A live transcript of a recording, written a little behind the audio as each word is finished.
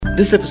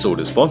This episode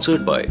is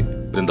sponsored by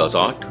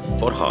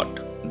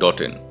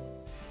brindasartforheart.in.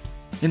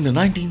 In the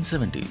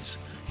 1970s,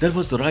 there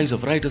was the rise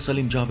of writer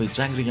Salim-Javed's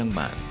angry young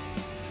man,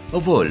 a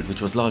world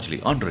which was largely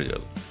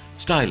unreal,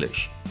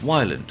 stylish,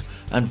 violent,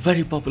 and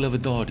very popular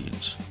with the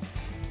audience.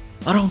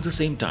 Around the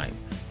same time,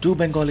 two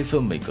Bengali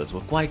filmmakers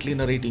were quietly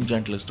narrating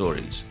gentler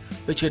stories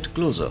which hit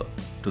closer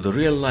to the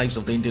real lives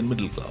of the Indian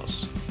middle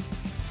class.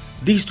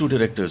 These two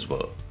directors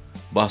were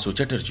Basu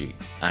Chatterjee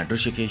and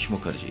Hrishikesh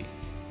Mukherjee.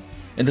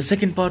 In the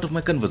second part of my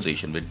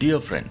conversation with dear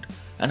friend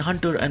and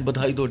Hunter and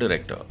Badhai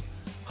director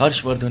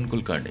Harshvardhan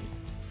Kulkarni,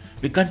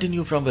 we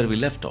continue from where we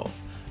left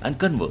off and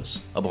converse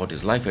about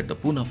his life at the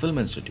Pune Film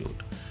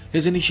Institute,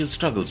 his initial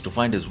struggles to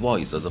find his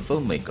voice as a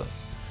filmmaker,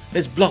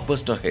 his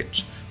blockbuster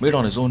hits made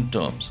on his own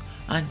terms,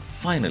 and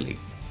finally,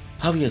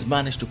 how he has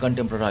managed to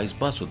contemporarise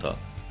BasuDa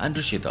and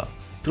HrishiDa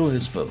through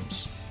his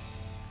films.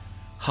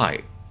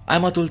 Hi,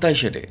 I'm Atul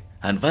Taishete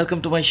and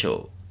welcome to my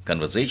show,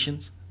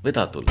 Conversations with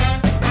Atul.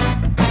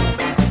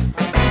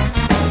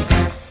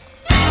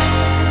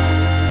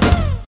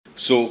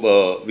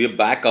 So, we are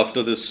back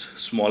after this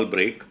small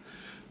break,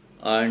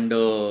 and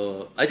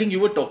I think you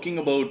were talking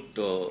about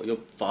your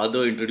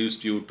father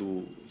introduced you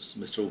to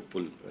Mr.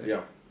 Uppul, right?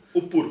 Yeah,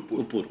 Uppur.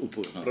 Huh?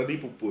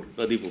 Pradeep Uppur.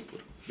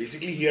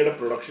 Basically, he had a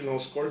production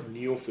house called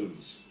Neo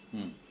Films.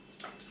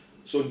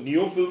 So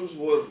Neo Films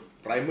were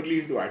primarily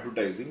into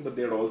advertising, but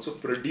they had also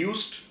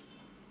produced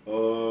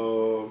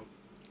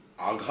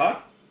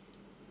आघात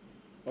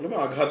मालूम है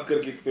आघात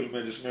करके एक film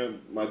है जिसमें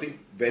I think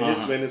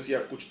Venice या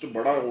कुछ तो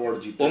बड़ा अवार्ड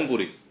जीता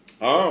ओमपुरी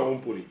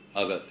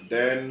आघात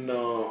then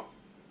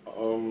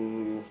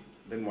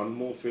one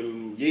more film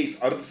ये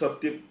अर्ध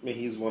सत्य में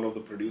he is one of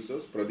the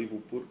producers Pradeep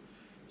Uppur.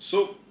 So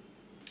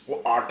वो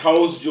आर्ट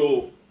हाउस जो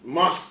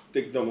मस्त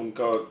एकदम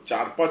उनका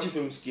 4-5 ही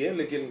फिल्म्स किए हैं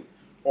लेकिन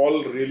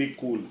all really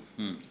cool.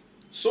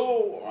 So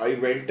I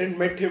went and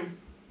met him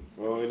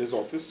in his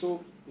office.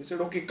 So he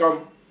said okay come.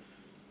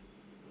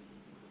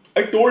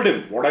 I told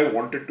him what I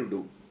wanted to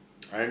do,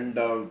 and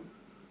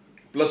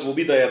plus वो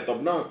भी था यार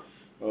तब ना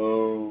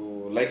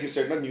like you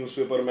said ना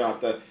न्यूज़पेपर में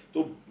आता है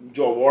तो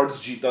जो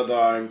अवार्ड्स जीता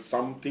था and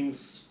some things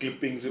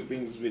clippings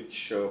which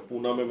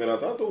Poona में मेरा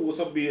था तो वो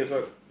सब भी ऐसा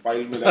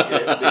फाइल में लाके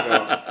देखा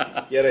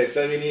यार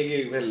ऐसा भी नहीं है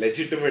कि मैं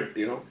legitimate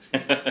you know.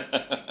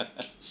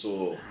 So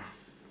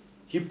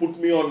he put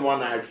me on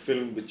one ad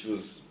film which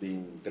was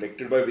being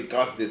directed by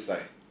Vikas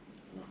Desai.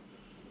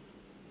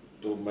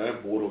 तो मैं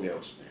बोर हो गया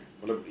उसमें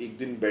मतलब एक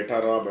दिन बैठा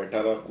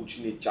रहा कुछ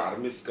नहीं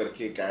चार्मिस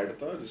करके एक ऐड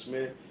था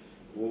जिसमें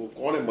वो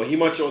कौन है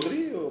महिमा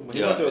चौधरी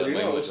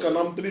ना उसका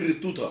नाम तभी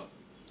ऋतु था.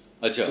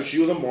 अच्छा so she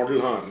was a model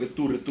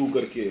Ritu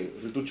करके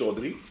ऋतु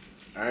चौधरी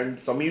एंड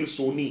समीर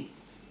सोनी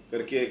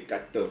करके एक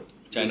एक्टर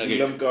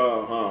नीलम का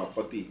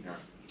पति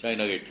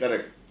China Gate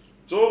correct.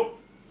 so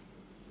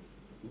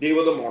they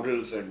were the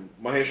models and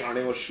Mahesh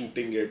Ane was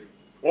shooting it,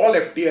 all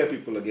FTI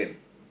people again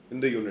in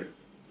the unit.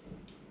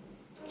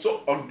 So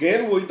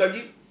again वही था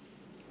कि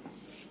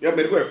यार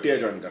मेरे को FTI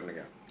ज्वाइन करने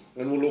का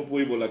and वो लोग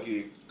वही बोला कि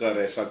कर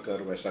ऐसा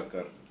कर वैसा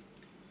कर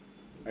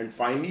and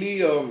finally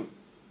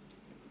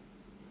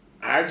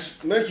ads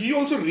में he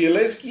also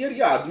realized कि यार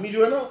ये आदमी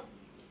जो है ना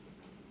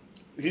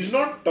he's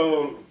not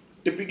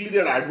typically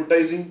that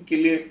advertising के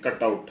लिए cut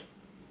out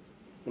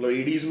मतलब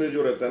 80s में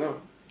जो रहता है ना.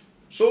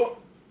 so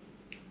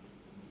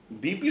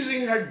BP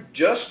Singh had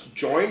just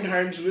joined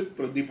hands with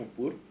Pradeep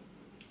Uppur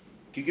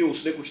क्योंकि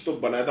उसने कुछ तो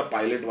बनाया था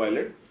पायलट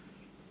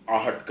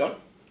आहट का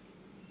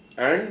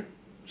एंड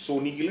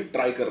सोनी के लिए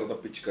ट्राई कर रहा था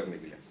पिच करने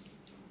के लिए.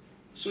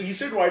 So he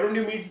said why don't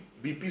you meet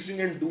BP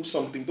Singh and do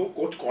something. तो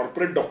कुछ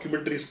कॉर्पोरेट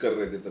डॉक्यूमेंट्रीज कर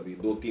रहे थे तभी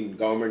 2-3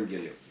 गवर्नमेंट के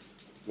लिए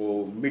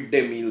वो मिड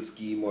डे मील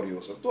स्कीम और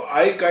ये सब. तो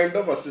I kind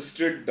of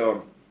assisted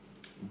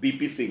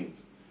BP Singh.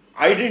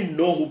 I didn't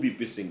know who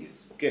BP Singh is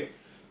okay.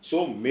 So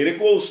मेरे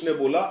को उसने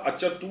बोला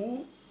अच्छा तू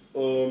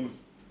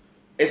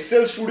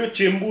एसएल स्टूडियो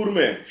चेंबूर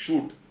में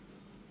शूट.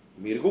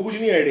 मेरे को कुछ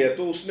नहीं आइडिया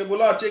तो उसने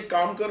बोला अच्छा एक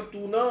काम कर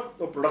तू ना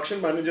प्रोडक्शन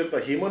मैनेजर था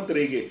हेमंत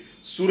रेगे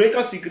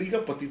सुरेखा सिकरी का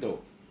पति था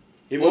वो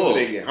हेमंत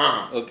रेगे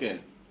okay.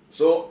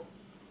 So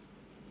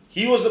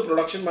he was the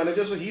production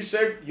manager. So he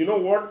said you know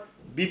what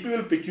BP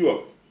will pick you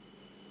up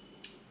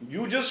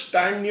you just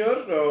stand near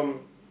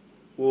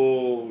वो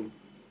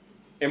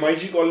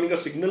एमआईजी कॉलोनी का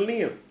सिग्नल नहीं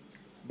है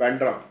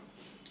बैंड्रा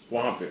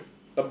वहां पे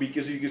तब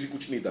बीकेसी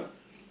कुछ नहीं था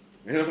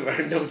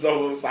रैंडम सा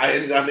वो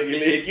सायन जाने के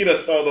लिए एक ही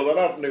रास्ता होता था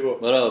ना अपने को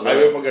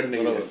हाईवे पकड़ने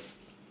के लिए.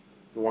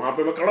 तो वहां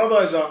पे मैं खड़ा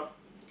था ऐसा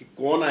कि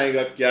कौन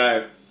आएगा क्या है.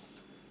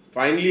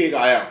 फाइनली एक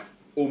आया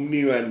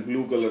ओमनी वैन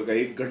ब्लू कलर का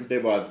 1 घंटे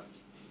बाद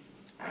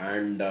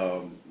एंड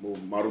वो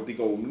मारुति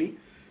का ओमनी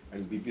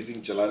एंड बीपी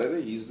सिंह चला रहे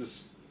थे. He is this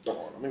toll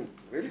I mean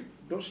really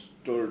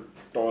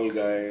toll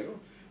guy you know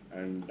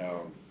and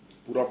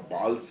पूरा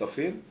बाल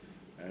सफेद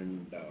एंड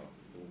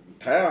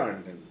उठाया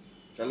एंड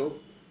चलो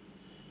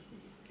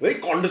वेरी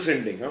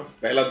कॉन्डसेंडिंग.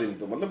 पहला दिन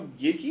तो मतलब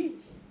ये कि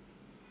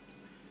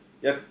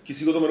यार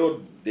किसी को तो मेरे को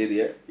दे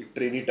दिया एक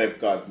ट्रेनी टाइप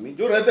का आदमी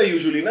जो रहता है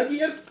यूजुअली ना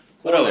कि यार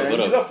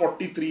he's a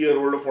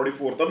 43-year-old or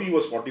 44 तब he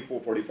was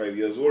 44-45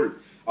 years old.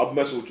 अब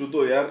मैं सोचूं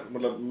तो यार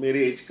मतलब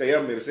मेरे एज का या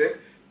मेरे से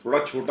थोड़ा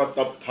छोटा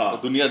तब था.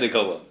 दुनिया देखा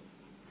हुआ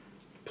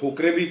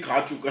ठोकरे भी खा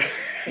चुका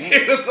है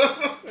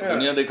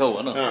दुनिया देखा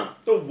हुआ ना।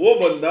 हाँ, तो वो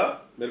बंदा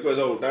मेरे को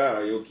ऐसा उठाया,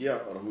 ये किया,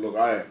 और हम लोग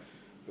आए,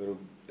 फिर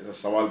ऐसा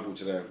सवाल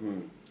पूछ रहे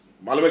हैं,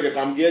 मालूम है क्या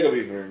काम किया है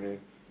कभी? मैंने,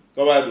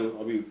 कब आया तू?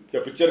 अभी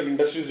क्या पिक्चर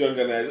इंडस्ट्री ज्वाइन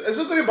करना है?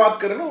 ऐसा कोई बात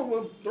करे ना, वो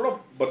थोड़ा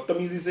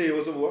बदतमीजी से ये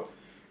वो सब हुआ।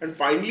 And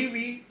finally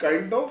we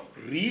kind of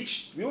reach,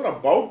 we were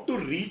about to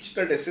reach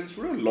that SL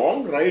studio,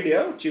 long ride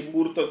यार,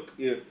 चेंबूर तक।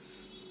 ये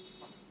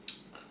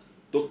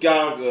तो क्या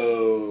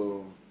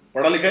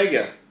पढ़ा लिखा है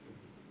क्या?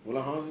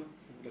 बोला हाँ।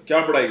 क्या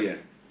पढ़ाई किया है?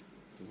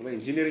 तो बोला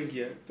इंजीनियरिंग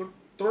किया है। तो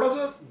थोड़ा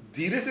सा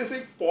धीरे से ऐसे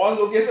पॉज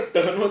हो गया, ऐसा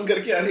टर्न वन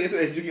करके, अरे ये तो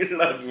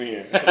एजुकेटेड आदमी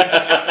है।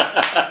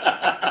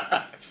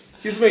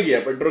 किसमें किया?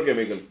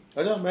 पेट्रोकेमिकल।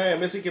 अच्छा, मैं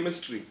MSc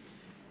chemistry.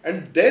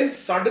 And then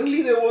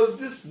suddenly there was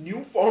this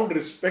new found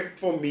respect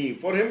for me,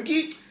 for him, की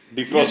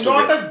he is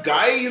not a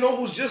guy you know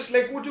who is just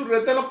like, वो जो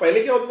रहता है ना, पहले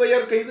क्या होता था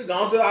यार, कहीं से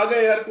गांव से आ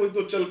गए यार, कोई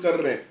तो चल कर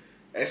रहे हैं,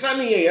 ऐसा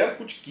नहीं है यार,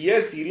 कुछ किया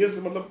है सीरियस,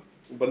 मतलब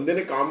बंदे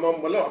ने काम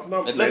मतलब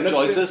अपना मतलब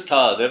चॉइसेस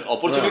था, देयर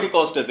अपॉर्चुनिटी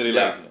कॉस्ट है तेरी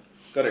लाइफ में।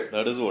 Correct,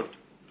 that is what.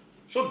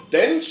 So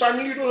then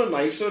suddenly it was a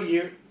nicer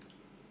year,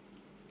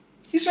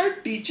 he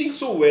started teaching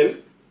so well.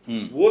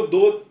 वो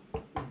 2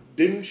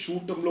 दिन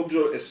शूट हम लोग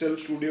जो एसएल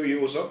स्टूडियो ये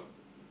वो सब,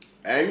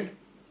 and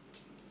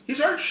he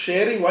started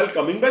sharing while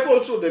coming back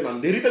also. Then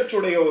अंधेरी तक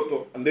छोड़ेगा, वो तो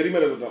अंधेरी में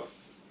रहता था,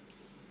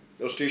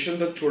 तो स्टेशन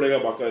तक छोड़ेगा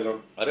बाकायदा।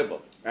 अरे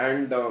बाप।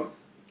 एंड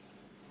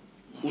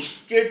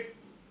उसके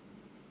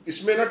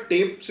इसमें ना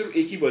टेप सिर्फ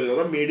एक ही बज रहा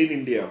था, मेड इन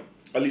इंडिया,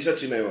 अलीशा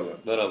चिनाई वाला।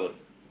 बराबर।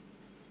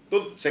 तो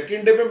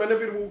सेकंड डे पे मैंने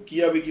फिर वो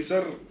किया भी कि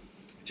सर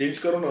चेंज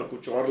करो ना,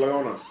 कुछ और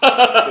लगाओ ना।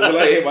 तो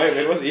बोला ये भाई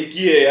मेरे पास एक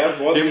ही है यार,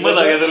 बहुत हिम्मत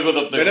आ गया तेरे को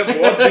तब तक। मैंने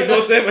बहुत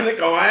दिनों से मैंने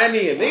कमाया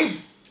नहीं है। नहीं,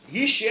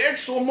 he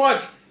shared so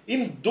much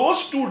in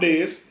those 2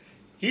 days.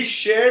 He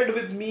shared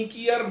with me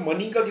कि यार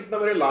मनी का कितना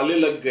मेरे लाले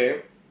लग गए,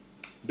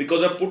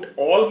 because I put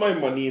all my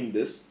money in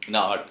this. In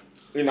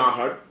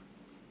Ahad.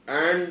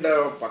 And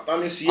पता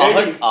नहीं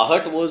CID.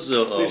 Ahad was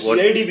what?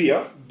 CID भी है,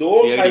 2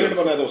 पायलट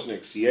बनाया था उसने,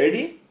 एक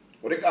CID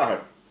और एक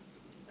Ahad.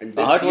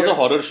 Ahad was a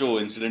horror show,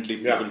 incidentally,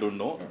 people don't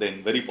know.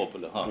 Then very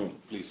popular. हाँ,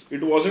 please.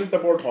 It wasn't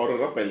about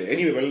horror पहले.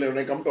 Anyway,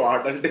 when I come to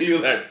Ahad, I'll tell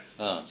you that.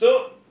 So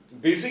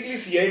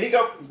basically CID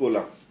का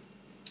बोला,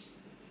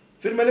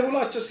 फिर मैंने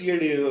बोला अच्छा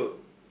CID,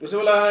 उसने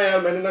बोला हाँ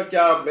यार, मैंने ना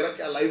क्या, मेरा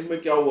क्या लाइफ में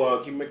क्या हुआ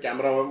कि मैं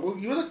camera,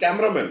 he was a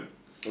cameraman,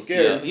 okay?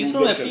 Yeah, he's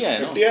from FTI,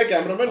 no? FTI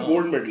cameraman,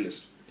 gold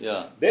medalist.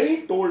 Yeah. Then he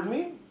told me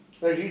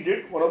that he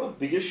did one of the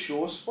biggest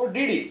shows for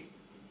DD,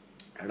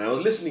 and I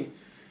was listening,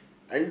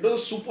 and it was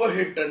a super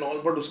hit and all,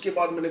 but उसके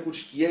बाद मैंने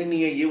कुछ किया ही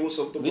नहीं है, ये वो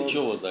सब। तो Which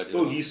show was that?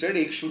 तो he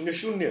said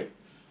 100।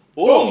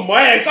 तो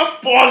मैं ऐसा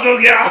पॉज हो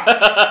गया,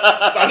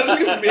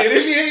 सडनली मेरे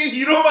लिए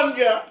हीरो बन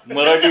गया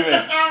मराठी में।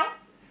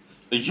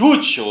 A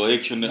huge show,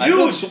 100. It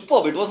was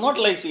superb. It was not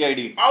like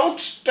CID.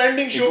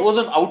 Outstanding show. It was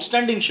an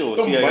outstanding show.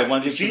 तो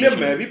CID. इसीलिए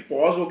मैं भी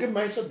पॉज होके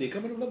मैं सब देखा,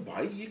 मैंने बोला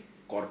भाई ये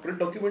कॉर्पोरेट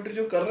डॉक्यूमेंट्री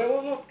जो कर रहे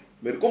हो ना,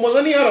 मेरे को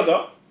मजा नहीं आ रहा था।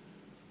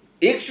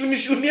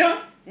 100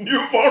 new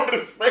found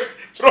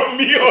respect from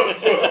me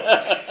also.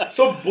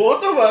 So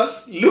both of us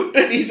looked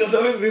at each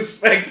other with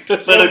respect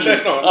suddenly.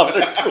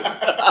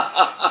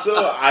 So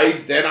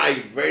I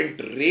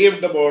went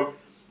raved about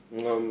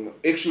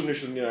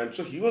 100, and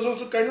so he was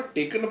also kind of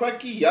taken aback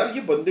कि यार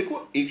ये बंदे को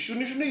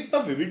 100 इतना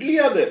vividly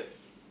याद है।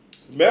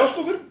 मैं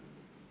उसको फिर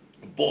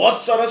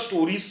बहुत सारा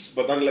स्टोरीज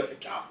बताने लगा,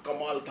 क्या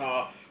कमाल था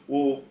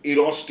वो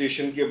इरोस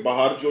स्टेशन के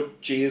बाहर जो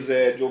चेज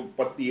है, जो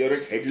पत्ती है और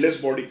एक headless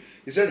body.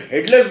 he said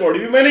headless body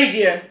भी मैंने ही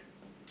किया है।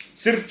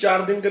 सिर्फ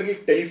 4 दिन करके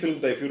एक टेलीफिल्म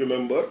था, इफ यू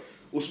रिमेम्बर,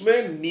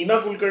 उसमें नीना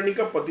कुलकर्णी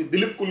का पति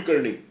Dilip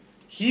Kulkarni,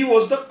 he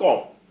was the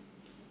cop.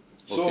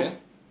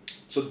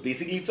 So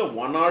basically it's a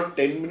 1 hour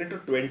 10 minute or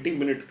 20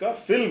 minute का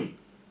film.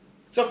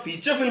 It's a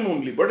feature film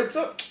only, but it's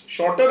a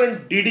shorter and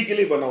DD के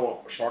लिए बना हुआ,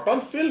 short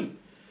on film.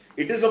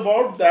 It is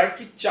about that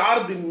कि 4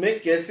 दिन में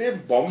कैसे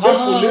Bombay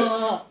police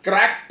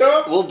cracked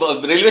वो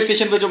रेलवे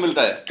स्टेशन पे जो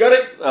मिलता है,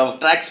 correct,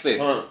 ट्रैक्स पे,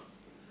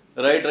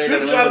 right.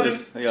 सिर्फ 4 दिन।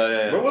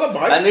 मैं बोला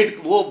भाई, and it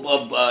वो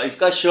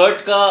इसका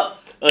शर्ट का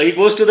he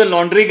goes to the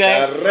laundry guy.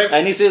 Correct.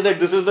 And he says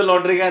that this is the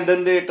laundry guy, and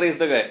then they trace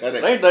the guy.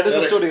 Correct. Right, that is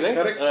the story, right?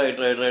 Correct.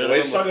 Right.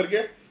 वैसा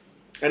करके,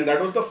 and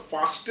that was the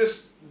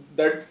fastest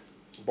that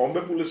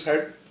Bombay police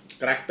had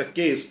cracked a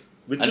case,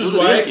 which and is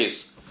why real case.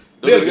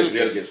 Real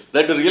case.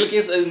 That the real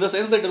case in the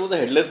sense that there was a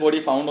headless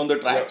body found on the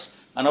tracks,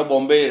 and now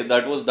Bombay,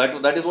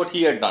 that is what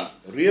he had done.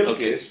 Real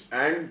case,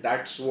 and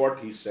that's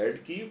what he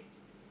said. Ki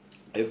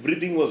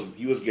everything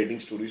he was getting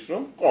stories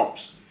from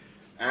cops,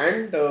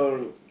 and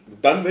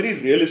done very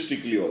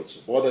realistically also.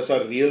 बहुत ऐसा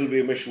real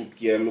way में shoot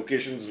किया है,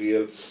 locations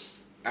real,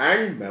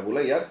 and मैं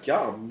बोला यार क्या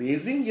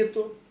amazing,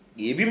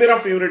 ये भी मेरा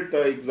favorite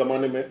था एक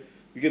जमाने में,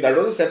 क्योंकि that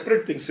was a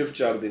separate thing, सिर्फ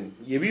 4 दिन,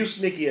 ये भी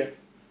उसने किया।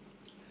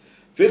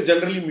 फिर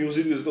जनरली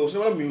म्यूजिक तो उसने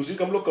बोला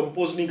म्यूजिक हम लोग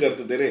कंपोज नहीं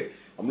करते थे रे,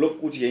 हम लोग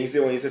कुछ यहीं से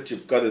वहीं से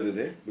चिपका देते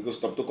थे,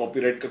 बिकॉज तब तो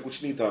कॉपीराइट का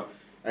कुछ नहीं था।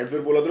 एंड फिर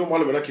बोला तो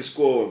मालूम है ना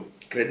किसको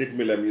क्रेडिट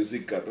मिला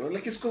म्यूजिक का? तो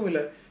मतलब किसको मिला?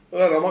 तो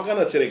रमाकांत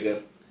अचरेकर।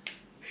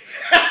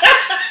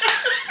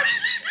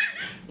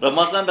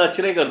 Ramakant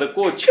Achrekar the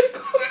coach.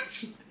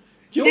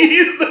 क्यों? He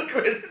is the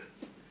credit.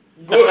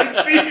 Go and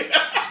see.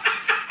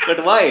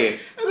 But why?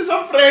 And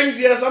some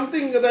friends, yeah,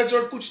 something that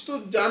sort, कुछ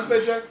तो जान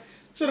पहचान.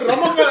 So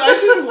Ramakant, I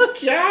said,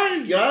 क्या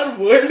यार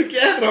world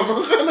क्या है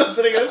Ramakant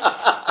Achrekar?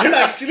 And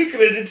actually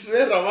credits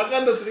में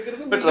Ramakant Achrekar.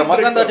 But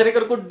Ramakant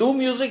Achrekar could do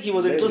music. He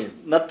was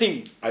interested nothing.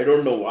 I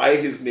don't know why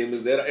his name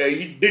is there.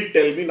 He did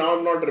tell me. Now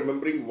I'm not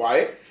remembering why.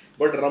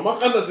 But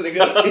Ramakant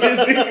Achrekar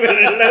is being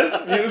credited as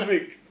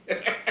music.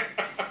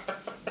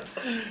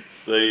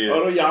 सही है.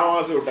 और वो यहाँ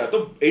वहाँ से उठा.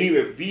 तो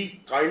anyway, we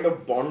kind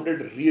of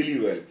bonded really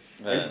well.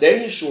 And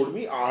then he showed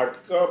me art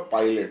का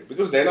pilot.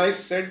 Because then I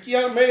said कि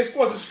यार मैं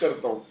इसको assist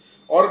करता हूँ.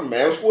 और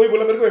मैं उसको वही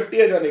बोला मेरे को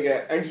FTI जाने का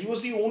है. And he was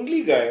the only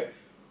guy.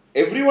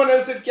 Everyone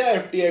else said क्या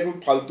FTI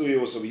कोई फालतू है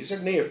वो सब. He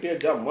said नहीं FTI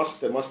जा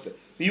मस्त है मस्त है.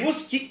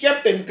 He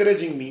kept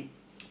encouraging me.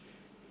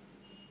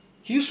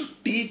 He used to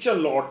teach a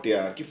lot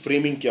यार कि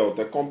framing क्या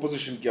होता है,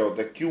 composition क्या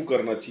होता है, क्यों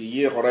करना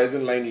चाहिए, ये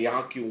horizon line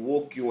यहाँ क्यों, वो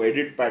क्यों,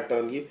 edit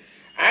pattern ये.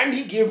 And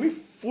he gave me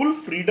full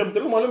freedom.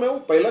 तेरे को मालूम है वो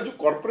पहला जो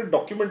corporate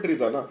documentary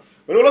था ना,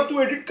 मैंने बोला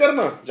तू edit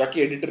करना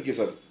जाके editor के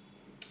साथ.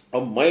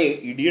 अब मैं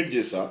idiot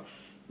जैसा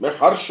मैं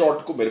हर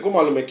शॉट को मेरे को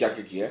मालूम है क्या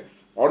क्या किया है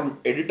और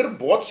एडिटर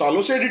बहुत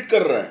सालों से एडिट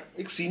कर रहा है,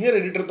 एक सीनियर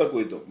एडिटर था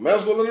कोई, तो मैं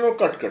उसको बोलता हूँ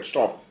cut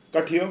stop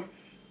cut here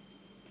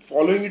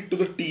following it to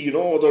the T you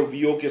know और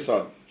वीओ के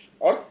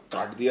साथ और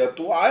काट दिया.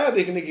 तो आया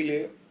देखने के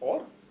लिए और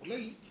बोला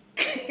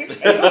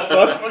ऐसा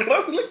सर पकड़ा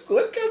बोला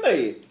कौन काटा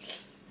ये.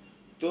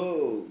 तो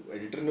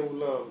एडिटर ने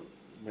बोला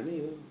मैंने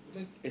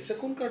बोला ऐसा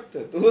कौन काटता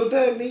है. तो बोलता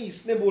है नहीं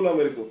इसने बोला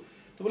मेरे को.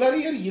 तो बोला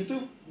अरे यार ये तो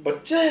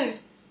बच्चा है,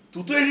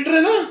 तू तो एडिटर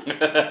है ना,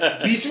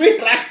 बीच में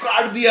ट्रैक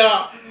काट दिया,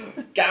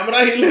 कैमरा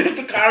हिले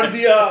तो काट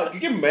दिया,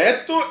 क्योंकि मैं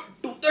तो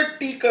टू द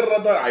टी कर रहा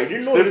था. I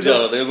didn't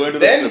know.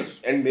 Then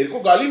and मेरे को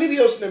गाली नहीं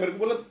दिया उसने. मेरे को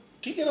बोला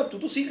ठीक है ना तू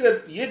तो सीख रहा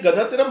है, ये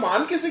गधा तेरा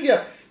मान कैसे गया,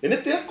 यानी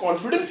तेरा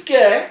कॉन्फिडेंस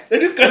क्या है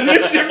that you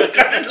convince you to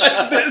cut it like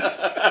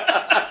this.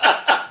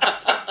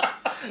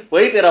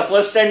 वही तेरा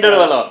फर्स्ट स्टैंडर्ड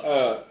वाला.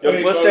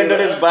 Your first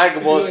standard is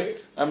back boss.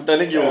 I'm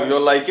telling you,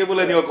 you're likable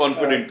and you're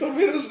confident. तो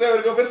फिर उसने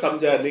मेरे को फिर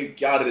समझा नहीं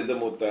क्या रिदम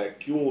होता है,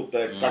 क्यों होता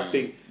है,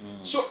 cutting.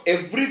 So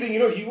everything,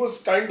 you know, he was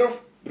kind of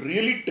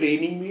really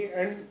training me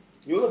and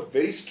he was a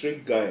very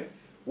strict guy.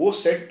 वो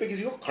सेट पे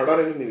किसी को खड़ा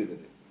रहने नहीं देते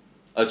थे.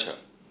 अच्छा.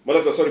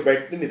 मतलब सॉरी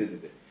बैठने नहीं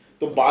देते थे.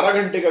 तो 12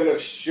 घंटे का अगर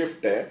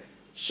शिफ्ट है,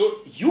 so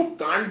you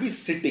can't be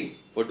sitting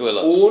for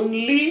 12 hours.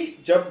 Only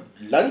जब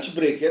लंच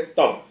ब्रेक है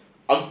तब.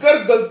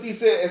 अगर गलती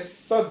से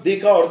ऐसा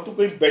देखा और तू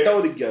कहीं बैठा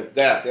हुआ दिख गया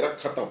तेरा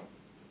खत्म.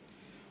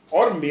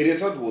 और मेरे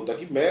साथ वो था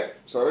कि मैं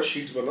सारा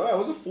शीट्स बना. I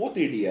was a fourth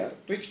AD यार,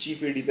 तो एक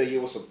चीफ एडी था ये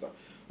वो सब था,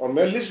 और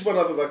मैं लिस्ट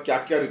बनाता था क्या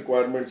क्या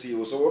रिक्वायरमेंट्स ये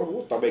वो सब. और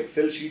वो तब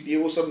एक्सेल शीट ये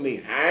वो सब नहीं,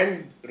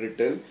 हैंड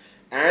रिटन.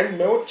 एंड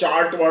मैं वो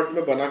चार्ट वार्ट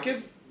में बना के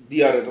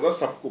दिया रहता था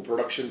सबको,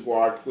 प्रोडक्शन को,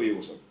 आर्ट को, ये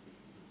वो सब.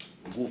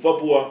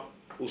 गूफअप हुआ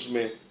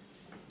उसमें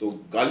तो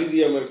गाली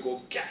दिया मेरे को,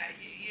 क्या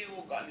ये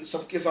वो गाली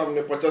सबके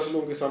सामने 50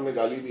 लोगों के सामने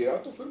गाली दिया.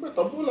 तो फिर मैं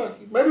तब बोला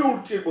कि मैं भी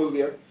उठ के बोल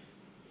दिया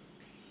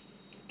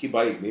कि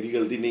भाई मेरी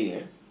गलती नहीं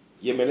है,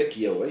 ये मैंने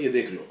किया हुआ है, ये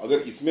देख लो, अगर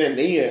इसमें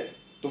नहीं है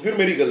तो फिर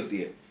मेरी गलती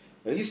है.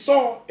 He saw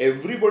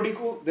everybody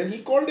को, then he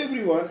called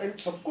everyone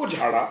and सबको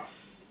झाड़ा.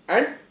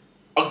 And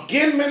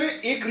again मैंने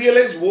एक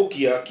रियलाइज वो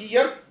किया कि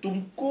यार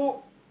तुमको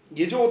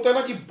ये जो होता है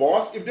ना कि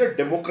boss if they are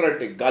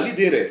democratic गाली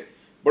दे रहे,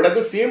 but at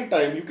the same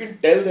time you can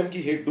tell them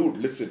कि hey dude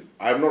listen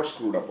I am not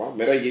screwed up,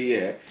 मेरा ये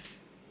है.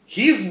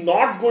 He is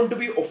not going to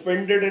be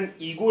offended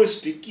and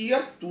egoistic कि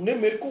यार तूने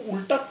मेरे को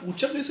उल्टा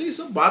पूछा कैसे, ये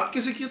सब बात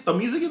कैसे किया,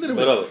 तमीज है क्या तेरे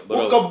में.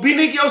 वो कभी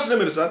नहीं किया उसने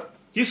मेरे साथ.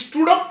 He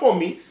stood up for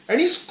me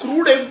and he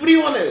screwed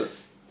everyone else.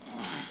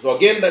 So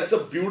again that's a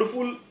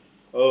beautiful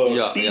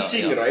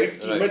teaching, right?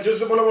 कि मैं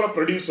जैसे बोला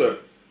प्रोड्यूसर,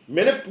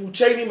 मैंने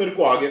पूछा ही नहीं मेरे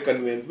को आ गया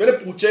कन्वेंस, मैंने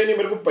पूछा ही नहीं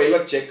मेरे को पहला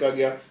चेक आ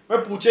गया, मैं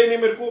पूछा ही नहीं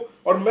मेरे को.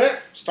 और मैं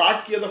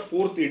स्टार्ट किया था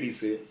 4th एडी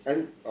से.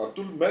 एंड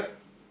अतुल मैं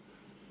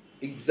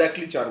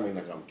एग्जैक्टली 4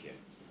 महीना काम किया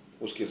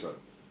उसके साथ,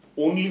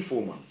 only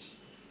 4 months.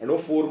 And वो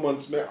 4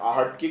 months में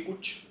आहट के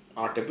कुछ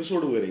 8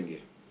 एपिसोड हुए रहेंगे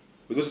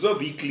because it was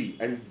weekly.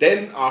 And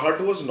then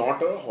आहट was not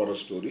a horror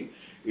story.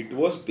 It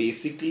was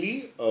basically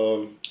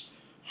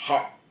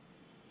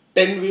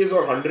 10 ways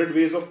or 100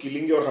 ways of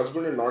killing your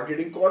husband and not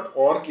getting caught,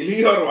 or killing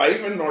your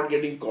wife and not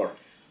getting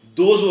caught.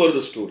 Those were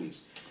the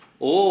stories.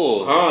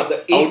 Oh, the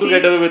how to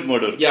get away with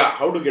murder. Yeah,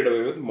 how to get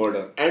away with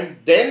murder.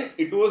 And then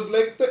it was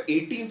like the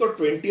 18th or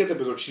 20th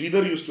episode.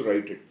 Sridhar used to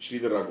write it.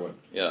 Sridhar Raghavan.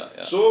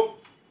 Yeah. So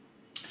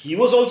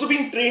he was also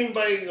being trained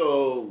by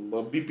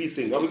BP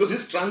Singh, because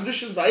his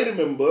transitions, I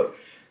remember,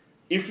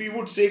 if he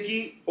would say ki,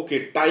 okay,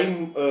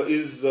 time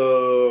is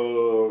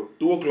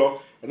 2 o'clock,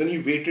 and then he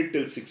waited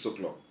till 6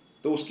 o'clock.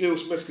 तो उसके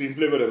उसमें screen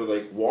play में रहता था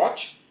एक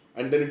watch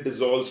and then it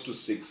dissolves to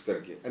 6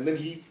 करके. And then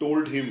he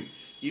told him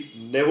it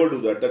never do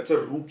that, that's a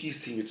rookie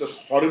thing, it's a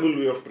horrible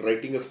way of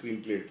writing a screen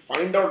play.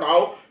 Find out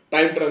how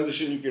time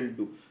transition you can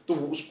do. तो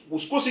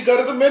उसको सिखा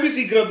रहे थे, मैं भी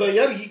सीख रहा था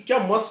यार. ये क्या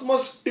मस्त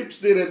मस्त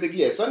टिप्स दे रहे थे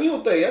कि ऐसा नहीं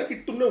होता है यार कि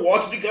तुमने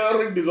वॉच दिखाया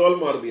और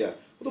डिसॉल्व मार दिया,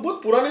 वो तो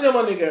बहुत पुराने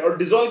जमाने का है. और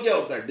डिसॉल्व क्या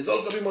होता है,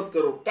 डिसॉल्व कभी मत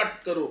करो,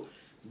 कट करो.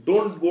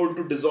 डोंट गो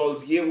टू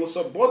डिसॉल्व, ये वो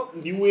सब बहुत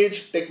न्यू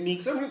एज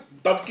टेक्निक्स है,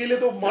 तब के लिए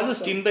तो मस्त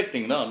स्टीम बैक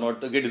थिंग ना,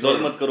 नॉट कि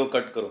डिसॉल्व मत करो,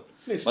 कट करो.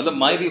 मतलब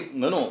my view,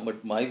 no,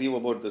 but my view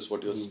about this,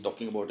 what you're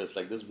talking about is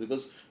like this,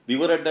 because we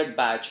were at that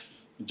batch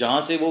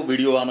जहाँ से वो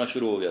वीडियो आना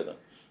शुरू हो गया था.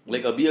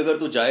 Like अभी अगर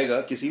तू जाएगा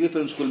किसी भी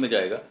फिल्म स्कूल में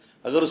जाएगा,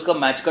 अगर उसका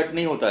मैच कट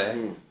नहीं होता है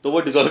तो वो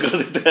डिसॉल्व कर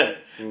देता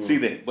है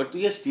सीधे. बट तू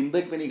ये स्टीम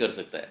बैक पे नहीं कर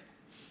सकता है.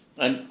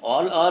 And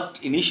all our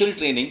initial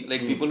training,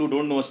 like people who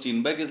don't know a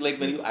Steenbeck, is like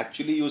when you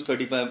actually use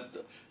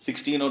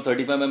 16 or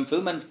 35mm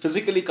film and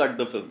physically cut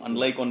the film,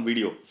 unlike on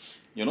video,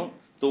 you know.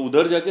 तो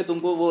उधर जाके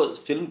तुमको वो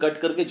film cut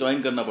करके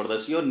join करना पड़ता है.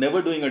 So you're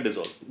never doing a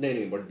dissolve.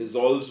 नहीं, but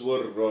dissolves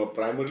were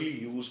primarily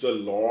used a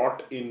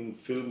lot in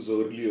films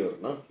earlier,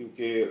 ना,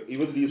 क्योंकि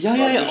even these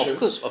yeah,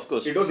 of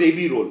course. It was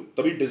A-B roll.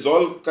 तभी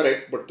dissolve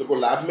correct, but तेरे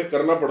को लैब में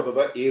करना पड़ता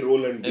था A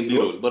roll and B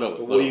roll. बराबर.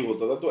 तो वही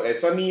होता था. तो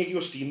ऐसा नहीं है कि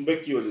वो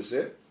Steenbeck की वजह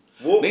से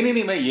वो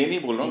नहीं मैं ये नहीं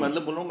बोल रहा हूँ.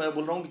 मतलब मैं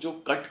बोल रहा हूँ कि जो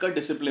कट का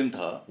डिसिप्लिन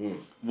था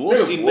वो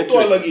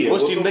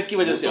स्टीनबैक की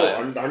वजह से आया.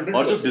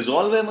 और जो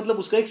डिसॉल्व है मतलब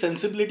उसका एक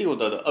सेंसिबिलिटी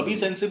होता था. अभी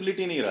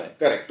सेंसिबिलिटी नहीं रहा है.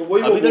 करेक्ट. तो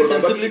वही अभी that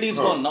sensibility is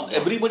gone. Now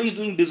everybody is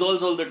doing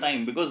dissolves all the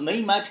time because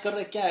नहीं मैच कर रहा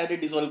है. क्या है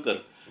डिसॉल्व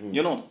कर,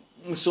 you know.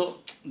 So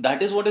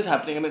that is what is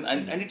happening. I mean,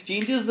 and it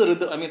changes the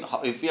rhythm. I mean,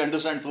 if we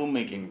understand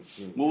filmmaking,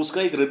 वो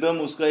उसका एक rhythm,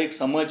 उसका एक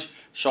समझ,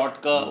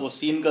 shot का, वो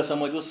scene का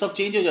समझ, वो सब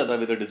change हो जाता है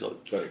with the dissolve.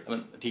 Correct. I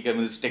mean, ठीक है,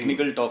 it's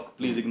technical talk,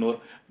 please ignore.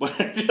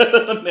 But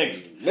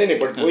next. नहीं,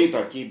 but वही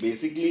था कि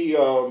basically,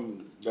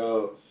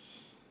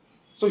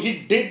 so he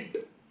did,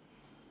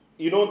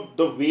 you know,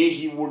 the way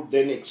he would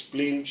then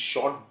explain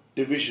shot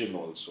division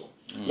also.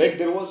 Like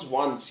there was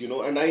once, you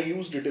know, and I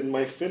used it in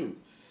my film.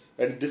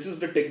 And this is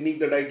the technique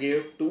that I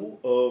gave to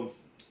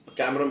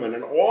cameramen,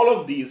 and all of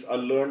these are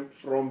learned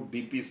from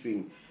BP Singh.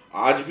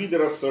 Aaj bhi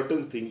there are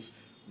certain things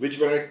which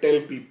when I tell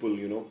people,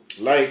 you know,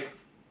 like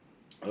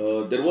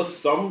there was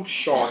some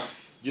shot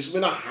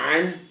jisme na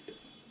hand,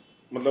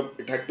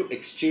 matlab it had to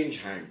exchange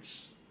hands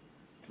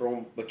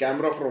from the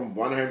camera from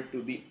one hand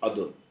to the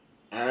other,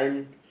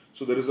 and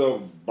so there is a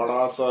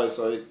bada sa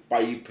aisa ek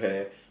pipe hai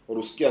aur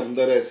uske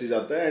andar aise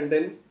jata hai, and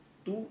then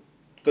tu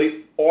कहीं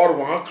और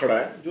वहां खड़ा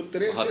है जो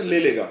तेरे से ले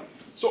लेगा.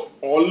 So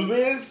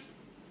always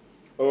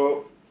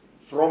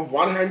from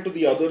one hand to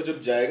the other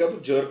जब जाएगा तो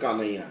जर्क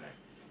आना ही आना है,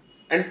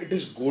 and it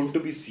is going to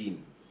be seen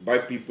by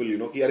people, you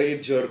know, कि अरे ये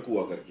जर्क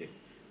हुआ करके.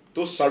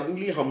 तो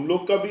सडनली हम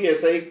लोग का भी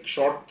ऐसा एक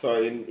शॉट था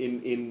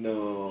इन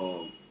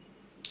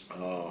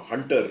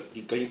हंटर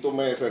कि कहीं तो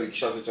मैं ऐसा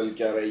रिक्शा से चल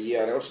के आ रहा है, ये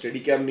आ रहा है, और स्टेडी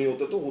कैम नहीं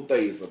होता तो होता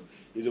ही ये सब,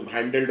 ये जो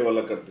हैंडल्ड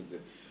वाला करते थे.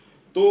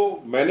 तो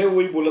मैंने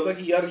वही बोला था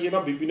कि यार ये ना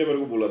बीपी ने मेरे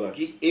को बोला था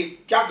कि एक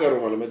क्या करो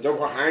मालूम है, जब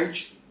हैंड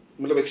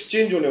मतलब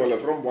एक्सचेंज होने वाला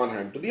from one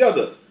hand to the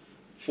other,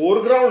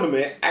 foreground में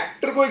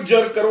एक्टर को एक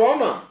जर्क करवाओ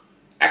ना,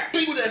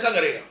 एक्टर कुछ ऐसा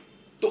करेगा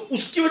तो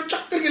उसकी वजह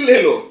चक्कर के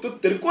ले लो, तो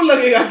तेरे को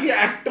लगेगा कि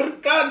एक्टर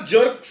का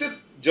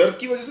जर्क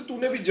की वजह से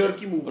तूने भी जर्क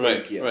की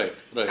मूवमेंट किया,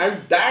 and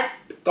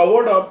that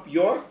covered up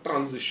your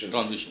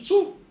transition.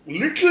 So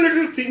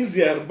little things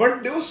यार,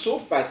 but they was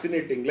so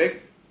fascinating.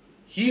 Like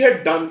he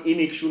had done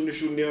in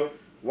 100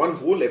 one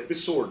whole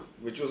episode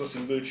which was a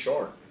single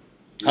shot.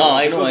 हाँ,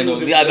 I know.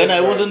 Yeah, when I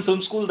was in film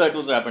school that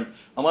was happened.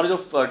 हमारा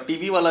जो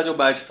TV वाला जो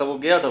batch था वो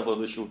गया था for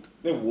the shoot.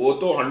 नहीं, वो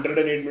तो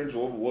 108 मिनट्स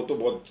वो तो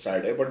बहुत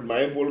सैड है, बट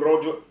मैं बोल रहा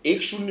हूँ जो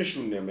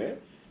 100 में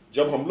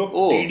जब हम लोग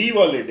टीडी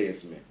वाले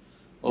डेज में,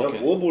 मैं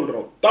वो बोल रहा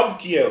हूँ तब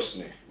किया है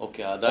उसने.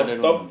 Okay,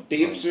 तब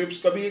टेप्स वेप्स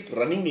का भी एक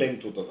रनिंग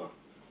लेंथ होता था,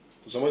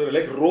 तो समझ रहे,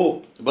 लाइक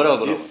रोप.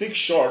 बराबर.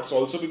 6 shots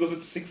also because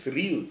it's 6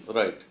 reels.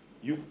 Right.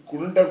 You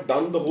couldn't have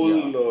done the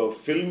whole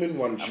film in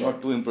one shot. I'm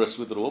not too impressed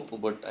with rope,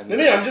 but I mean.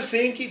 No, I'm just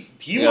saying कि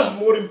he was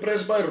more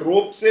impressed by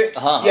rope से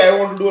कि I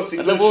want to do a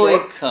single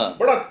shot.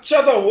 But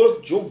अच्छा था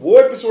वो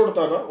episode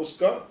था ना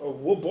उसका,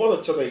 वो बहुत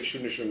अच्छा था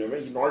 100 में.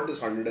 Not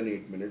this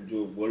 108 minute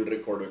जो world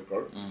record.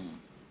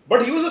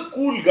 But he was a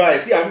cool guy.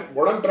 See,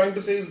 what I'm trying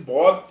to say is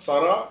बहुत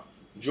सारा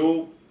जो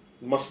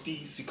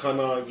मस्ती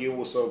सिखाना ये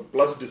वो सब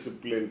plus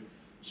discipline.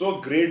 So a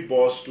great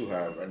boss to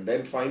have. And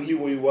then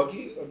finally वही हुआ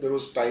कि there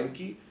was time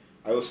कि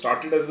I was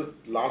started as the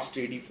last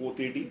AD, 4th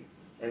AD,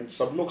 and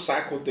सब लोग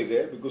sack होते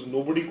गए because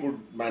nobody could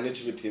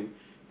manage with him,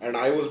 and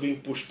I was being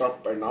pushed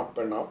up and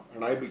up and up,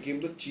 and I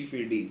became the chief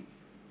AD,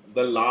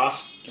 the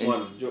last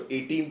one, जो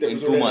 18th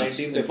episode and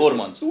 19th episode. 4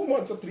 months. 2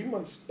 months or 3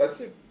 months,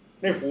 that's it.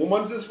 No, 4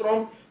 months is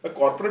from a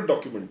corporate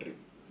documentary.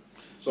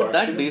 So but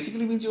that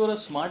basically means you are a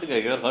smart guy.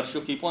 Yaar, Harsh, you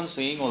keep on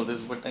saying all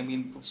this, but I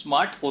mean,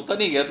 smart होता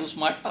नहीं गया, तू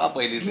smart था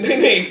पहले से.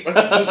 नहीं, but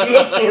दूसरे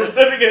लोग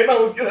छोड़ते भी गए ना,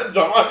 उसके साथ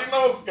जमा नहीं ना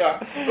उसका.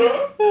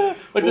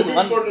 But this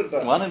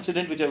one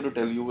incident which I have to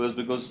tell you was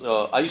because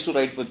I used to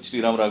write for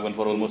Sriram Raghavan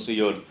for almost a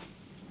year.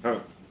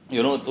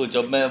 You know, तो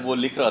जब मैं वो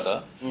लिख रहा था,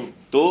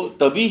 तो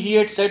तभी he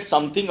had said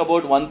something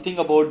about one thing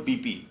about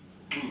BP.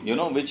 You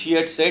know, which he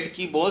had said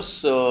कि boss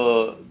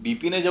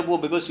BP ने जब वो,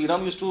 because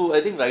Sriram used to I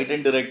think write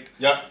and direct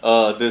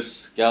this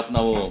क्या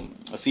अपना वो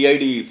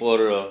CID for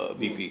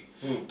BP.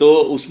 तो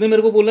उसने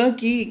मेरे को बोला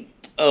कि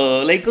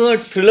like a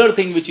thriller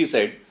thing which he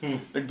said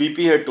that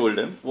BP had told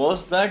him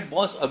was that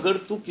boss अगर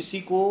तू किसी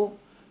को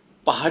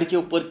पहाड़ के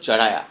ऊपर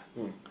चढ़ाया,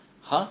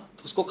 हाँ,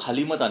 तो उसको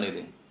खाली मत आने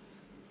दे.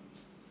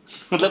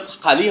 मतलब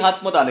खाली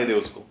हाथ मत आने दे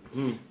उसको,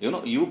 यू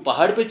नो, यू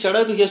पहाड़ पे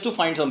चढ़ा तो he has to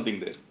find something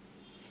there.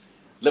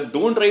 मतलब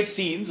don't write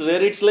scenes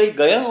where it's like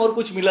गया और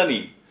कुछ मिला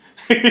नहीं.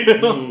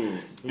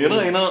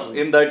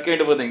 In that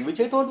kind of a thing, which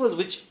I thought was,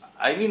 which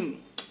I mean,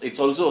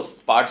 it's also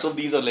parts of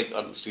these are like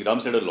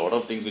Sriram said a lot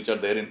of things which are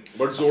there in.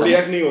 But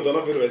Zodiac नहीं होता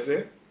ना फिर वैसे.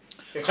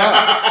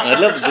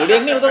 मतलब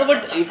Zodiac नहीं होता,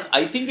 but if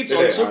I think it's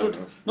also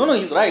to, no,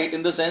 he's right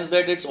in the sense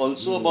that it's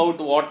also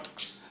about what,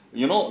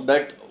 you know,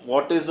 that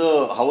what is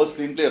how a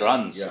screenplay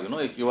runs, you know,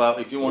 if you want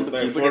to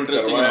keep it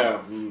interesting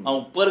enough. हाँ,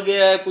 ऊपर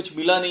गया है कुछ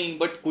मिला नहीं,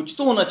 but कुछ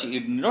तो होना चाहिए.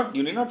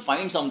 You need not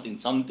find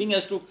something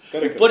has to,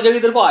 ऊपर जाके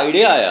तेरे को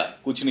आइडिया आया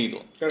कुछ नहीं तो,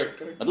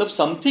 correct. मतलब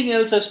something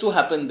else has to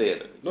happen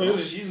there. No,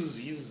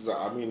 he's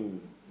I mean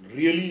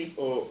really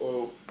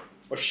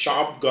a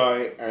sharp guy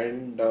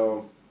and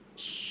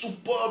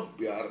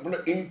superb यार,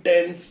 मतलब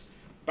intense,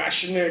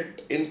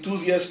 passionate,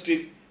 enthusiastic.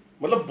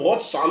 मतलब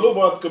बहुत सालों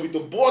बाद कभी तो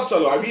बहुत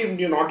सालों, अभी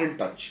you're not in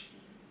touch,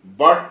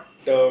 but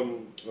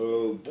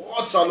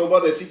बहुत सालों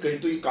बाद ऐसी कहीं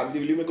तो ये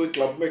कांदिवली में कोई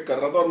क्लब में कर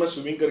रहा था और मैं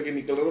स्विमिंग करके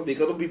निकल रहा था,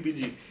 देखा तो बीपी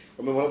जी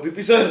और मैं बोला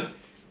बीपी सर,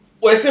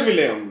 वैसे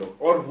मिले हम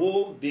लोग और वो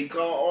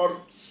देखा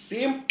और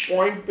सेम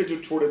पॉइंट पे जो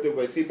छोड़े थे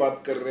वैसे ही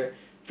बात कर रहे हैं.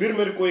 फिर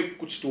मेरे को एक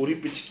कुछ स्टोरी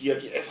पिच किया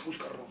कि ऐसा कुछ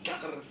कर रहा हूँ, क्या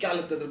कर रहा हूँ, क्या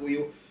लगता है तेरे को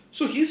ये.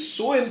 सो ही इज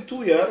सो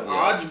एंथू यार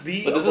आज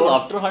भी. But this is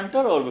after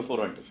Hunter or before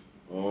Hunter?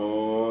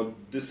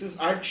 This is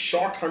I had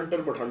shot Hunter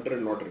but Hunter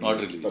had not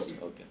released.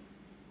 Okay.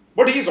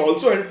 But he's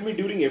also helped me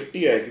during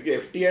FTI क्योंकि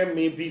FTI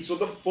में भी, so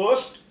the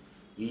first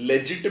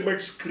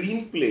legitimate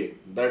screenplay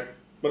that,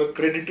 मतलब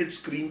credited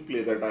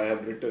screenplay that I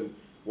have written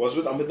was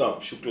with Amitabh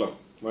Shukla,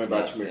 my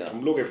batchmate.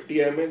 हम लोग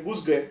FTI में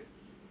घुस गए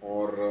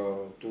और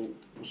तो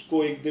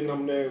उसको एक दिन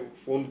हमने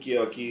फोन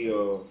किया कि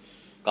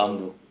काम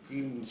दो कि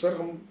सर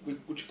हम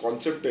कुछ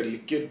कॉन्सेप्ट है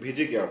लिख के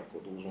भेजे क्या आपको,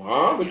 तो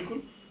हाँ बिल्कुल.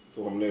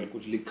 तो हमने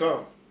कुछ लिखा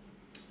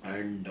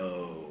एंड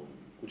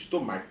कुछ तो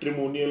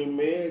मैट्रिमोनियल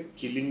में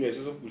किलिंग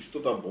ऐसे सब कुछ तो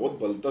था, बहुत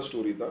बलता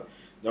स्टोरी था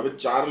जहाँ पे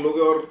 4 लोग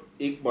हैं और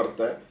एक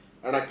मरता है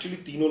एंड एक्चुअली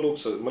तीनों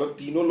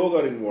लोग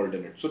are involved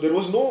in it. So there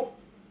was no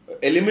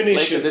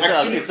elimination. Like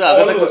actually, it's a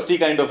Agatha Christie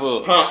kind of a.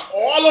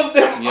 All of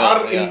them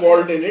are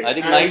involved in it. I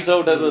think Knives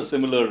Out has a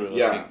similar thing.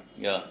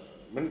 Yeah.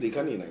 मैंने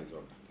देखा नहीं Knives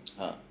Out.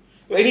 हाँ.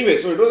 So anyway,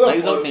 so it was a.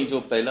 Knives Out नहीं जो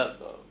पहला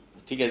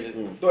ठीक है.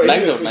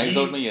 Knives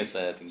Out में yes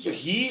I think. So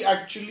he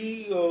actually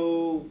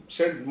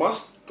said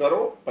must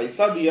करो,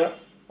 पैसा दिया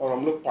और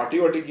हम लोग पार्टी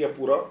वार्टी किया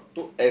पूरा,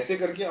 तो ऐसे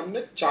करके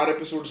हमने 4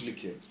 एपिसोड्स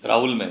लिखे.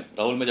 राहुल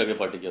में जाके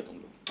पार्टी किया तुम लोग.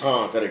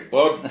 हाँ करेक्ट,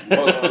 बहुत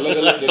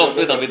अलग जगह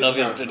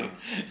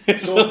पे.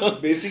 So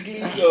basically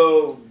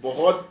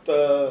बहुत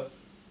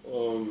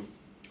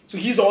so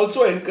he's also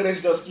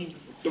encouraged us कि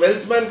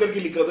 12th man करके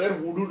लिखा था यार,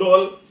 voodoo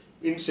doll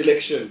in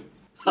selection.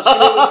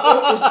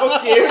 उसको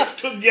केस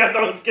ठुक गया था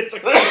उसके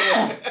चक्कर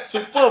में.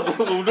 Superb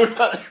voodoo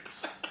doll.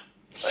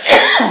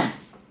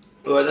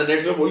 तो ऐसा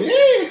नेक्स्ट में बोलिए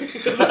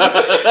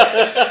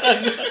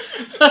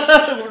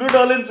voodoo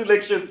doll in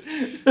selection.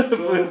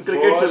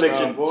 Cricket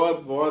selection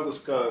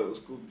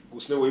उसको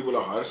उसने वही बोला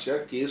हर्ष यार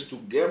केस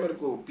टूट गया मेरे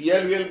को,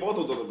 पीएल बहुत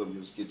होता था तभी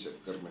उसके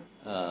चक्कर में.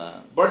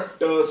 बट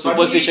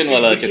सुपरस्टिशन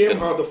वाला चक्कर.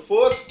 हाँ, the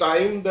first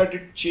time that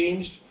it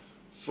changed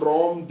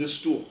from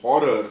this to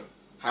horror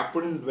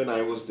happened when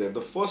I was there.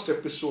 The first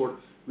episode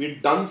we had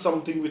done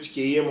something which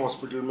KEM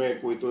hospital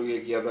में कोई तो ये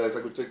किया था, ऐसा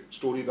कुछ एक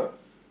स्टोरी था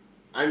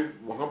एंड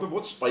वहाँ पे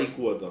बहुत स्पाइक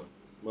हुआ था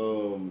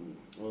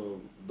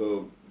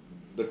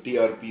the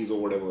TRPs or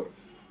whatever.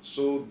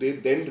 So they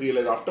then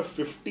realized after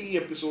 50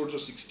 episodes or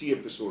 60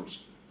 episodes,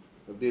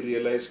 they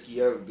realized कि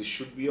यार this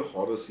should be a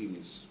horror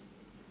series.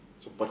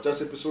 So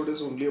 50 episode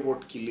is only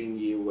about killing,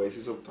 ये वो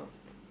ऐसे सब था.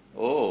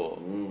 Oh.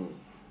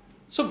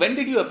 So when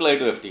did you apply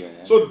to FTI?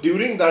 So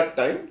during that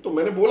time, तो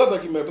मैंने बोला था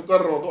कि मैं तो कर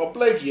रहा हूँ, तो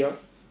अप्लाई किया.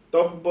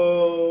 तब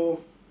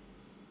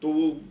तो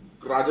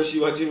राजा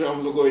शिवाजी में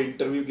हम लोग को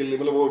इंटरव्यू के लिए,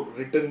 मतलब वो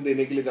रिटर्न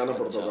देने के लिए जाना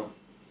पड़ता था.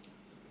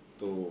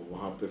 तो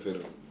वहाँ पे फिर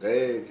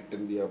गए,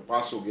 रिटर्न दिया,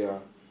 पास हो गया.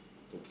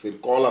 तो फिर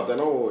कॉल आता है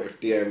ना वो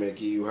FTI में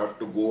कि you have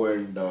to go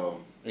and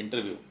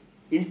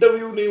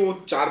interview नहीं, वो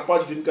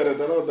 4-5 दिन का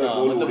रहता है ना,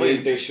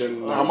 ओरिएंटेशन.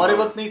 हमारे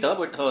वक्त नहीं था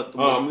बट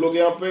हाँ हम लोग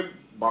यहाँ पे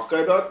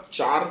बाकायदा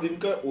 4 दिन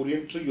का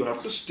orient, so you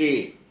have to stay.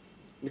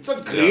 It's a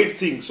great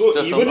thing. So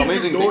even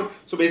if you don't,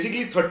 so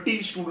basically 30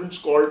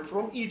 students called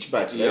from each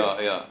batch,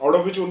 right? Out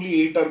of which only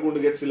 8 are going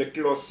to get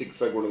selected or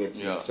 6 are going to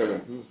get selected.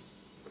 7.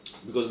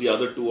 Because the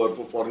other 2 are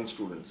for foreign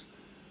students.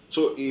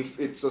 So if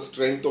it's a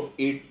strength of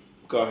 8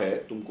 का है,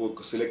 तुमको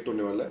select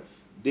होने वाला है,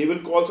 they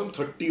will call some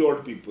 30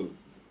 odd people.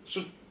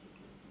 So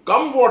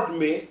come what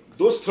may,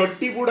 those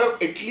 30 would have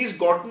at least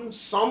gotten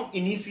some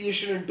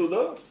initiation into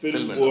the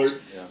film world.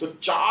 तो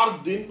 4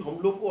 दिन हम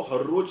लोग को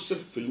हर रोज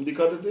सिर्फ फिल्म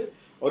दिखाते थे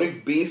और एक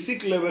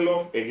basic level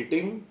of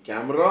editing,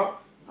 camera,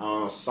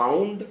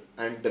 sound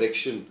and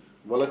direction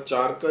वाला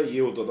 4 का ये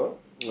होता था.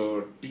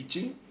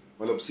 टीचिंग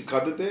मतलब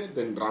सिखाते थे,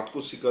 देन रात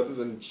को सिखाते,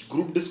 देन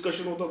ग्रुप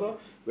डिस्कशन होता था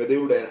where they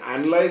would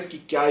analyze कि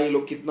क्या ये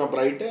लोग कितना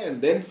ब्राइट है, and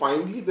then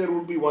finally there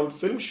would be one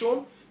film shown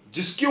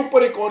जिसके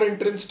ऊपर एक और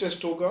एंट्रेंस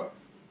टेस्ट होगा,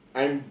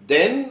 and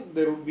then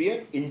there would be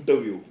an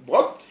interview.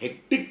 बहुत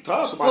हेक्टिक था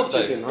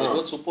 5-6 दिन. हाँ,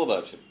 बहुत सुपर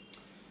बैच.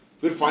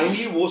 फिर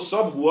फाइनली वो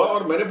सब हुआ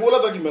और मैंने बोला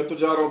था कि मैं तो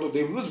जा रहा हूँ, तो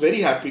दे वाज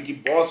वेरी हैप्पी कि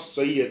बॉस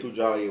सही है तू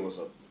जा, ये वो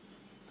सब.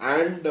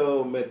 एंड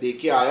मैं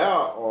देके आया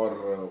और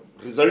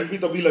रिजल्ट भी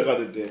तभी लगा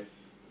देते हैं.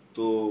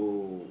 तो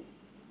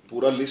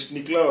पूरा लिस्ट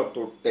निकला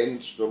तो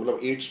 10 मतलब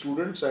 8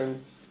 स्टूडेंट्स एंड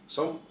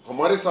सम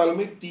हमारे साल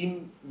में 3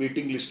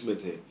 वेटिंग लिस्ट में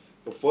थे.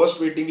 तो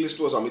first waiting list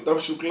was Amitabh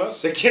Shukla,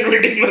 second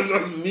waiting list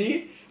was me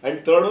and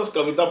third was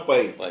Kavita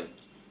Pai.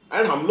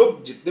 And हम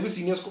लोग जितने भी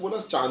सीनियर्स को बोला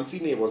चांस ही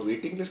नहीं, वाज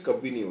वेटिंग लिस्ट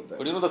कभी नहीं होता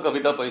है. But you know the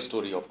Kavita Pai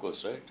story of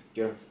course, right?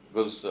 क्या?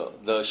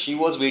 Because she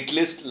was wait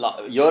list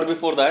year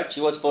before that,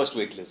 she was first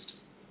wait list.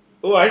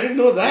 Oh, I didn't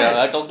know that. Yeah,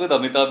 I talked with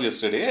Amitabh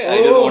yesterday. I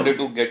just wanted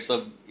to get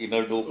some inner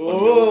dope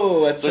from you.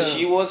 Achha. So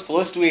she was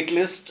first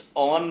waitlist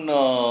on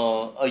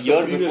a year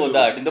before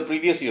that, in the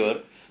previous year.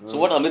 So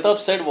what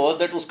Amitabh said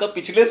was that उसका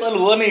पिछले साल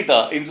हुआ नहीं था,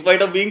 in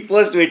spite of being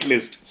first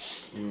waitlist.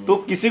 तो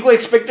किसी को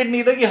expected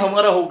नहीं था कि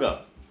हमारा होगा.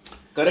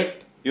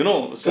 Correct. You know,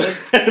 so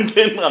and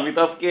then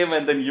Amitabh came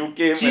and then you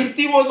came.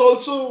 Kirti was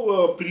also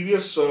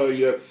previous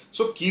year.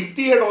 So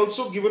Kirti had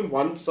also given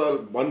one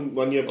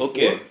year before,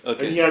 okay.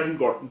 And he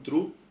hadn't gotten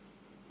through.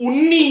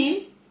 Unni,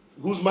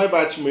 who's my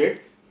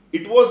batchmate,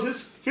 it was his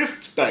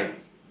 5th time.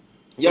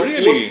 Yeah,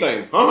 really? 4th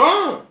time.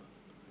 हाँ.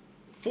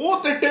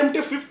 4th attempt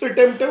या 5th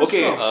attempt है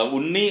okay, उसका.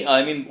 Unni, I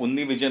mean,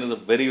 Unni Vijayan is a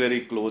very, very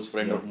close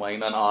friend of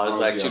mine and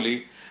ours actually.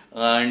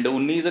 Yeah. And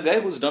Unni is a guy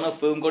who's done a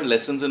film called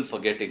Lessons in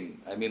Forgetting.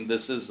 I mean,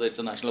 it's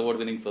a national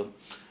award winning film.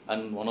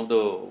 And one of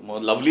the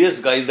more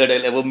loveliest guys that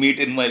I'll ever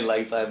meet in my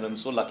life. I'm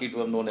so lucky to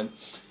have known him.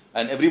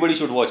 And everybody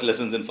should watch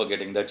Lessons in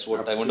Forgetting. That's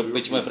what I want to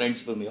pitch my friends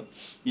film here.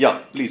 Yeah,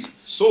 please.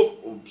 So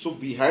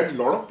we had a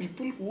lot of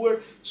people who were,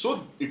 so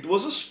it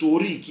was a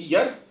story कि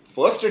यार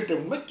first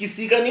attempt में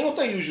किसी का नहीं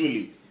होता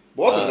usually,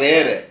 बहुत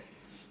rare है.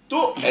 तो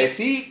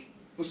ऐसे ही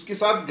उसके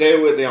साथ गए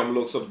हुए थे हम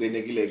लोग सब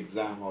देने के लिए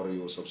एग्जाम और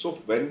ये सब. So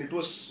when it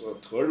was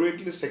third wait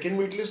list, second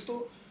wait list, तो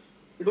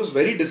it was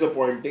very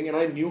disappointing and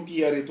I knew कि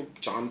यार ये तो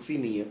चांस ही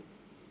नहीं है.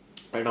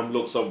 And हम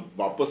लोग सब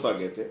वापस आ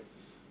गए थे.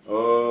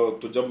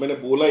 तो जब मैंने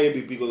बोला ये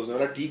बीपी को तो उसने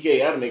बोला ठीक है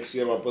यार नेक्स्ट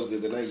ईयर वापस दे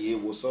देना ये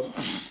वो सब.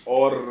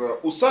 और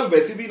उस साल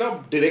वैसे भी ना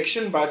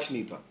डायरेक्शन बैच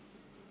नहीं था,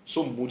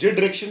 सो मुझे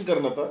डायरेक्शन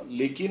करना था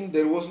लेकिन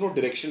there was no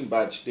direction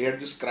batch, they had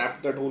just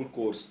scrapped that whole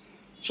course.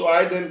 So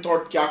I then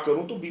thought क्या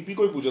करूं, तो बीपी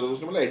को ही पूछा था,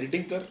 उसने बोला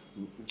एडिटिंग कर,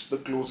 it's the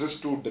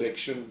closest to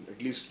direction,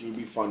 at least will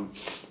be fun.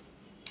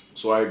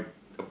 So I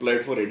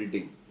applied for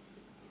editing.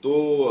 तो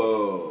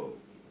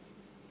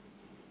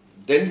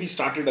then we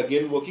started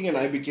again working and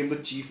I became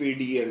the chief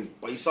AD and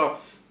paisa.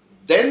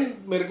 Then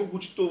मेरे को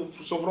कुछ तो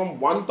so from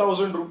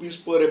 1,000 rupees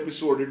per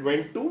episode it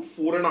went to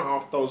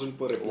 4,500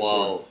 per episode.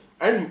 Wow.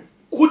 And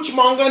कुछ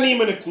मांगा नहीं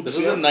मैंने खुद से. This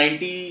is a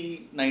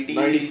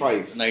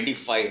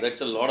 95.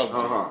 That's a lot of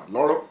money. हाँ,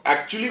 lot of.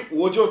 Actually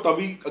वो जो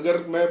तभी अगर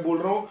मैं बोल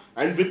रहा हूँ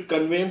and with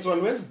conveyance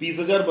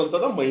 20,000 बनता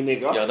था महीने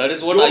का. Yeah, that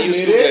is what I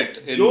used to get.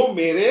 जो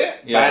मेरे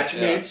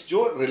batchmates जो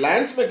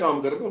Reliance में काम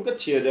करते थे उनका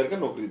 6,000 का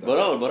नौकरी था.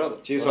 बराबर.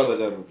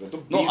 6-7,000 रुपए.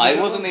 तो no, I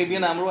was an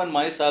ABN AMRO and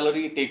my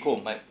salary take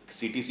home, my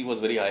CTC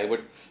was very high,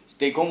 but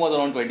take home was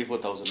around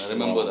 24,000. I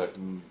remember that.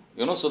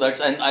 You know, so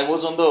that's, and I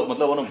was on a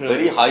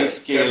very high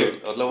scale.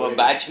 मतलब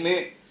batch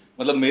में,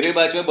 मतलब मेरे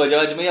batch में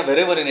बजाज में या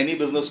wherever in any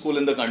business school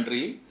in the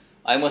country,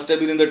 I must have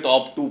been in the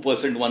top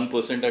 2%,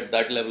 1% at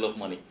that level of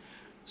money.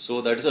 So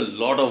that is a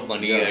lot of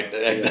money at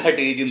that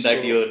age in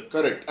that year.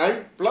 Correct. And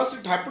plus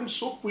it happened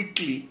so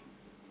quickly.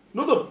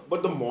 No, but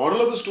the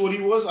moral of the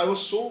story was I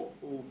was so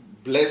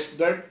blessed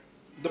that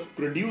the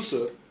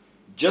producer,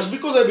 just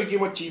because I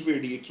became a chief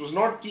AD, it was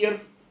not कि यार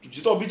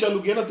तुझे तो अभी चालू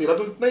किया ना तेरा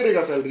तो इतना ही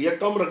रहेगा सैलरी या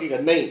कम रखेगा,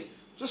 नहीं.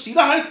 तो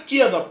सीधा हाइक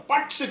किया था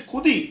पट से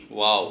खुद ही.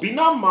 Wow.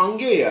 बिना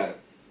मांगे यार.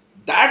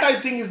 That I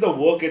think is the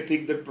work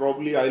ethic that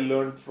probably I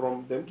learned from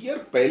them कि यार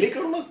पहले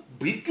करो ना,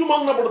 भीख क्यों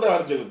मांगना पड़ता है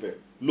हर जगह पे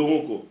लोगों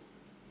को.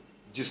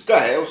 जिसका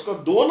है उसका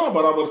दो ना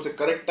बराबर से,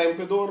 करेक्ट टाइम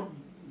पे दो. और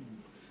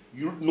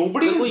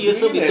nobody is ये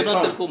सब doing इतना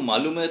तेरे को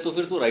मालूम है तो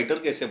फिर तू राइटर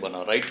कैसे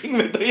बना? राइटिंग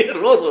में तो ये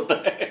रोज होता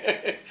है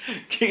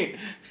कि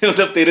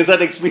मतलब तेरे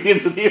साथ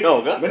एक्सपीरियंस नहीं रहा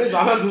होगा. मैंने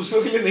ज्यादा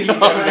दूसरों के लिए नहीं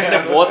लिखा है. मैंने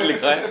बहुत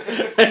लिखा है.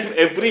 And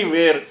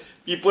everywhere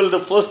people,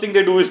 the first thing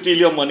they do is steal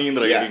your money in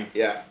writing.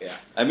 Yeah.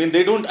 I mean,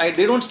 they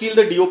don't steal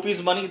the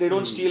DOP's money. They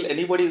don't steal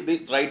anybody's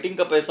writing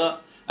का पैसा.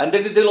 And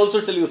then they'll also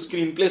tell you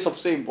screenplay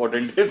सबसे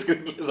important है.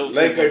 Screenplay सबसे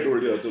like important. I told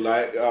you Atul,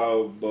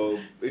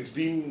 it's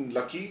been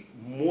lucky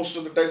most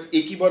of the times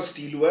एक ही बार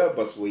steal हुआ है,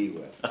 बस वही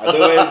हुआ है.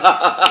 Otherwise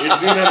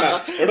it's been a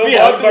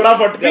बहुत बड़ा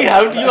फटका. We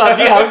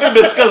have to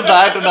discuss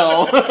that now.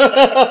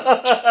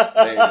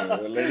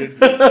 Let it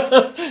be.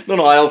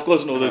 No, I of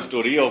course know the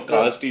story of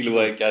कहाँ steal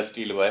हुआ है, क्या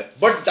steal हुआ है.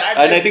 But that,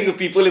 and I think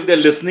people if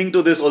they're listening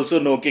to this also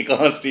know कि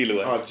कहाँ steal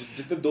हुआ है. हाँ,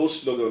 जितने दोस्त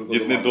लोग हैं उनको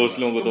जितने दोस्त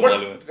लोगों को तो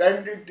मालूम है.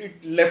 And it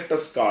left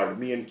us scarred,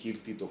 me and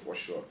Kirti to for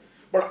sure.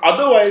 But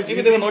otherwise,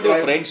 maybe they were not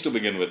your friends to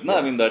begin with. No,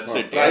 I mean that's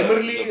it.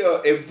 Primarily,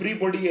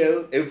 everybody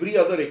else, every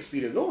other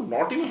experience. No,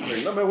 not even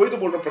friend. ना मैं वही तो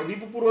बोल रहा हूँ. Pradeep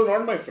Kapoor was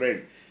not my friend,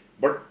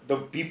 but the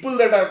people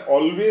that I've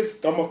always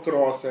come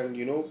across and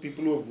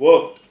people who have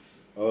worked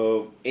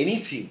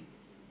anything,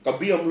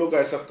 कभी हम लोग का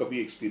ऐसा कभी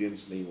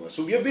experience नहीं हुआ. So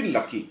we have been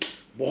lucky.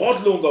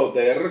 बहुत लोगों का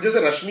होता है यार, जैसे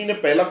रश्मि ने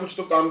पहला कुछ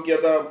तो काम किया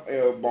था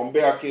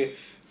बॉम्बे आके,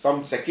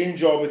 सम सेकंड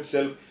जॉब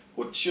इटसेल्फ,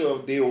 कुछ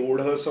they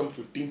owed her some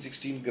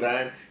 15-16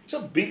 grand, it's a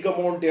big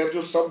amount यार,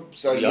 जो सब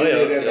ये ले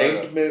रहे हैं,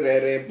 रेंट में रह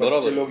रहे हैं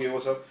बच्चे लोग, ये वो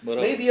सब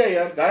नहीं दिया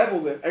यार, गायब हो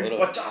गए। एंड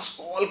 50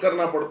 कॉल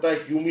करना पड़ता है,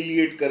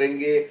 ह्यूमिलिएट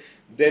करेंगे,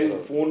 देन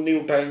फोन नहीं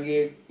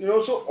उठाएंगे, you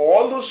know, so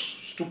all those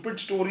stupid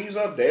stories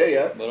are there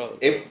यार,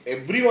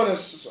 everyone has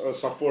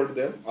suffered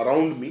them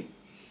around me.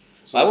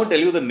 I won't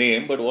tell you the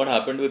name, but what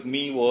happened with me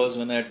was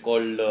when I had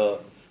called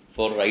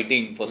for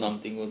writing for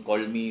something,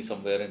 called me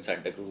somewhere in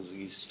Santa Cruz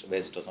East,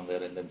 West or somewhere,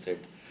 and then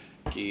said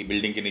कि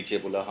building के नीचे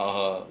बोला हाँ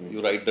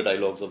you write the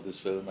dialogues of this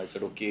film. I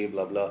said okay,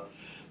 blah blah.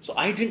 So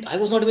I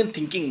was not even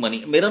thinking money.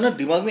 मेरा ना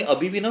दिमाग में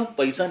अभी भी ना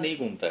पैसा नहीं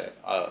घूमता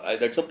है.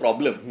 That's a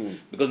problem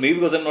because maybe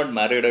because I'm not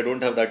married, I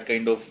don't have that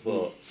kind of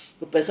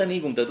तो पैसा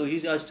नहीं घूमता. तो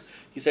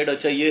he said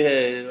अच्छा ये है,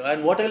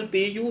 and what I'll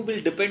pay you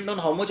will depend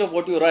on how much of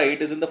what you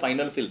write is in the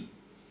final film.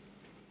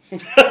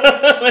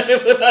 मैंने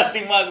बोला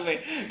दिमाग में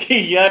कि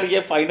यार ये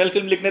फाइनल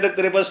फिल्म लिखने तक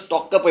तेरे पास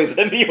स्टॉक का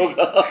पैसा नहीं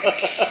होगा.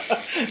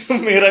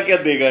 मेरा क्या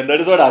देगा. And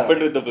that is what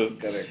happened with the film.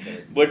 Correct.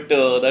 But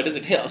that is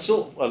it. Yeah, so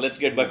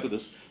let's get back to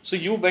this. So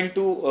you went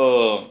to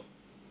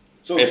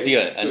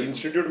FTI तो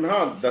इंस्टीट्यूट में,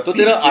 हाँ, तो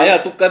तेरा आया,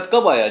 तो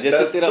कब आया,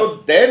 जैसे तेरा,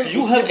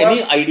 you have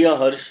any idea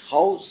Harsh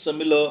how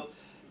similar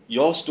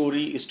your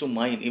story is to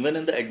mine?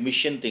 Even in the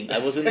admission thing,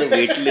 I was in the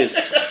wait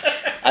list.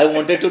 I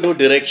wanted to do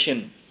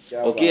direction.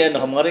 Okay, and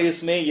हमारे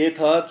इसमें ये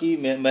था कि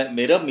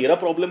मेरा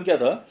प्रॉब्लम क्या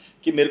था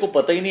कि मेरे को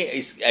पता ही नहीं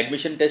इस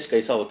एडमिशन टेस्ट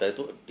कैसा होता है.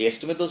 तो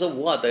टेस्ट में तो सब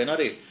वो आता है ना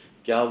रे,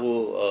 क्या वो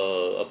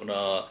अपना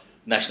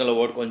नेशनल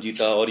अवार्ड कौन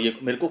जीता, और ये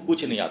मेरे को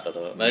कुछ नहीं आता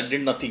था. मैं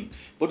डिड नथिंग,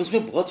 बट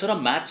उसमें बहुत सारा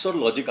मैथ्स और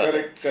लॉजिक आता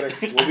है.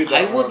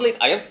 I was like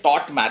I have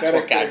taught maths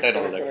for CAT and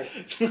all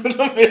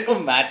that. मेरे को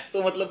मैथ्स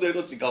तो मतलब मेरे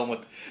को सिखाओ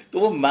मत. तो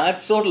वो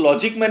मैथ्स और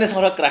लॉजिक मैंने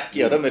सारा क्रैक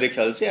किया था मेरे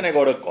ख्याल से, and I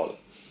got a call.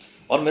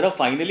 और मेरा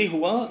फाइनली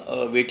हुआ,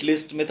 वेट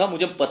लिस्ट में था,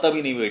 मुझे पता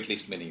भी नहीं वेट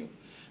लिस्ट में नहीं हूँ.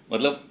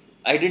 मतलब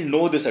I didn't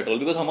know this at all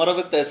because हमारा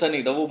वक्त ऐसा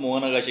नहीं था, वो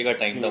मोहन आगाशे का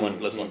टाइम था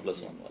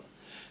 1+1+1 वाला.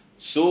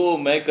 सो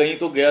मैं कहीं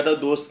तो गया था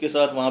दोस्त के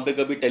साथ, वहाँ पे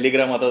कभी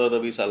टेलीग्राम आता था,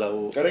 तभी साला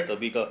वो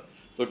तभी का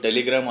तो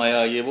टेलीग्राम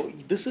आया, ये वो,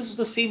 this is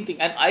the same thing.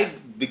 And I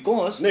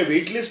because नहीं,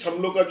 वेट लिस्ट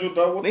हम लोग का जो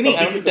था वो नहीं,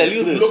 I will tell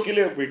you this, हम लोग के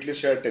लिए वेट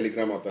लिस्ट शायद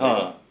टेलीग्राम आता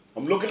है,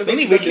 हम लोग के लिए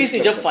नहीं, वेट लिस्ट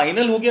नहीं, जब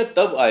फाइनल हो गया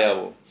तब आया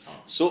वो.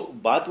 सो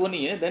बात वो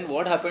नहीं है. Then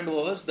what happened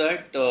was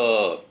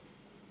that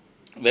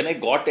when I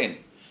got in,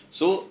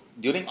 so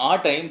during our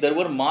time there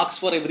were marks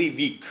for every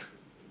week.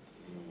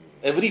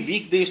 Every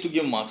week they used to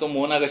give marks. So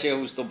Mohan Agashe का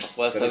कुछ तो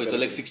बकवास था, which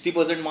was like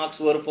 60%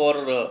 marks were for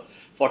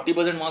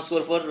 40% marks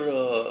were for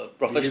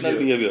professional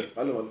behavior.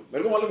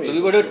 मेरे को मालूम है. So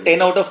we got a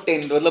 10 out of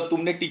 10. मतलब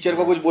तुमने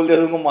टीचर को कुछ बोल दिया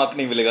तो तुमको मार्क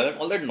नहीं मिलेगा.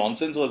 All that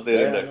nonsense was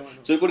there in that.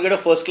 So you could get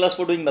a first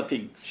class for doing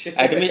nothing.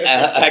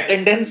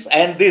 Attendance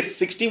and this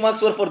 60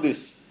 marks were for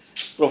this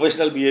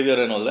professional behavior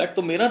and all that.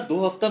 तो मेरा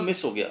 2 हफ्ता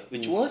मिस हो गया,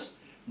 which was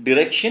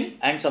direction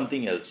and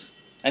something else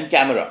and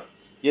camera.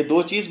 ये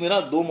 2 चीज़ मेरा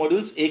 2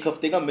 modules 1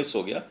 हफ्ते का miss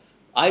हो गया.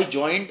 I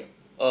joined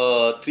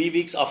 3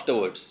 weeks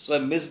afterwards, so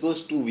I missed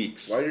those 2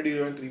 weeks. Why did you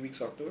join 3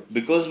 weeks afterwards?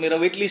 Because मेरा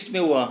वेट लिस्ट में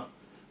हुआ,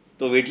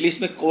 तो वेट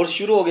लिस्ट में कोर्स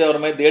शुरू हो गया और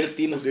मैं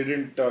 1.5-3. They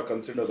didn't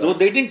consider that. So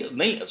they didn't,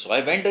 नहीं, so I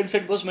went and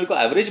said बस मेरे को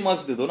एवरेज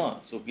मार्क्स दे दो ना.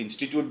 So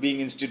institute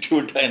being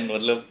institute and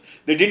मतलब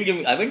they didn't give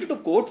me. I went into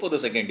court for the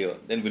second year.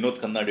 Then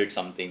Vinod Khanna did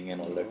something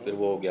and all that. फिर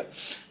वो हो गया.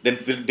 Then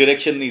फिर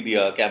direction नहीं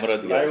दिया, कैमरा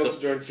दिया.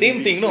 So same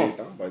thing, no?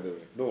 By the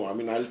way, no, I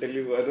mean I'll tell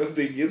you one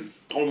thing is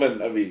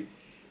common अभी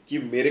कि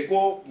मेरे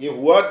को ये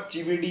हुआ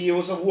CVD ये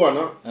वो सब हुआ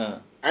ना,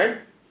 and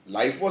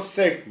life was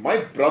set. My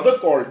brother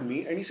called me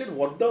and he said,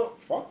 what the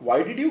fuck? Why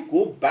did you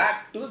go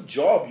back to the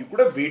job? You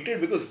could have waited,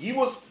 because he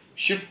was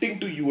shifting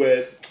to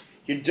US.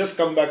 He'd just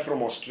come back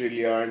from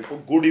Australia and for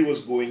good he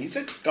was going. He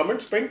said, come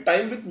and spend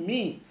time with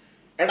me.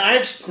 And I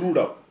had screwed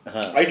up.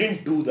 I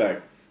didn't do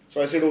that.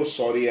 So I said, oh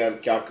sorry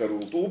यार, क्या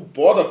करूँ. तो वो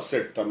बहुत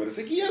upset था मेरे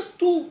से कि यार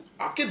तू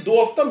आके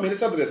 2 हफ्ता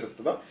मेरे साथ रह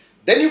सकता था.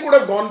 Then you could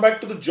have gone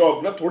back to the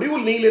job ना, थोड़ी वो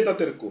नहीं लेता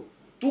तेरे को.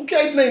 तू क्या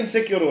इतना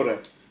insecure हो रहा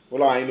है.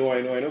 बोला आई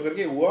नो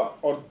करके हुआ.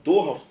 और 2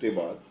 हफ्ते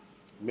बाद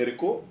मेरे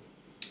को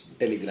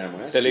टेलीग्राम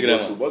आया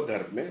सुबह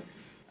घर में,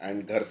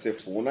 एंड घर से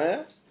फोन आया,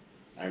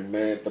 एंड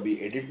मैं तभी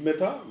एडिट में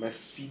था. मैं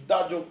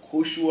सीधा जो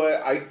खुश हुआ है,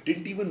 आई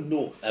डिडंट इवन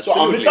नो. सो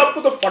अमिताभ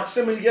को तो फट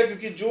से मिल गया,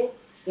 क्योंकि जो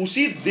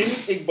उसी दिन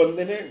एक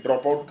बंदे ने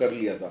ड्रॉप आउट कर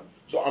लिया था.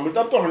 सो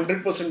अमिताभ तो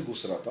 100%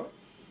 घुस रहा था,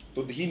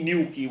 तो ही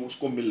न्यू कि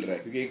उसको मिल रहा है,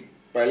 क्योंकि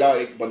पहला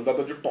एक बंदा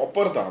था जो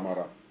टॉपर था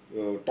हमारा,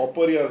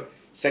 टॉपर या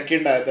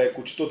सेकेंड आया था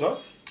कुछ तो था.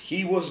 He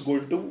was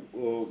going to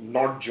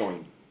not join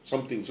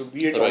something, so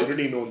we had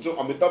already known. So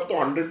Amitabh तो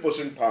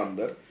 100% था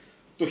अंदर,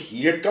 तो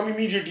he had come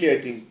immediately. I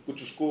think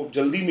कुछ उसको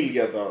जल्दी मिल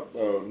गया था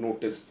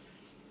नोटिस.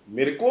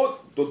 मेरे को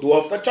तो 2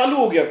 हफ्ता चालू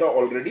हो गया था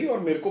ऑलरेडी, और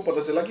मेरे को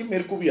पता चला कि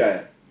मेरे को भी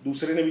आया,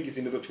 दूसरे ने भी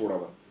किसी ने तो छोड़ा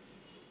था.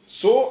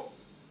 So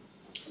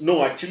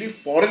no, actually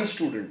foreign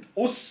student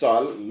उस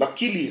साल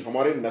लकीली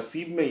हमारे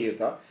नसीब में ये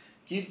था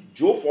कि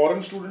जो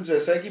फॉरेन स्टूडेंट्स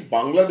ऐसा है कि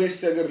बांग्लादेश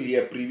से अगर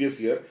लिया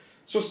प्रीवियस ईयर,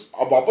 सो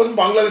अब वापस मैं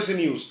बांग्लादेश से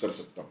नहीं यूज कर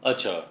सकता.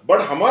 अच्छा.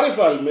 बट हमारे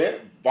साल में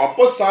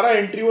वापस सारा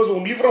entry was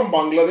only from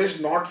Bangladesh,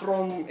 not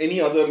from any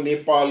other,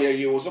 Nepal या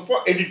ये वो सब,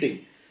 फॉर एडिटिंग.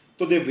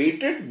 तो दे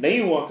वेटेड, नहीं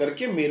हुआ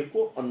करके मेरे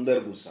को अंदर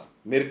घुसा,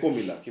 मेरे को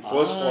मिला कि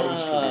first foreign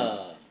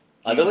student.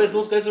 Otherwise,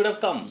 those guys would have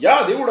come. Yeah,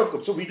 they would have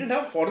come. So we didn't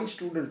have a foreign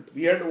student.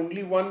 We had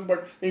only one,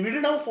 but we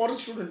didn't have a foreign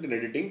student in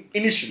editing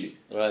initially.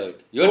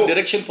 Right. You had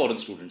direction foreign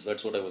students.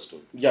 That's what I was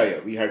told. Yeah,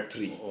 we had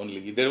 3.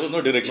 Only there was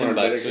no direction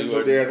back. Direction,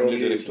 so they had only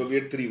direction. So we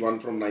had 3.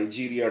 1 from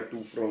Nigeria,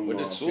 2 from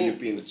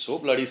Philippines. It's so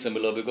bloody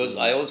similar because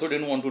I also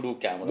didn't want to do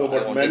camera. No,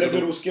 but मैंने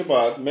फिर उसके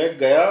बाद मैं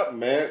गया,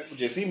 मैं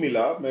जैसे ही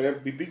मिला, मैंने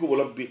बीपी को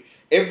बोला,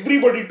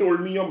 everybody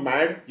told me you're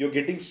mad, you're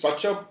getting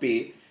such a pay.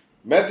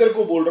 मैं तेरे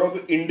को बोल रहा हूँ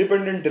कि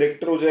इंडिपेंडेंट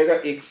डायरेक्टर हो जाएगा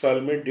 1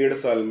 साल में, 1.5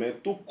 साल में,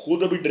 तू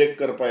खुद अभी डायरेक्ट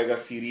कर पाएगा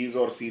सीरीज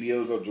और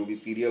सीरियल्स और जो भी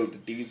सीरियल,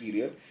 टीवी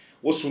सीरियल.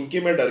 वो सुन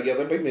के मैं डर गया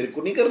था, भाई मेरे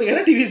को नहीं करनी है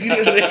ना टीवी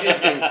सीरियल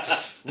डायरेक्ट,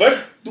 बट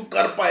तू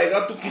कर पाएगा,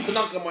 तू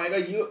कितना कमाएगा.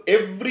 ये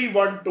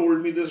everyone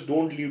told me this,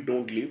 don't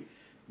leave.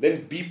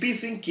 Then BP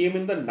Singh came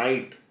in the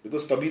night,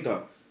 because तभी था,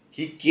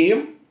 ही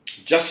केम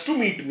just to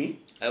meet me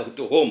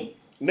to home.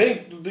 नहीं,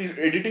 the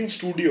editing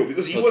studio,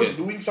 because he was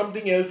doing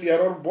something else यार,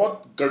 और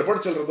बहुत गड़बड़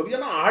चल रहा था. या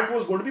ना, art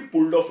was going to be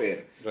pulled off air.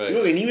 Right.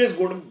 Because anyways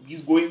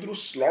he's going through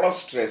a lot of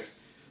stress.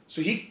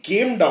 So he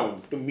came down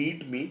to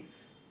meet me,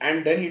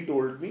 and then he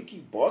told me कि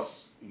boss,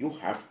 you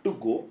have to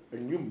go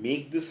and you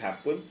make this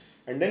happen.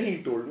 And then he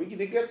told me कि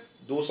देख यार,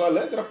 2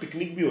 साल है, तेरा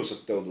picnic भी हो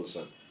सकता है 2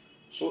 साल.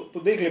 So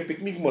तो देख ले,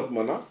 पिकनिक मत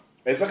मना,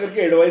 ऐसा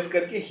करके एडवाइस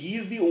करके. He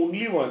is the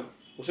only one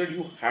who said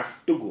you have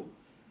to go.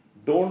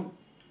 Don't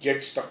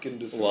get stuck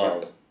in this. Wow.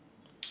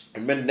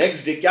 And मैं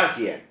नेक्स्ट डे क्या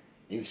किया है,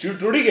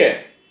 इंस्टीट्यूट थोड़ी गया,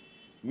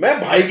 मैं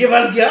भाई के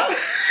पास गया.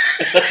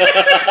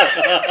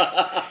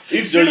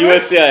 जो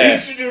यूएस से आया,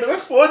 इंस्टीट्यूट में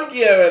फोन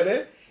किया मैंने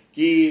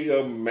कि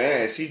मैं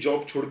ऐसी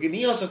जॉब छोड़ के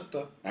नहीं आ सकता,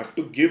 आई हैव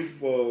टू गिव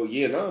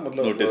ये ना,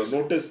 मतलब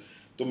नोटिस.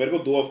 तो मेरे को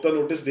 2 हफ्ता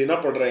नोटिस देना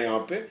पड़ रहा है यहाँ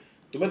पे,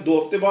 तो मैं 2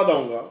 हफ्ते बाद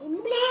आऊंगा.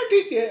 हाँ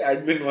ठीक है,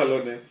 एडमिन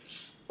वालों ने.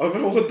 और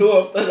मैं वो 2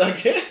 हफ्ता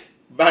जाके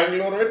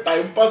बैंगलोर में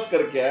टाइम पास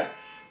करके आया.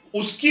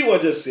 उसकी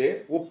वजह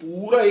से वो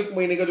पूरा 1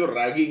 महीने का जो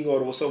रैगिंग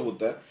और वो सब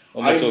होता है,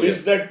 I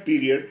missed that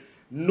period.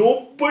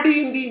 Nobody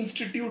in the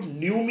institute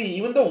knew me,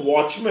 even the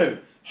watchman.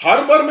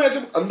 हर बार मैं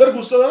जब अंदर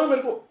घुसता था ना,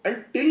 मेरे को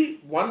until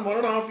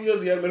 1.5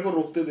 years यार मेरे को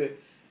रोकते थे,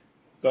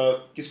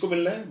 किसको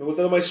मिलना है, मैं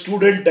बोलता था my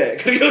student है.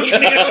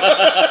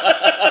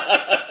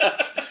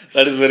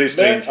 That is very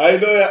strange. I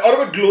know. और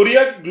मैं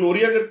ग्लोरिया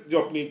जो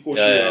अपनी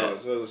कोशिश,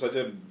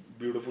 such a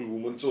beautiful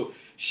woman, so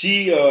she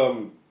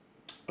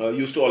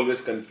used to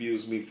always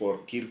confuse me for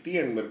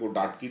Kirti, and मेरे को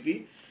डांटती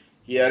थी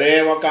कि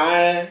अरे वो कहाँ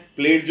है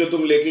प्लेट जो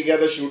तुम लेके गया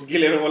था शूट के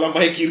लिए. मैं बोला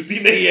भाई कीर्ति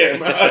नहीं है,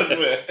 मैं हर्ष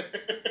है.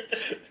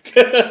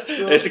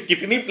 ऐसे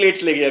कितनी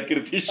प्लेट्स ले गया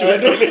कीर्ति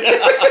शूट के लिए?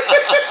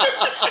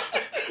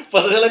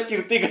 पता चला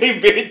कीर्ति कहीं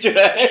बेच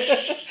रहा है,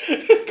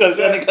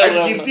 खर्चा निकाल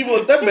रहा है. कीर्ति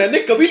बोलता है मैंने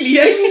कभी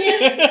लिया ही नहीं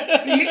है,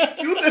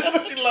 क्यों तेरे को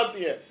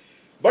चिल्लाती है.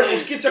 बट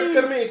उसके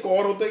चक्कर में एक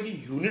और होता है कि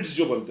यूनिट्स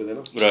जो बनते थे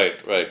ना,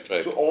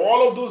 right. So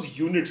all of those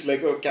units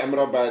like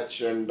camera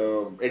batch and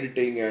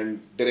editing and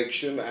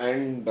direction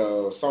and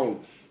sound,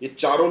 ये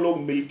चारों लोग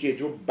मिलके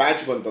जो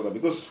बैच बनता था,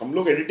 बिकॉज हम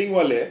लोग एडिटिंग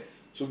वाले हैं,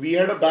 so we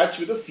had a batch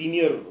with a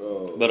senior.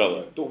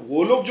 बराबर. तो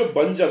वो लोग जो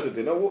बन जाते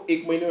थे ना, वो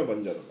 1 महीने में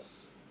बन जाता था.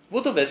 वो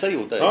तो वैसा ही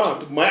होता है. हाँ,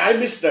 तो I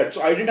missed that, so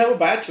I didn't have a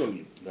batch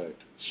only. Right.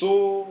 So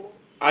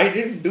I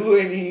didn't do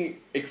any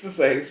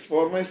exercise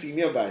for my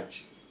senior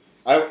batch.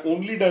 I have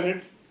only done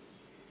it.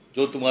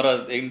 जो तुम्हारा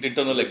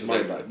इंटरनल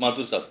एक्सरसाइज,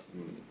 माथुर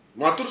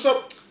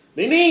साहब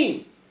नहीं,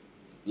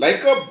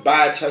 like a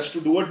batch has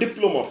to do a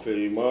diploma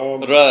film,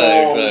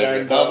 right.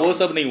 And वो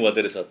सब नहीं हुआ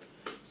तेरे साथ.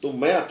 तो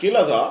मैं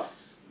अकेला था,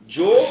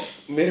 जो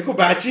मेरे को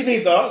बैच ही नहीं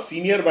था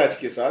सीनियर बैच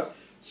के साथ.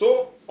 सो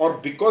और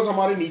बिकॉज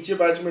हमारे नीचे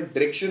बैच में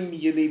डायरेक्शन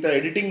ये नहीं था,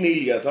 एडिटिंग नहीं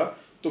लिया था,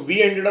 तो we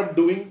ended up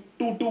doing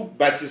 2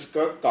 batches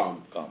का काम.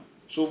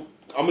 सो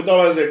Amitabh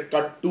has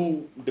cut 2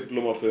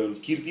 diploma films,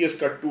 Kirti has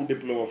cut 2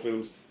 diploma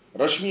films,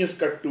 Rashmi has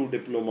cut 2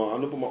 diploma,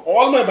 Anupama,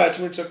 all my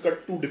batchmates have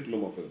cut 2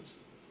 diploma films.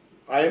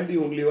 I am the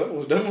only one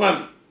who's done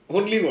 1.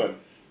 Only one.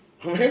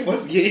 हमें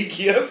बस यही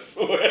किया,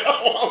 सोया,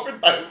 वहाँ पे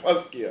time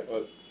pass किया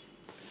बस.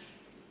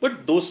 But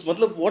those,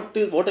 मतलब,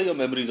 what are your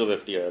memories of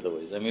FTI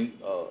otherwise? I mean,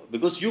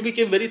 because you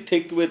became very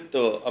thick with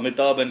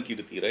Amitabh and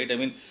Kirti, right? I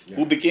mean,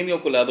 who became your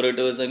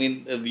collaborators? I mean,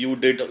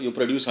 you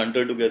produced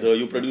Hunter together,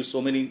 you produced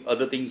so many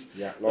other things.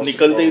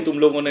 निकलते ही तुम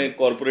लोगों ने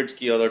corporates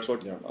किया, that's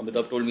what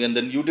Amitabh told me.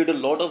 And then you did a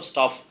lot of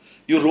stuff.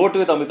 You wrote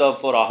with Amitabh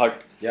for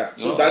Ahat. Yeah,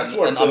 so that's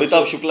what. And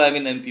Amitabh Shukla, I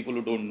mean, and people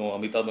who don't know,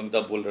 Amitabh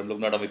बोल रहे हैं हम लोग,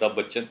 not Amitabh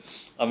Bachchan.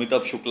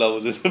 Amitabh Shukla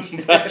was his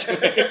batch.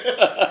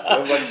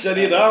 Bachchan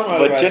ही था हमारा.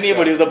 Bachchan he,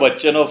 but he's the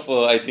Bachchan of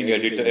I think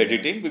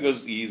editing,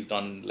 because he's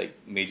done like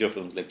major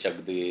films like Chak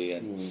De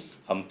and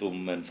Hum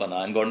Tum and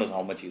Fana, and God knows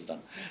how much he's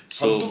done.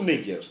 So हम तुम नहीं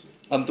किया उसने.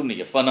 हम तुम नहीं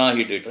किया. Fana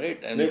he did, right?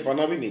 And नहीं,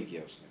 Fana भी नहीं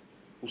किया उसने.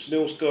 उसने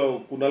उसका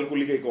कुणाल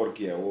कोहली का एक और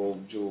किया, वो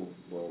जो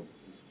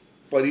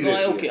No,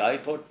 okay, I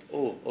thought,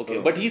 okay.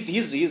 But he's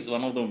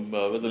one of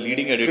the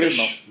leading editor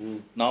now.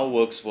 Now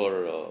works for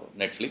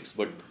Netflix,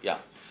 but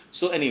yeah.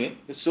 So anyway,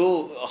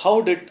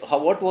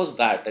 what was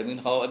that? I mean,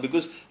 how,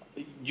 because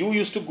you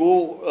used to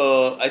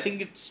go, I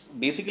think it's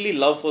basically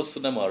love for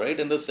cinema, right?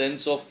 In the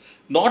sense of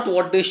not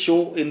what they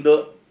show in the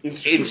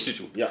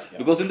institute. Yeah, yeah.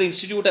 Because in the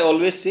institute, I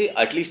always say,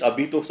 at least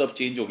अभी तो सब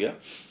change हो गया.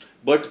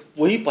 But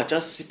वही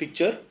 50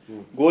 picture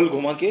गोल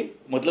घुमा के,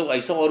 मतलब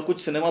ऐसा और कुछ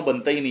सिनेमा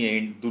बनता ही नहीं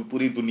है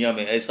पूरी दुनिया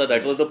में ऐसा.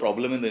 That was the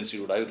problem in the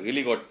institute. I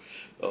really got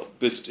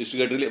pissed, used to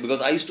get really,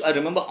 because I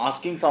remember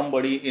asking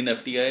somebody in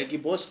FTI कि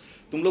बॉस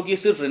तुम लोग ये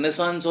सिर्फ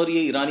रेनेसांस और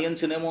ये ईरानियन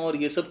सिनेमा और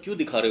ये सब क्यों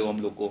दिखा रहे हो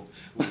हम लोग को.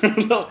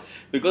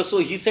 बिकॉज सो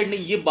ही सेड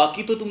नहीं, ये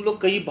बाकी तो तुम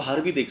लोग कहीं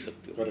बाहर भी देख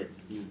सकते हो.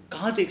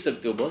 कहाँ देख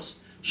सकते हो boss?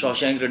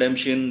 Shawshank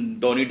Redemption,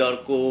 Donnie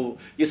Darko,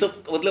 ये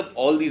सब, मतलब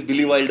all these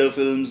Billy Wilder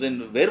films,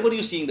 and where were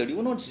you seeing that? You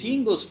were not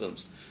seeing those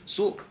films.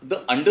 So the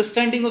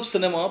understanding of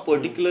cinema,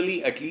 particularly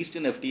at least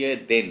in FTI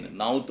then,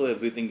 now though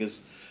everything is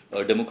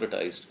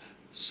democratized,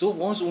 so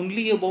was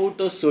only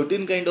about a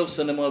certain kind of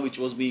cinema which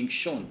was being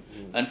shown,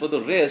 and for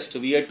the rest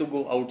we had to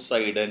go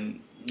outside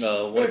and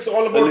it's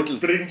all about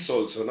prints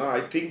also. Na?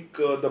 I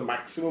think the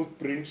maximum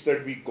prints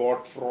that we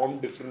got from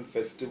different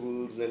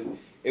festivals and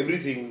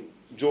everything,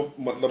 जो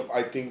मतलब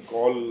I think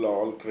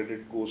all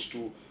credit goes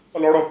to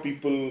a lot of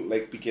people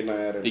like PK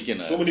Nair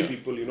and so many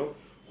people, you know,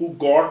 who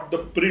got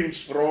the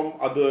prints from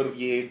other,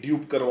 ये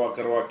dupe करवा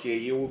के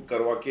ये वो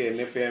करवा के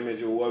NFA में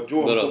जो हुआ,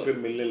 जो हमको फिर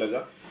मिलने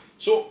लगा.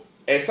 So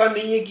ऐसा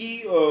नहीं है कि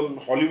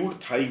हॉलीवुड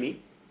था ही नहीं,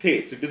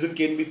 थे. सिटीजन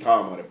केन भी था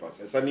हमारे पास,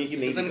 ऐसा नहीं कि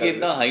नहीं. सिटीजन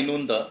केन था, हाई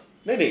नून था.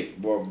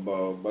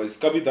 नहीं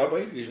इसका भी था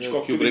भाई,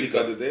 हिचकॉक भी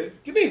दिखाते थे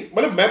कि नहीं.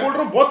 मतलब मैं बोल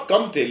रहा हूँ बहुत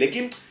कम थे,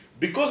 लेकिन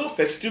बिकॉज वो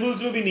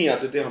फेस्टिवल्स में भी नहीं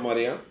आते थे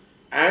हमारे यहाँ.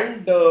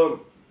 And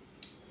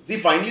see,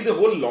 finally the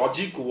whole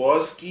logic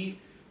was कि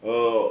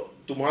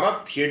तुम्हारा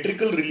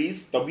theatrical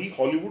release तभी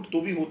Hollywood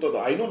तो भी होता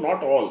था. I know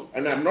not all,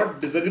 and I'm not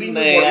disagreeing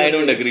with what you're saying. I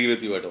don't agree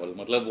with you at all.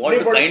 मतलब what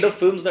the kind of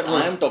films that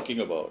I am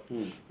talking about,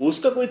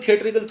 उसका कोई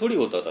theatrical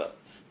थोड़ी होता था.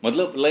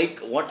 मतलब like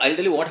what I'll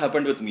tell you what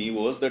happened with me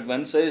was that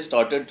once I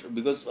started,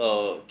 because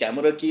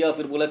camera किया,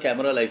 फिर बोला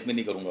camera life में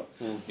नहीं करूँगा,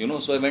 you know.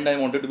 So I went, I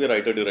wanted to be a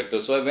writer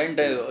director. So I went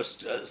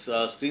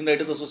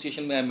Screenwriters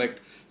Association में I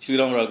met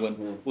Shriram Raghavan.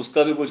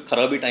 उसका भी कुछ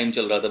खराब ही टाइम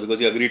चल रहा था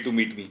because he agreed to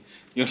meet me,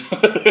 you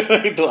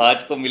know. तो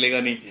आज तो मिलेगा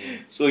नहीं.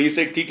 So he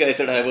said ठीक है. I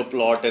said I have a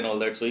plot and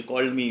all that. So he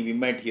called me, we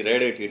met, he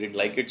read it, he didn't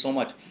like it so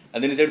much,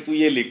 and then he said तू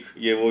ये लिख,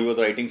 ये वो, he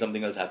was writing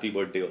something else, happy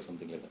birthday or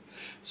something like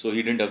that. So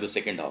he didn't have the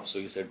second half.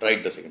 So he said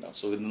write the second half.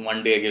 So within one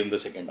day I gave him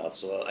the second half.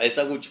 So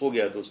ऐसा कुछ हो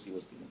गया दोस्ती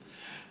में,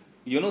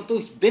 you know. तो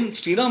then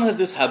Sriram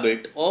has this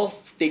habit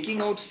of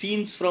taking out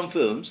scenes from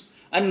films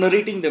and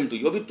narrating them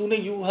to you. अभी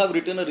तूने, you have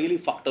written a really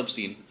fucked up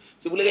scene.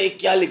 So बोलेगा ये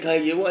क्या लिखा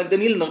है ये वो, and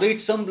then he'll narrate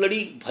some bloody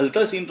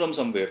भलता scene from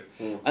somewhere,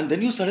 and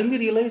then you suddenly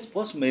realize,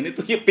 boss मैंने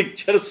तो ये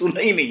picture सुना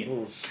ही नहीं है,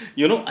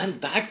 you know. And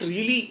that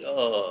really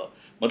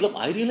मतलब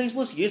I realized,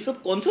 boss ये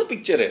सब कौन सा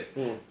picture है.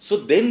 So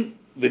then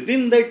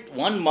within that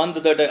 1 month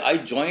that I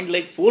joined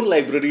like 4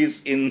 libraries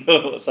in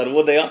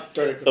Sarvodaya.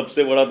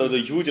 सबसे बड़ा था,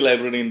 the huge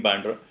library in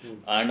Bandra,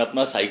 and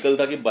अपना साइकिल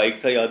था कि बाइक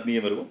था याद नहीं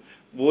है मेरे को,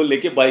 वो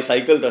लेके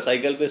बाइसाइकिल था,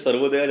 साइकिल पे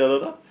सर्वोदया जाता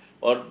था.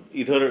 और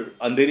इधर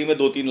अंधेरी में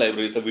 2-3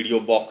 लाइब्रेरीज था, video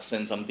box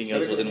and something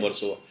else was in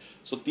Versova.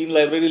 So 3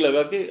 library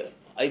लगा के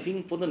I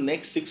think for the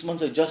next 6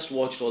 months I just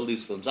watched all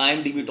these films.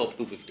 IMDb top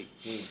 250,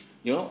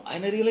 you know.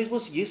 And I realized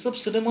बस ये सब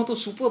सिनेमा तो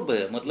सुपर्ब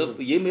है, मतलब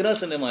ये मेरा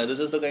सिनेमा है. This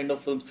is the kind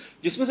of films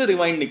जिसमें से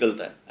रिवाइंड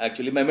निकलता है.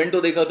 एक्चुअली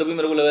मेमेंटो देखा तभी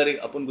मेरे को लगा अरे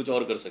अपन कुछ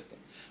और कर सकते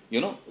हैं,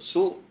 you know.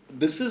 So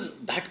this is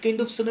that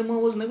kind of cinema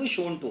was never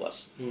shown to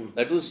us.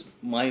 That was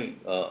my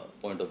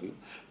point of view.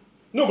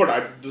 No, but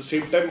at the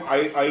same time,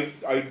 I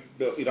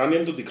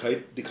Iranian तो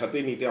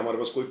दिखाते नहीं थे, हमारे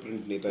पास कोई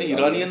प्रिंट नहीं था.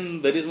 Iranian,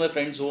 where is my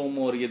friend's home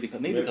और ये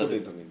नहीं दिखाते.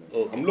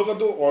 हम लोग का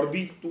तो और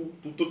भी,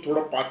 तू तो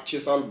थोड़ा 5-6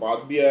 साल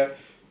बाद भी आया.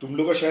 तुम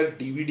लोग का शायद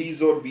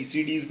DVDs और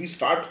VCDs भी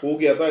स्टार्ट हो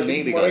गया था.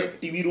 नहीं, तुम्हारा एक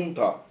टीवी रूम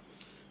था.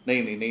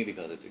 नहीं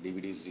दिखाते थे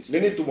DVDs VCDs.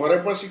 नहीं तुम्हारे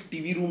पास एक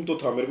टीवी रूम तो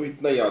था, मेरे को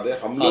इतना याद है.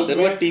 हम लोग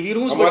में टीवी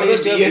रूम्स, हमारे में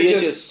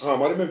VHS, हाँ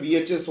हमारे में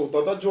VHS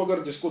होता था, जो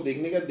अगर जिसको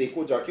देखने का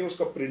देखो जाके,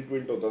 उसका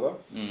प्रिंट होता था.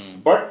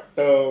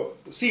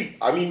 But see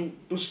I mean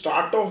to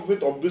start off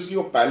with, obviously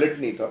वो पैलेट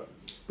नहीं था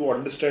to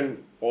understand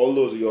all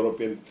those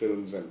European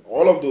films and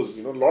all of those,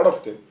 you know, lot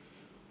of them.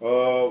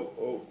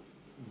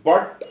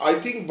 But I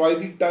think by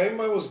the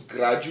time I was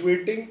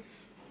graduating,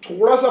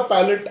 थोड़ा सा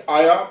palette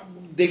आया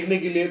देखने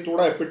के लिए,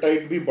 थोड़ा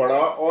एपेटाइट भी बढ़ा,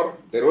 और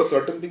there were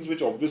certain things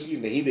which obviously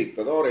नहीं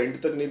देखता था और एंड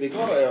तक नहीं देखा,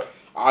 और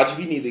आज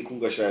भी नहीं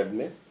देखूंगा शायद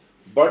मैं.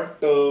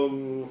 बट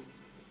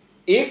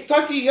एक था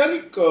कि यार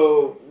एक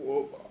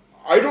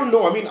I don't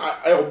know. I mean,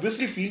 I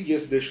obviously feel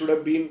yes, there should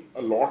have been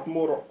a lot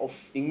more of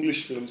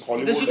English films,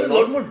 Hollywood. There should be a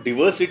lot more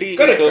diversity in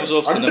terms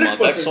of cinema.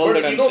 That's all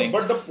that I'm saying.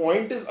 But the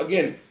point is,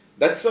 again,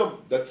 that's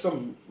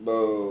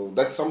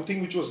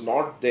something which was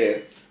not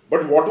there.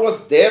 But what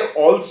was there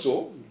also,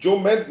 जो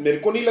मेरे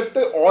को नहीं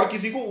लगता और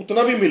किसी को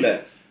उतना भी मिला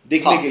है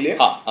देखने के लिए.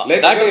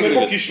 लाइक अगर मेरे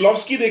को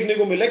किशलोव्स्की देखने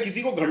को मिला है,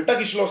 किसी को घंटा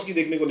किशलोव्स्की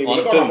देखने को नहीं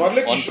मिला.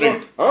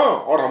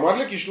 और हमारे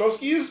लिए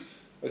किशलोव्स्की इज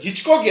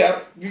हिचकॉक यार,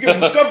 क्योंकि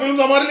उसका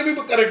फिल्म हमारे लिए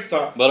भी करेक्ट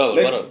था,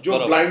 जो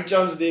ब्लाइंड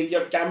चांस देख या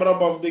कैमरा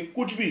बफ देख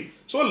कुछ भी.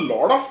 So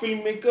lot of film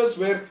makers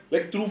were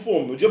like through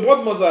form. मुझे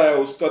बहुत मजा आया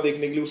उसका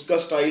देखने के लिए, उसका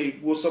स्टाइल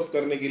वो सब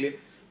करने के लिए.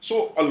 So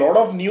a lot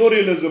of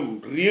neorealism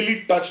really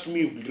touched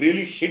me,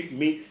 really hit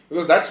me,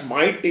 because that's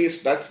my taste.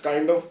 That's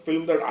kind of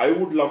film that I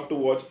would love to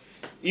watch.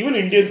 Even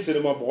Indian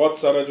cinema बहुत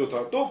सारा जो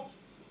था, तो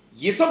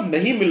ये सब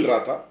नहीं मिल रहा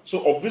था.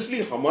 So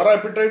obviously हमारा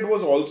appetite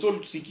was also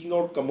seeking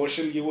out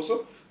commercial ये वो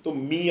सब. तो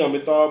me,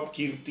 Amitabh,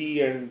 Kirti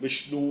and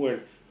Vishnu and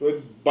a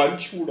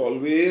bunch would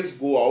always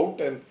go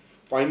out and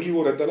finally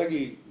वो रहता ना कि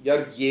यार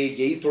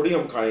यही थोड़ी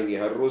हम खाएंगे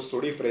हर रोज,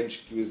 थोड़ी फ्रेंच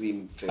क्यूजीन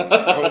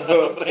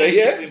हमको सही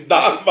है,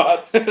 दाल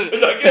भात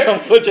जाके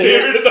हमको चाहिए.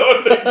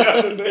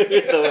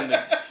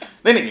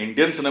 नहीं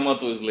इंडियन सिनेमा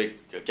तो is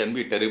like can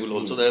be terrible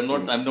also. I am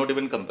not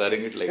even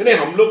comparing it like. नहीं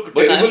हम लोग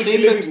टेरिबल के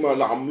लिए भी,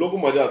 हम लोग को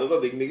मजा आता था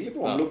देखने के लिए, तो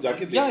हम लोग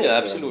जाके देखते थे. या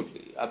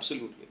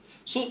absolutely.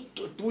 So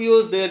 2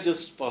 years there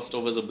just passed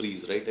off as a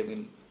breeze, right? I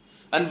mean,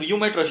 and you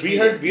met Rashmi,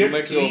 we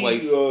had your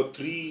wife.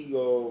 Three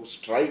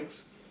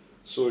strikes.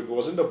 So it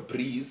wasn't a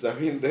breeze. I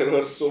mean, there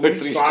were so many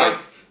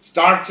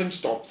starts and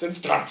stops.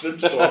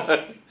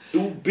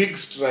 2 big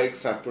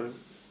strikes happened,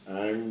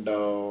 and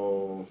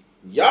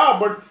yeah,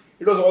 but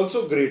it was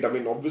also great. I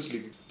mean,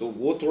 obviously, तो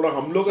वो थोड़ा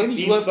हम लोग का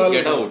 3 साल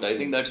get out. I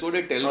think that's what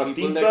I tell people.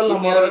 3 साल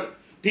हमारा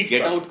ठीक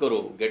get out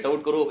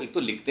करो. एक तो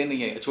लिखते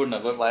नहीं है, छोड़ना.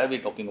 Why are we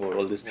talking about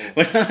all this?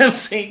 But I'm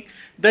saying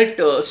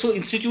that so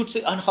institute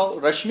से and how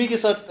Rashmi के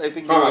साथ I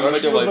think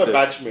Rashmi was my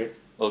batchmate.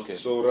 Okay.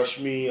 So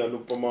Rashmi,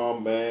 Anupama,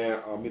 मैं,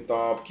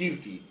 Amitabh,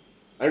 Kirti,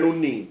 and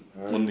Unni.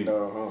 And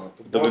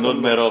the Vinod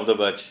Mehra of the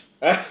batch.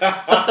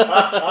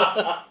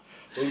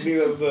 Unni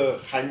was the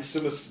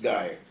handsomest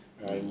guy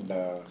and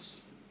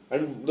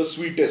the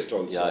sweetest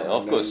also. Yeah,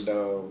 of course. And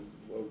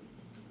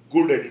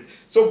good edit.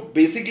 So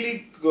basically,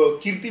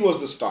 Kirti was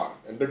the star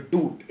and the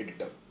dude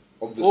editor.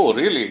 Obviously. Oh,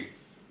 really?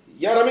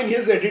 यार I mean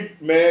his edit,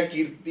 मैं,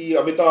 कीर्ति,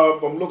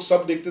 अमिताभ, हम लोग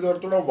सब देखते थे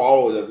और थोड़ा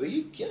वाव हो जाता है.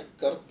 ये क्या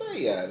करता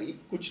है यार, ये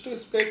कुछ तो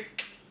इसका एक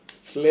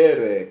फ्लेयर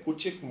है,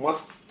 कुछ एक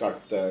मस्त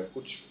काटता है,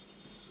 कुछ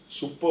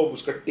सुपर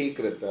उसका टेक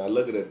रहता है,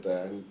 अलग रहता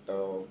है. And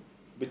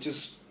which is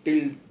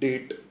till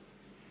date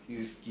he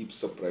keeps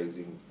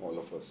surprising all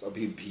of us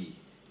अभी भी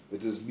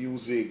with his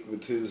music,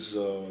 with his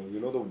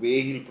you know the way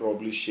he'll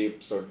probably shape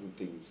certain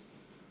things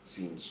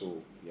seen. So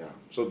yeah,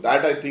 so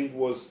that I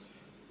think was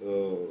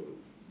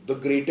the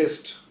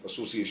greatest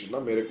association ना.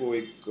 मेरे को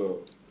एक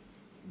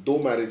 2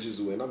 marriages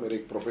हुए ना, मेरे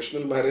एक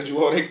प्रोफेशनल मैरिज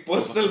हुआ और एक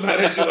पर्सनल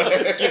मैरिज हुआ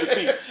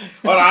है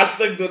और आज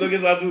तक दोनों के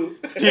साथ हूँ.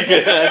 ठीक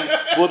है,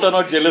 both are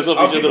not jealous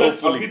of each other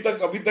hopefully.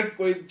 अभी तक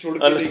कोई छोड़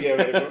के नहीं गया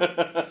मेरे को,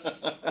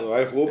 तो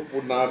आई होप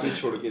वो ना भी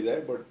छोड़ के जाए.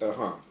 बट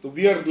हाँ, तो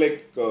we are like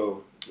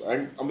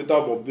and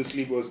Amitabh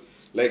obviously was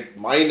like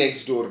my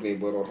next door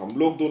neighbour, और हम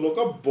लोग दोनों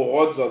का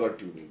बहुत ज्यादा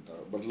ट्यूनिंग था.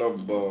 मतलब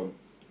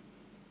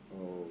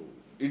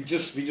we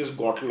just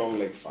got along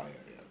like fire.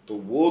 तो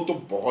वो तो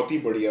बहुत ही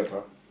बढ़िया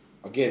था.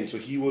 Again, so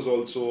he was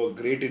also a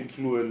great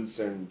influence,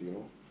 and you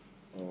know,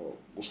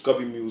 उसका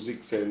भी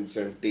music sense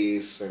and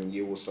taste and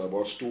ये वो सब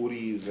और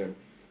stories and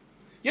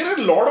yeah,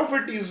 a lot of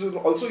it is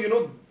also you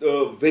know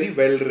very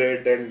well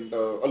read, and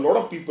a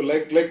lot of people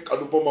like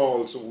Anupama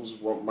also, who's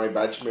my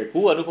batchmate.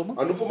 Who Anupama?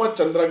 Anupama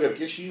Chandra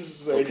करके, she's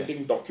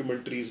editing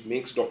documentaries,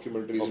 makes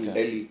documentaries in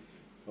Delhi.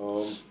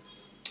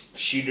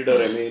 She did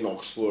her MA in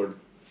Oxford.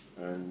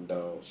 And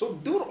so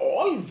they were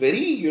all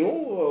very, you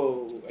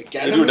know,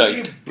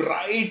 academically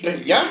bright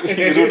and yeah,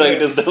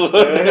 erudite is the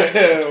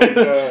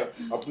word.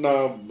 अपना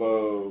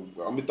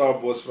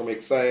Amitabh was from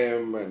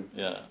XIM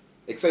and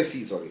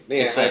XIC, sorry,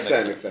 नहीं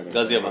XIM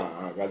Ghaziabad.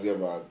 हाँ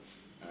Ghaziabad.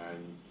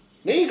 and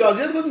नहीं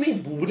गाजियाबाद नहीं,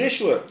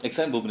 Bhubaneswar.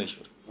 XIM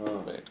Bhubaneswar.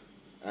 Right.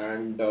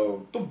 And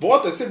तो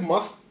बहुत ऐसे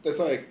मस्त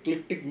ऐसा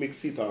eclectic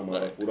mix ही था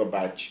हमारा पूरा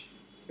batch.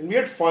 And we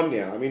had fun,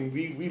 yeah. I mean,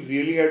 we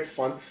really had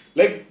fun.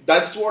 Like,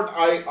 that's what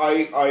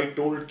I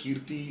told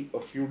Kirti a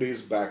few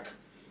days back.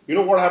 You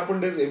know what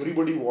happened is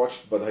everybody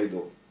watched Badhai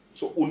though.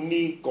 So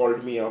Unni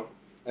called me up,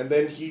 and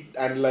then he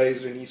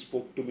analyzed and he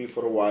spoke to me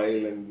for a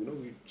while, and you know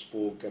we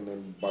spoke and then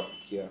बात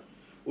किया.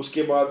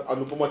 उसके बाद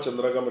अनुपमा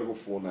चंद्रा का मेरे को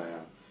phone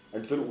आया,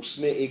 and फिर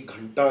उसने 1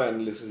 घंटा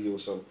analysis ये वो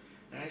सब.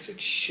 And I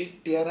said,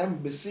 shit यार, I'm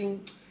missing.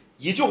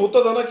 ये जो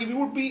होता था ना कि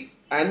we would be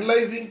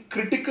analyzing,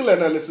 critical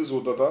analysis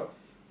होता था.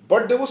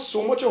 But there was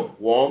so much of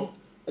warmth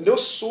and there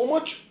was so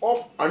much of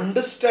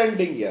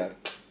understanding यार.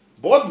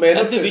 बहुत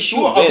मेहनत से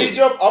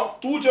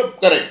तू जब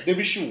correct, they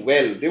wish you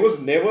well. There was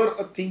never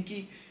a thing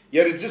कि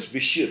यार it's just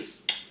vicious.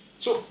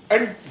 So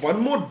and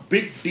one more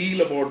big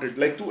deal about it,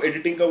 like तू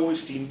editing का वो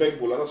Steenbeck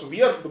बोला ना. So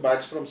we are the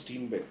batch from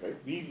Steenbeck,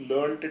 right? We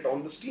learned it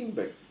on the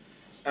Steenbeck.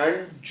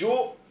 And जो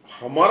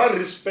हमारा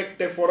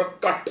respect है for a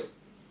cut.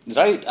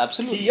 Right,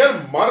 absolutely. कि यार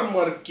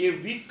मर के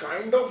we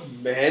kind of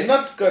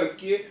मेहनत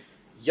करके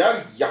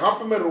यार यहाँ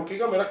पे मैं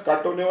रोकेगा, मेरा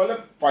कट होने वाला,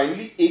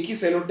 फाइनली एक ही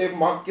सेलो टेप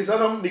मार्क के साथ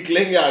हम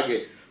निकलेंगे आगे.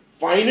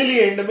 फाइनली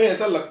एंड में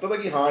ऐसा लगता था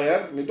कि हाँ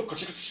यार, नहीं तो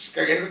कच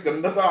कैसे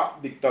गंदा सा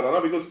दिखता था ना,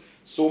 because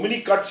so many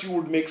cuts you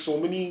would make, so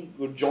many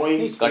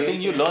joints. Cutting,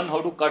 you learn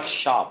how to cut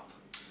sharp.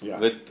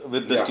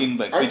 with the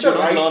Steenbeck, At which you the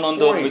don't right learn on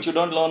point. which you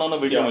don't learn on a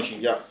video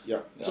machine.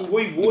 So वो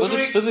because जो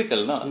it's एक-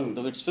 physical, na?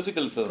 It's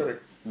physical film.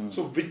 Correct. So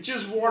which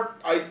is what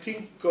I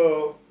think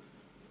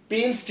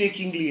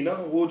painstakingly ना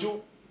वो जो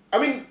I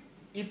mean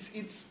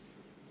it's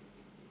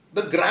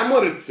the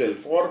grammar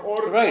itself or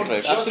Right,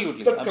 just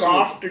absolutely, the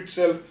craft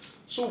itself.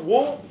 So वो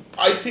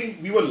I think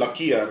we were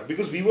lucky यार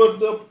because we were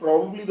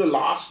probably the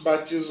last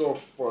batches of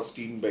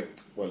Steenbeck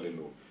वाले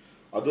लोग.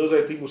 Others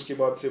I think उसके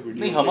बाद से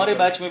video नहीं हमारे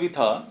batch में भी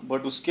था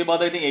but उसके बाद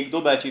I think एक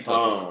दो बैच ही था.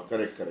 हाँ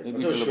correct.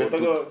 Maybe अच्छा till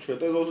about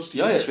Shweta is also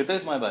Yeah, Steenbeck. Shweta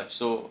is my batch.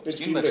 So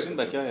Steenbeck,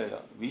 Steenbeck, yeah.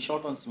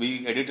 We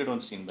edited on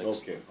Steenbeck.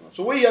 Okay. So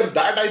वही यार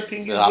that I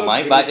think is a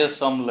My great- batch has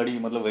some bloody,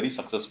 मतलब very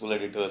successful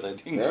editors, I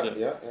think. So.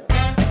 Yeah.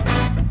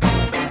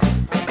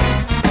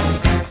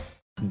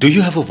 Do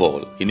you have a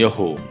wall in your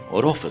home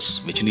or office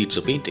which needs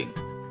a painting?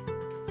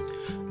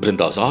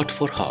 Brinda's Art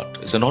for Heart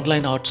is an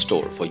online art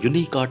store for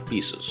unique art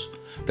pieces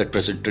that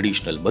present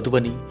traditional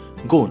Madhubani,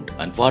 Gond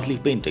and Wadli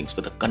paintings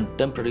with a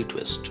contemporary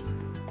twist.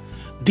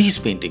 These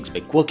paintings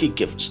make quirky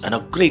gifts and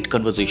are great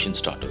conversation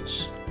starters.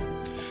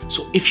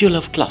 So if you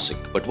love classic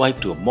but vibe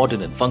to a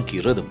modern and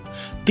funky rhythm,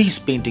 these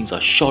paintings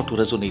are sure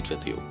to resonate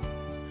with you.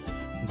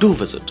 Do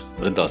visit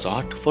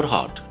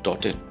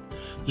brindasartforheart.in,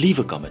 leave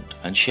a comment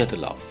and share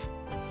the love.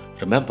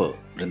 Remember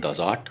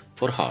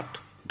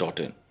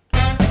brindasartforheart.in.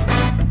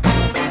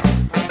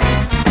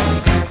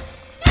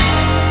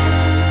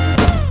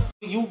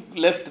 You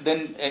left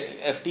then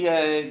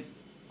FTI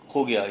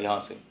हो गया यहाँ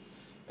से.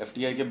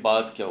 FTI के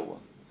बाद क्या हुआ?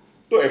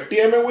 तो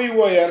FTI में वही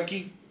हुआ यार कि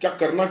क्या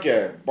करना क्या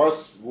है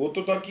बस वो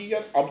तो था कि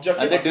यार अब जाके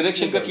And the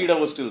direction का कीड़ा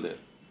was still there.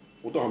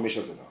 वो तो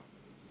हमेशा से था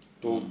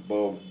तो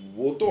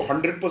वो तो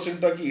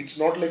 100% था कि इट्स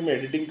नॉट लाइक मैं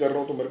एडिटिंग कर रहा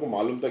हूँ तो मेरे को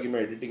मालूम था कि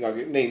मैं एडिटिंग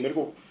आगे नहीं मेरे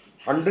को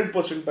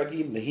 100% था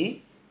कि नहीं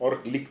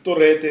और लिख तो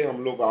रहे थे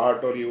हम लोग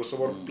आर्ट और ये वो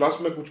सब और प्लस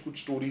मैं कुछ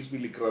स्टोरीज भी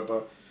लिख रहा था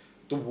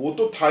तो वो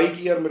तो था ही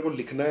कि यार मेरे को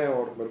लिखना है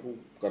और मेरे को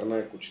करना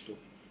है कुछ तो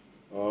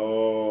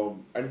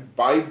and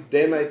by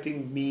then I think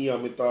me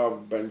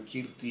Amitabh and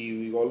Kirti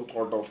we all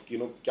thought of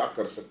क्या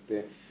कर सकते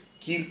हैं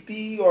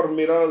कीर्ति और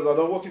मेरा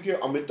ज़्यादा हुआ क्योंकि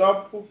अमिताभ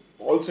को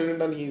all said and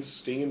done he is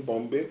staying in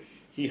Bombay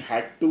he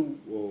had to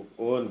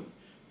earn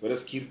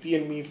whereas Kirti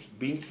and me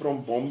being from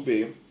Bombay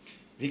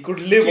we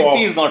could live off.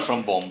 Kirti is not from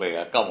Bombay,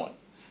 come on.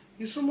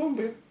 He's from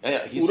Bombay.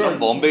 Yeah, he's from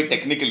Bombay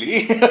technically.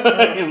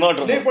 He's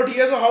not from No, but he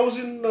has a house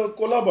in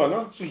Kolaba,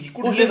 na? So he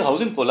could he has a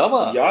house in Kolaba?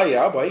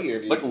 Yeah, bhai.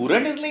 But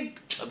Uran is like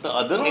the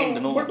other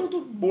end, no? But वो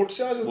तो boat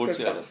से आ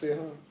जाता है से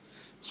हाँ.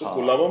 So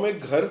Kolaba में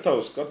घर था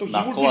उसका तो he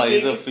would Nakwa be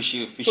is a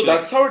staying. fisher. So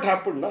that's how it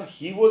happened, na?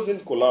 He was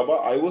in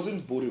Kolaba, I was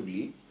in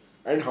Borivali.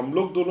 And हम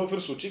लोग दोनों फिर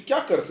सोचे क्या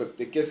कर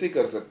सकते कैसे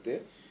कर सकते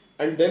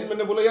एंड देन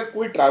मैंने बोला यार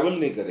कोई ट्रैवल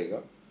नहीं करेगा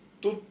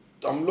तो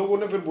हम लोगों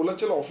ने फिर बोला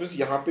चल ऑफिस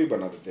यहाँ पे ही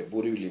बना देते हैं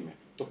बोरीवली में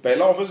तो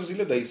पहला ऑफिस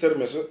इसीलिए दहीसर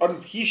में से और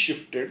ही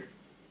shifted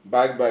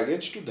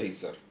baggage to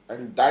Dahisar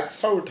and that's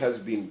how it has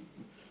been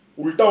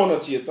उल्टा होना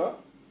चाहिए था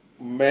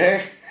मैं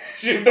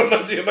शिफ्ट होना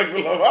चाहिए था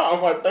गुलाबा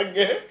हम अटक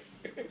गए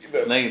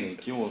नहीं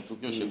क्यों तू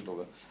क्यों शिफ्ट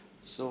होगा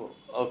so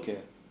okay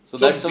so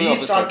we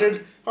started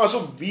so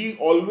we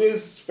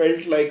always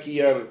felt like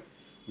यार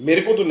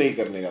मेरे को तो नहीं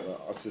करने का था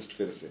असिस्ट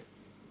फिर से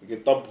क्योंकि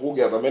तब हो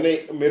गया था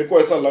मेरे को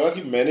ऐसा लगा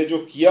कि मैंने जो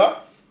किया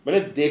मैंने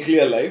देख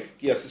लिया लाइफ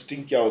कि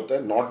असिस्टिंग क्या होता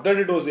है not that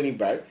it was any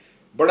bad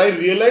but I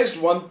realised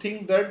one thing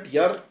that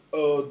यार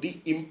the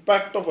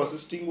impact of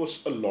assisting was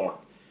a lot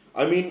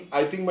I mean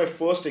I think my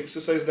first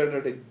exercise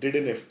that I did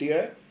in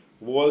FTI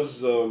was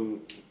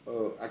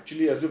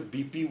actually as if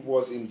BP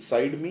was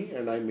inside me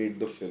and I made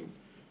the film.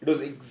 It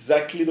was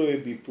exactly the way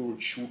BP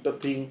would shoot a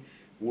thing,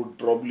 would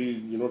probably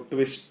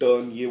twist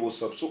turn ये वो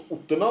सब. So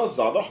उतना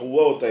ज़्यादा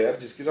हुआ होता है यार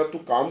जिसके साथ तू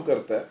काम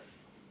करता है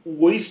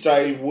वही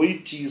स्टाइल वही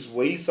चीज़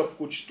वही सब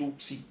कुछ तू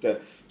सीखता है.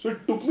 So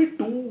it took me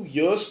 2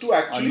 years to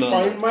actually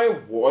find my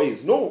voice.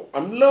 No,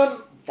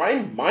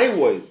 find my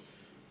voice.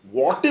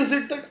 What is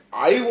it that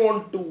I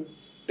want to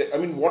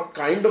I mean what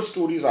kind of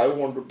stories I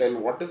want to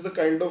tell, what is the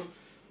kind of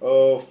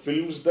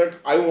films that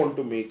I want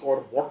to make or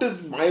what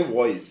is my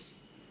voice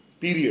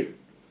period.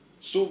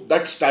 So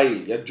that style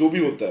या जो भी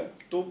होता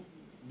है तो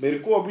मेरे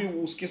को अभी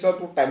उसके साथ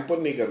वो टैम्पर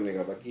नहीं करने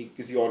का था कि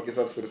किसी और के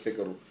साथ फिर से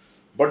करूँ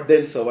बट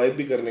देन सर्वाइव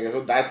भी करने का.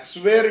 So that's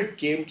where it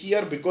came कि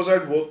यार because I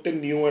worked in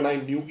new and I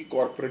knew कि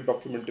कॉर्पोरेट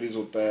डॉक्यूमेंट्रीज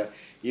होता है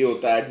ये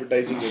होता है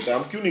एडवर्टाइजिंग होता है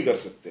हम क्यों नहीं कर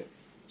सकते.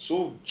 सो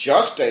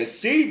जस्ट आई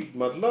सेड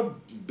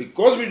मतलब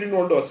because we didn't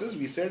want to assist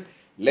we said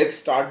let's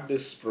start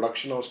this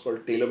production house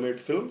called tailor made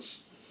films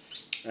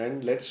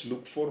and let's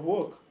look for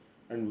work.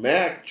 And मैं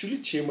एक्चुअली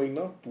 6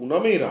 महीना पूना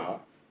में ही रहा.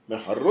 मैं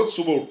हर रोज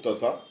सुबह उठता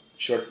था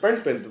शर्ट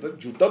पैंट पहनता था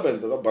जूता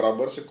पहनता था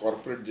बराबर से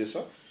कॉर्पोरेट जैसा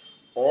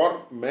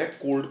और मैं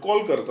कोल्ड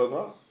कॉल करता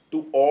था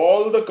टू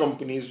ऑल द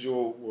कंपनीज जो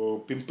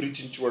पिंपरी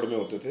चिंचवड़ में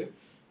होते थे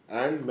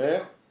एंड मैं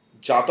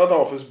जाता था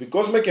ऑफिस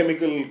बिकॉज मैं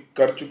केमिकल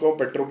कर चुका हूँ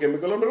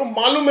पेट्रोकेमिकल और मेरे को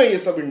मालूम है ये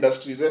सब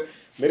इंडस्ट्रीज है.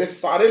 मेरे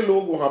सारे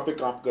लोग वहाँ पे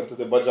काम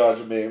करते थे.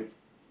 बजाज में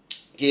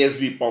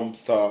KSB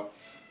पंप्स था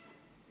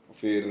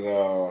फिर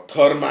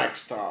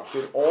थर्मैक्स था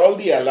फिर all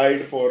the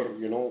allied for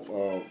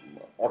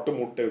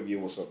automotive ये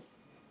वो सब.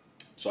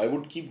 So I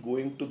would keep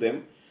going to them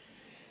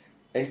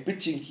and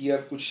pitching की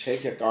यार कुछ है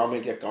क्या, काम है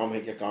क्या, काम है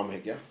क्या, काम है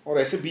क्या. और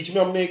ऐसे बीच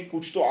में हमने एक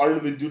कुछ तो आर्न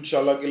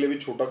विद्युतशाला के लिए भी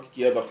छोटा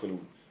किया था फिल्म,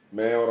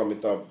 मैं और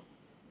अमिताभ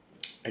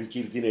एंड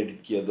कीर्ति ने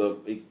एडिट किया था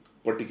एक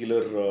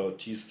पर्टिकुलर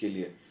चीज़ के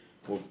लिए,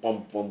 वो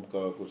पंप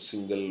का कुछ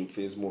single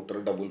phase motor,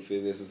 double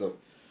phase, ऐसे सब.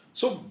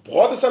 सो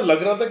बहुत ऐसा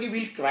लग रहा था कि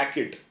we'll crack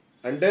it.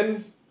 And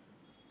then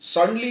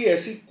suddenly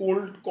ऐसी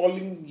कोल्ड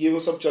कॉलिंग ये वो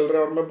सब चल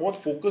रहा है और मैं बहुत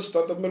फोकस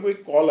था. तब मेरे को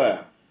एक कॉल आया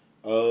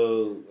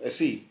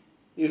ऐसी,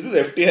 इज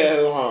दिस FTI?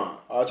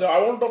 हाँ अच्छा,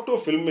 I want talk to a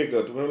film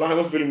maker. तो मैंने बोला I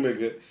am a film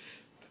maker.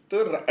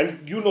 तो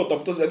एंड यू नो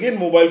तब तो अगेन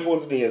मोबाइल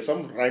फोन्स नहीं है,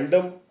 सम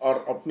रैंडम,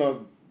 और अपना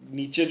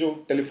नीचे जो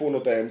टेलीफोन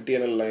होता है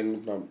MTNL लाइन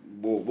अपना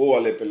वो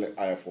वाले पे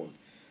आया फोन.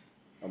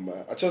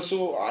 अच्छा so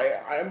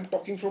I am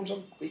talking from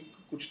some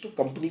कुछ तो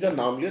कंपनी का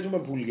नाम लिया जो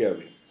मैं भूल गया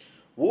अभी.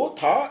 वो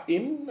था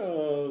इन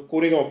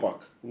कोरेगांव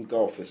पार्क उनका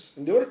office.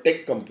 They were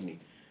tech company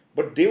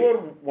but they were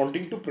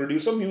wanting to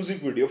produce a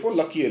music video for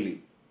Lucky Ali.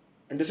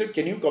 And they said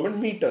can you come and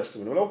meet us. तो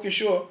मैंने बोला ओके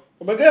श्योर.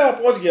 और मैं गया,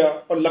 पहुंच गया,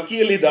 और लकी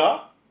अली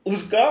था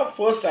उसका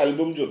फर्स्ट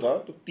एल्बम जो था.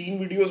 तो 3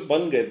 वीडियोस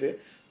बन गए थे,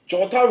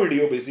 चौथा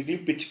वीडियो बेसिकली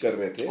पिच कर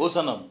रहे थे. ओ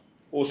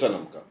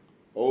सनम का,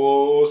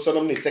 ओ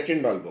सनम नहीं,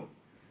 सेकंड एल्बम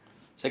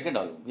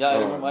या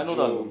आई नो द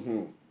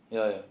एल्बम.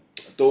 या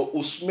तो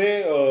उसमें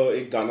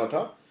एक गाना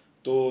था.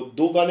 तो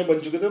 2 गाने बन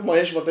चुके थे,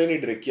 महेश मते ने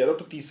डायरेक्ट किया था,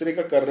 तो तीसरे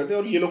का कर रहे थे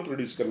और ये लोग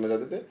प्रोड्यूस करना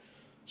चाहते थे.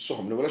 सो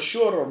हमने बोला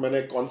श्योर. और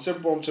मैंने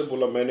कॉन्सेप्ट बॉम्ब से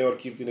बोला, मैंने और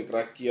कीर्ति ने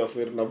क्रैक किया.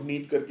 फिर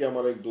नवनीत करके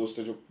हमारा एक दोस्त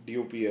है जो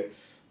DOP है,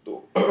 तो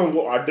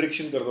वो आर्ट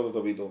डायरेक्शन करता था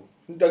तभी, तो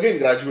अगेन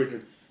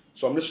ग्रेजुएटेड.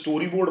 सो हमने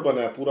स्टोरी बोर्ड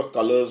बनाया पूरा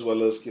कलर्स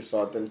वलर्स के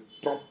साथ and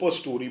proper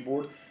story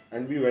board.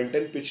 And we went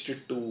and pitched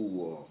it to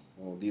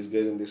these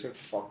guys and they said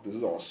fuck, this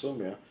is awesome,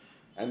 yeah.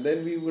 And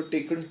then we were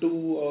taken to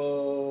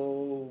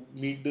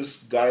meet this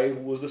guy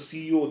who was the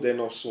CEO then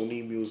of Sony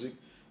Music.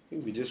 I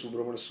think Vijay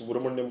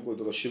Subramaniam कोई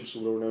तो, शिव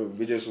सुब्रमण्यम,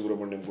 विजय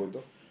सुब्रमण्यम कोई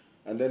तो.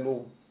 And then वो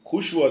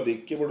खुश हुआ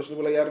देख के, but उसने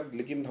बोला यार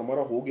लेकिन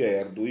हमारा हो गया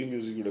यार, 2 ही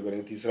म्यूजिक वीडियो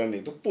करेंगे, तीसरा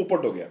नहीं, तो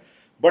पोपट हो गया.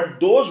 But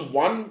those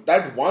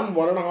that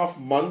 1.5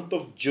 month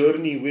of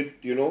journey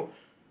with, you know,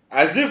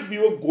 as if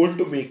we were going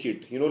to make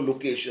it, you know,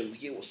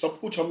 locations, ये सब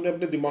कुछ हमने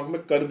अपने दिमाग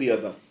में कर दिया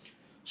था.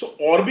 सो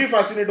और भी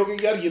फैसिनेट हो गया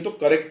कि यार ये तो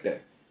करेक्ट है.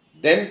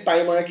 देन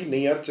टाइम आया कि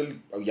नहीं यार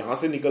चल यहाँ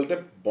से निकलते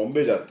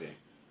बॉम्बे जाते हैं.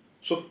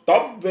 सो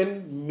तब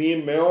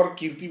व्हेन मैं और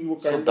कीर्ति भी वो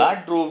so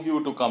that drove you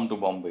to come to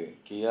Bombay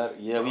कि यार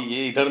ये अभी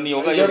ये इधर नहीं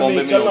होगा, ये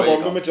बॉम्बे में होगा,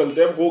 बॉम्बे में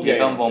चलते हैं, हो गया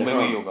काम बॉम्बे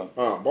में ही होगा.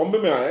 हाँ बॉम्बे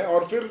में आए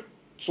और फिर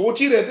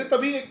सोच ही रहे थे,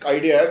 तभी एक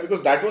आइडिया आया because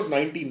that was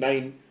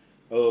 99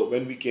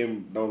 when we came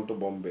down to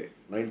Bombay.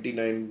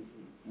 99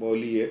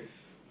 early है,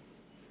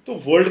 तो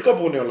वर्ल्ड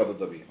कप होने वाला था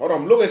तभी. और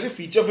हम लोग ऐसे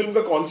फीचर फिल्म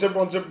का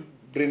कॉन्सेप्ट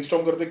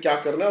ब्रेनस्टॉर्म करते क्या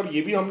करना है. और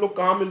ये भी हम लोग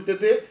कहाँ मिलते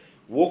थे,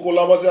 वो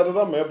कोलाबा से आता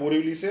था, मैं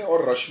बोरीवली से,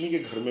 और रश्मि के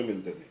घर में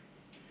मिलते थे.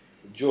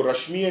 जो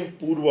रश्मि एंड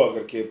पूर्वा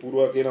करके,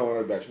 पूर्वा के ना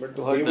हमारा बैचमेट,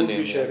 तो they would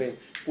be sharing,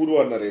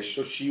 Purva Naresh,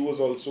 so she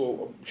was also,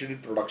 she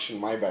did production,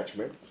 my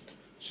batchmate.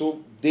 So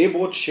they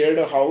both shared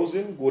a house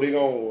in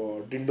Goregaon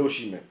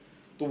Dindoshi में.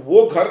 तो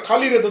वो घर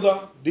खाली रहता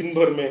था दिन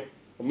भर में.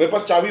 मेरे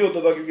पास चाबी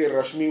होता था क्योंकि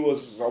Rashmi was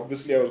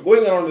obviously, I was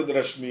going around with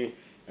Rashmi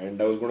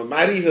and I was gonna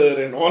marry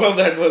her and all of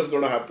that was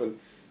gonna happen.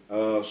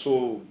 So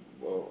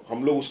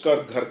हम लोग उसका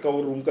घर का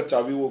वो रूम का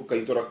चाबी वो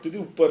कहीं तो रखती थी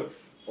ऊपर,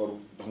 और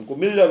हमको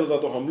मिल जाता था,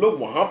 तो हम लोग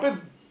वहाँ पे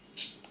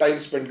टाइम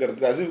स्पेंड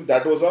करते थे as if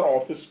that was our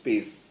office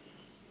space.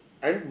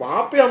 And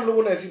वहाँ पे हम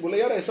लोगों ने ऐसे बोला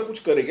यार ऐसा कुछ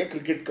करे क्या,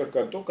 क्रिकेट का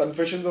कर, तो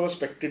कन्फेशंस ऑफ अ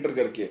स्पेक्टेटर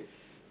करके.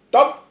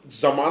 तब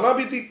जमाना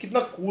भी थी कितना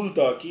कूल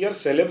था कि यार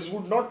celebs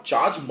would not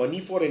charge money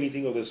for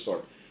anything of this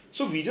sort.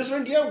 So we just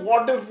went, yeah,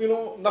 what if, you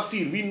know,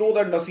 Nasir, we know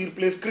that Nasir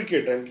plays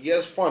cricket and he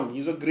has fun,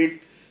 he's a great,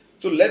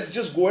 so let's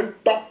just go and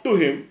talk to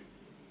him.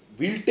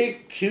 We'll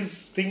take his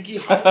thing ki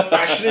how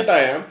passionate I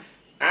am,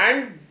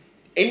 and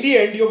in the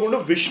end you're going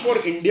to wish for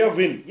India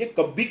win. ये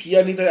कभी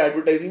किया नहीं था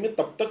advertising में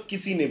तब तक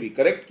किसी ने भी,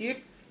 करेक्ट, कि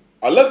एक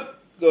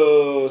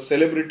अलग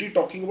सेलिब्रिटी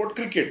टॉकिंग अबाउट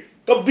क्रिकेट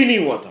कभी नहीं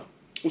हुआ था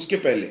उसके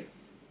पहले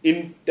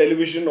इन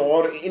टेलीविजन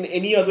और इन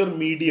एनी अदर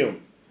मीडियम.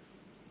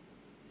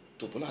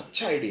 तो बोला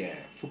अच्छा आइडिया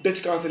है, फुटेज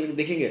कहाँ से लेंगे,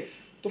 देखेंगे.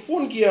 तो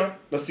फोन किया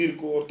नसीर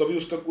को, और तभी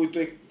उसका कोई तो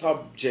एक था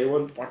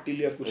जयवंत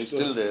पाटिल या कुछ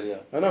तो,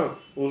 है ना,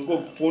 उनको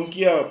फोन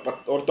किया.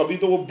 और तभी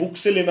तो वो बुक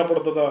से लेना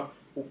पड़ता था,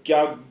 वो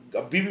क्या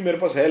अभी भी मेरे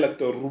पास है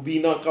लगता है,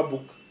 रूबीना का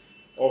book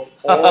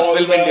of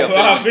all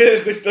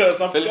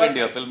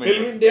film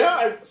India,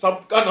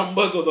 सबका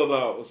नंबर्स होता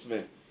था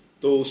उसमें.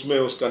 तो उसमें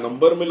उसका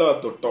नंबर मिला,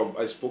 तो top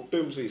I spoke to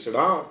him, so he said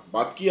हाँ,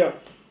 बात किया.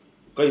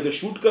 कहीं तो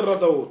शूट कर रहा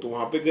था वो, तो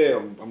वहाँ पे गए,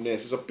 हमने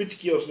ऐसे सब पिच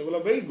किया. उसने बोला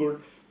very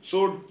good,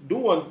 so do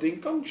one thing,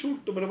 come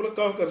shoot. तो मैंने बोला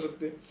क्या कर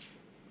सकते.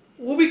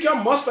 वो भी क्या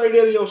मस्त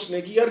आइडिया दिया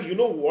उसने कि यार you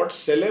know what,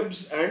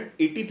 celebs and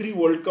 83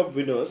 world cup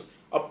winners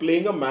are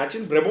playing a match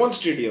in Brabourne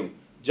stadium,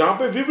 जहाँ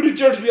पे विव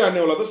रिचर्ड्स भी आने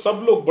वाला था,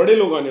 सब लोग बड़े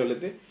लोग आने वाले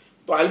थे.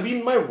 तो I will be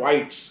in my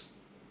whites,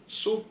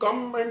 so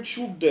come and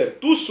shoot there.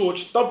 तू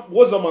सोच तब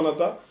वो जमाना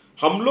था,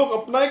 हम लोग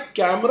अपना एक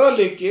कैमरा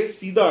लेके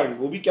सीधा,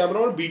 वो भी कैमरा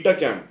और बीटा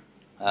कैम,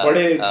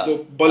 बड़े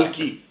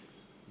बल्कि,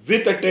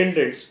 with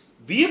attendants,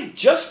 we have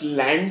just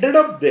landed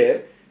up there,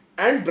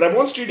 and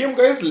Brabant Stadium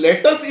guys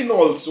let us in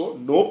also,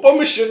 no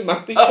permission,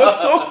 nothing. It was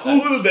so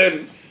cool then.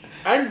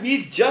 and we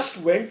just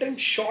went and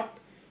shot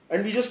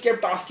and we just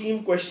kept asking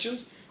him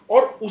questions.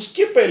 और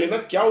उसके पहले ना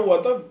क्या हुआ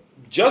था,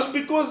 just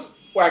because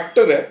वो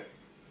actor है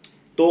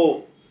तो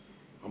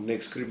हमने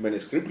मैंने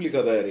स्क्रिप्ट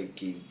लिखा था यार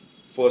कि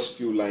first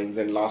few lines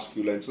and last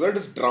few lines, that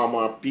is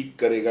drama, peak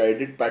करेगा,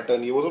 एडिट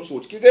पैटर्न, ये वो सब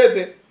सोच के गए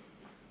थे.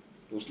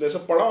 तो उसने ऐसा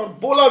पढ़ा और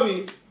बोला भी,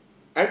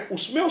 एंड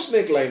उसमें उसने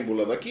एक लाइन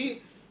बोला था कि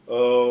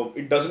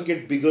it doesn't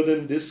get bigger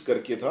then this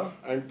करके था.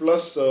 And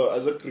plus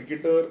as a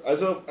cricketer,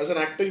 as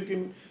an actor you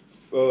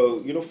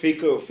can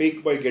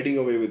fake by getting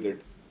away with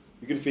it,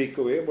 you can fake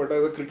away, but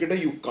as a cricketer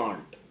you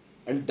can't.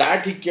 And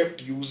that he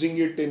kept using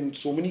it in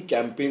so many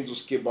campaigns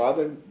uske baad,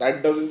 and that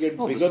doesn't get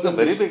bigger this is than a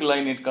very this. big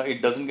line. It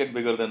doesn't get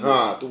bigger than this.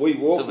 हाँ, तो वही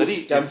वो it's a very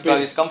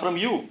campaign, it's come from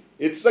you.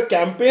 It's the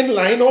campaign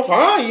line of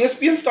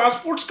ESPN Star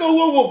Sports का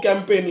हुआ वो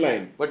campaign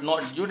line. But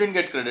not, you didn't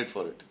get credit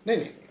for it.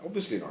 नहीं,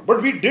 obviously not.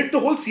 But we did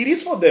the whole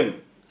series for them.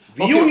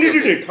 We did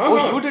it.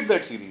 You did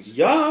that series.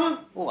 Yeah.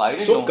 Oh, I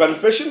didn't know. So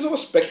Confessions of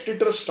a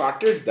Spectator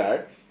started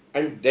that,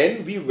 and then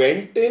we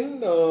went in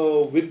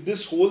with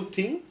this whole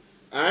thing.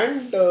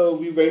 And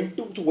we went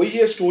to, तो वही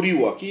ये story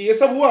हुआ कि ये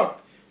सब हुआ.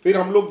 फिर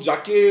हम लोग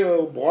जाके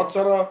बहुत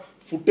सारा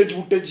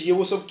फुटेज ये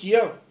वो सब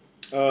किया.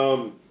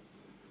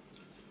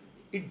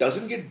 It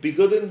doesn't get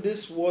bigger then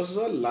this was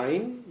a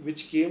line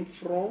which came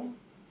from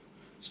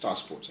star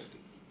sports I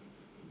think,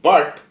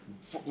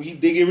 but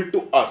they gave it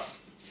to us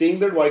saying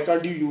that why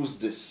can't you use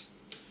this.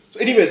 So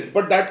anyway,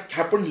 but that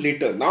happened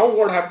later. Now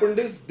what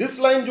happened is this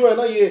line जो है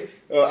ना ये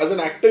as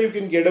an actor you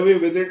can get away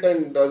with it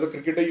and as a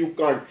cricketer you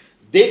can't.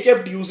 They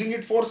kept using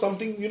it for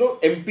something,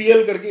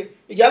 MPL करके.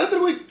 याद है तेरे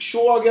को एक शो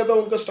आ गया था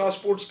उनका स्टार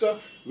स्पोर्ट्स का,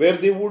 where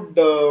they would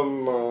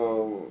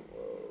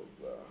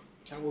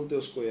क्या बोलते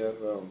हैं उसको यार,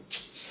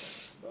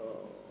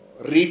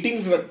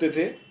 रेटिंग्स रखते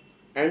थे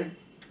एंड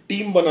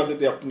टीम बनाते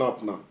थे अपना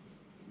अपना.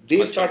 They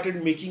started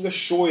making a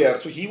show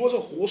यार. So he was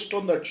a host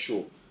on that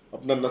show,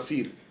 अपना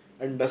नसीर,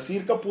 एंड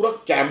नसीर का पूरा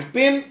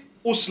कैंपेन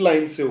उस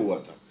लाइन से हुआ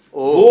था.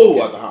 वो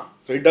हुआ था. हाँ.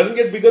 So it doesn't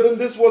get bigger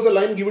than this was a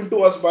line given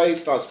to us by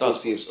Star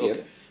Sports ESPN.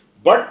 Okay.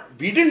 But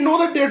we didn't know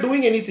that they are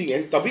doing anything.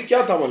 And तभी क्या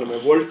था मालूम है,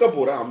 वर्ल्ड कप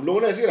हो रहा है, हम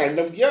लोगों ने ऐसे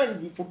रैंडम किया,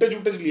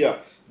 फुटेज लिया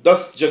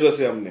 10 जगह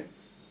से हमने,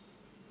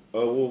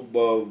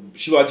 वो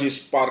शिवाजी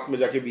पार्क में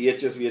जाके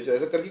VHS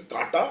ऐसा करके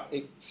काटा,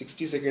 एक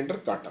 60 सेकेंडर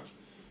काटा.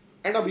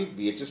 एंड अब एक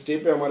VHS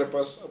टेप है हमारे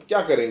पास, अब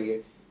क्या करेंगे,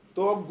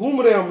 तो अब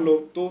घूम रहे हम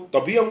लोग. तो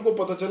तभी हमको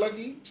पता चला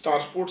कि स्टार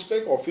स्पोर्ट्स का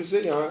एक ऑफिस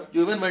है यहाँ.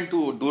 You even went to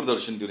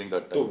Doordarshan during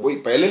that time. तो वही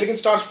पहले, लेकिन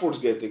स्टार स्पोर्ट्स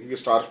गए थे क्योंकि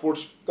स्टार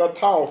स्पोर्ट्स का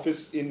था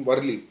ऑफिस इन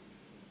वर्ली.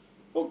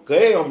 तो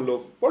गए हम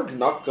लोग, बट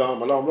नक का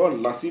मतलब हम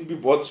लोग नसीब भी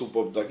बहुत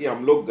सुपर्ब था कि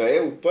हम लोग गए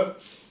ऊपर,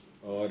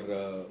 और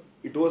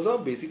it was a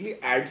basically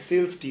add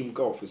sales team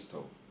का ऑफिस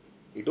था.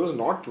 इट वाज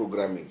नॉट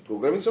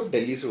प्रोग्रामिंग सब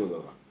दिल्ली से होता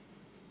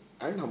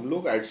था. एंड हम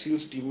लोग एड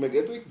सेल्स टीम में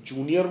गए, तो एक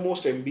जूनियर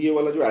मोस्ट MBA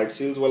वाला जो एड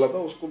सेल्स वाला था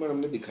उसको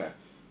हमने दिखाया.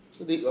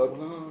 उसने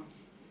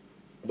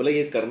बोला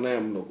ये करना है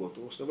हम लोग को.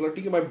 तो उसने बोला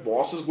ठीक है, my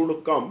boss is going to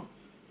come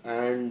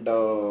and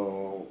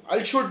I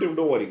will show him,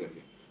 don't worry करके.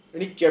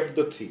 And he kept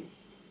the thing.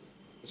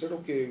 I said,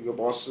 okay, your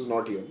boss is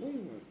not here.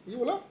 ये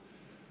बोला.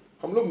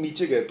 हम लोग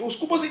नीचे गए तो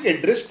उसको बस एक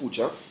एड्रेस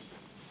पूछा,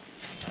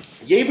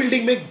 यही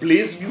बिल्डिंग में एक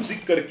ब्लेज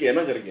म्यूजिक करके है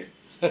ना करके.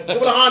 उसने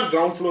बोला हाँ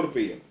ग्राउंड फ्लोर पे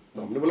ही है.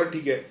 तो हमने बोला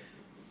ठीक है,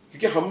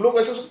 क्योंकि हम लोग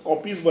ऐसे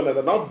कॉपीज बना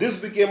था. Now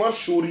this became our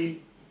Shourie,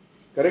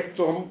 correct.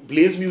 तो हम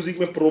ब्लेज म्यूजिक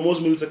में प्रोमोज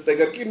मिल सकता है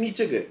करके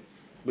नीचे गए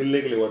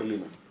मिलने के लिए वर्ली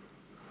में.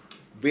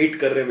 वेट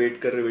कर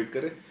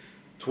रहे.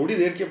 थोड़ी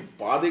देर के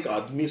बाद एक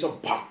आदमी सब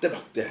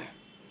भागते है,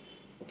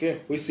 ओके,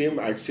 कोई सेम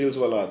एड सेल्स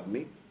वाला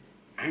आदमी.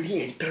 And he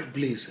entered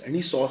Blaze and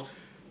he saw,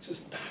 says,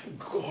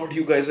 thank God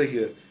you guys are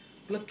here.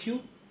 बोला क्यों?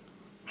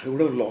 I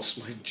would have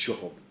lost my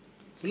job.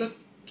 बोला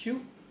क्यों?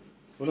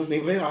 बोला नहीं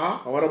भाई,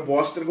 हमारा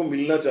बॉस तेरे को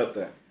मिलना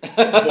चाहता है.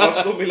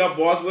 बॉस को मिला,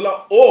 बॉस बोला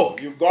oh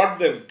you got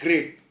them,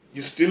 great,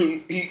 you still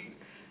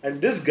eat.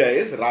 And this guy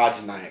is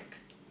Raj Nayak,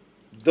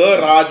 the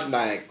Raj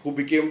Nayak who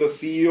became the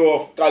CEO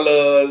of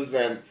Colors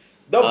and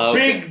the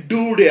big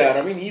dude here.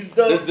 I mean he's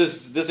the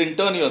this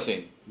intern you're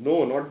saying. No,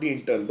 not the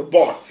intern, the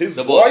boss. His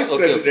vice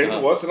president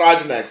was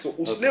Raj Nayak. So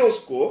उसने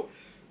उसको,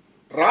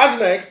 राज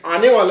नायक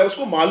आने वाला है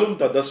उसको मालूम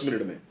था 10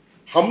 minute में.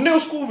 हमने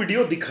उसको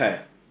वीडियो दिखाया,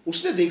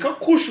 उसने देखा,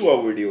 खुश हुआ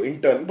वीडियो.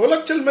 इंटर्न बोला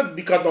चल मैं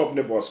दिखाता हूँ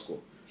अपने बॉस को.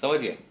 समझ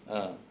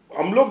गया.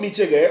 हम लोग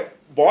नीचे गए,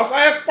 बॉस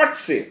आया पट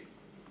से,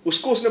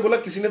 उसको उसने बोला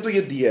किसी ने तो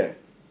ये दिया है.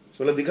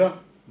 बोला देखा.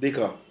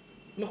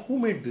 बोला who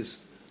made this?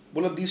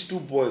 बोला these two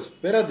boys.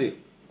 Where are they?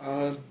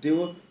 They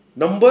were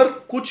number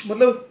कुछ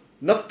मतलब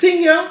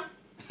nothing यार.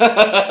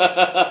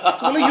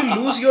 So you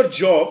lose your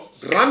job,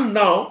 run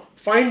now,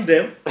 find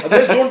them,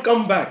 otherwise don't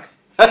come back.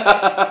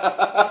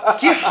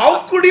 कि how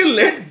could you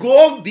let go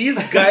of these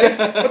guys?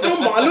 मतलब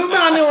मालूम है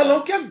आने वाला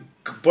हूँ, क्या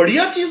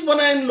बढ़िया चीज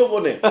बनाया इन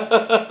लोगों ने.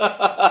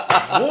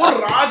 वो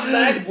राज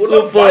नायक बोला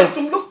भाई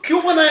तुम लोग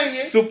क्यों बनाए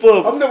ये?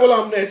 सुपर. हमने बोला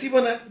हमने ऐसे ही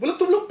बनाया. बोला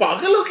तुम लोग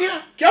पागल हो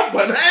क्या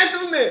बनाया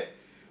तुमने?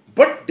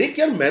 बट देख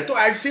यार, मैं तो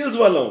एड सेल्स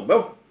वाला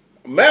हूँ,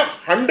 मैं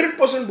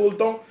 100%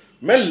 बोलता हूँ,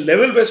 मैं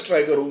लेवल बेस्ट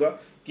ट्राई करूंगा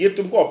कि ये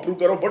तुमको अप्रूव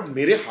करो, बट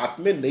मेरे हाथ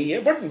में नहीं है.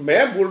 बट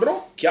मैं बोल रहा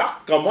हूँ क्या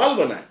कमाल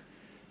बना है.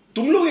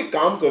 तुम लोग एक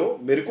काम करो,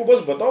 मेरे को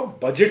बस बताओ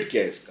बजट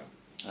क्या है इसका,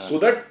 सो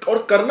दैट,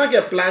 और करना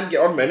क्या, प्लान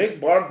क्या। और मैंने एक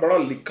बहुत बड़ा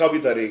लिखा भी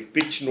था, एक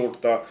पिच नोट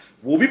था,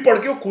 वो भी पढ़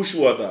के वो खुश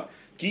हुआ था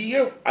कि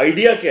ये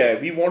आइडिया क्या है,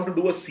 we want to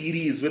do a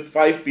series with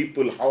 5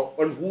 people, how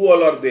and who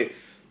all are they.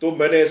 तो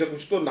मैंने ऐसे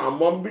कुछ तो नाम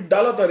वाम भी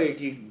डाला था रे,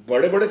 कि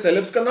बड़े बड़े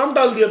सेलेब्स का नाम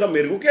डाल दिया था,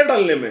 मेरे को क्या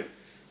डालने में,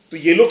 तो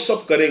ये लोग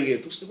सब करेंगे।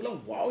 तो उसने बोला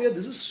वाओ यार,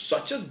 this is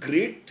such a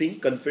great thing,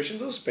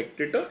 confessions of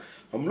Spectator,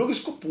 हम लोग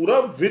इसको पूरा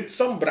विद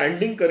सम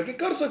ब्रांडिंग करके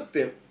कर सकते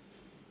हैं।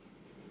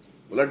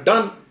 बोला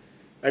डन।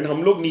 एंड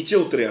हम लोग नीचे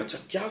उतरे, अच्छा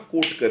क्या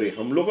कोट करें,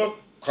 हम लोग का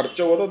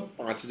खर्चा हुआ था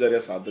 5,000 या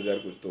 7,000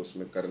 कुछ तो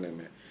उसमें करने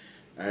में।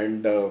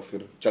 एंड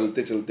फिर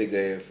चलते चलते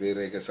गए, फिर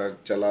एक ऐसा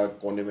चला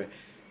कोने में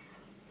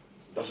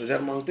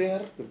 10,000 मांगते हैं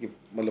यार, क्योंकि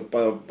मतलब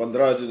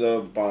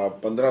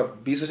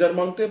 15-20,000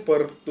 मांगते हैं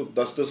पर, तो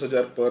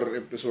 10,000 पर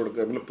एपिसोड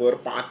कर, मतलब पर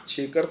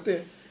 5-6 करते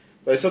हैं।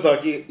 तो ऐसा था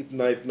कि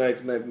इतना इतना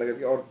इतना इतना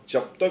करके, और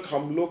जब तक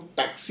हम लोग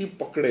टैक्सी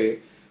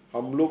पकड़े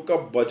हम लोग का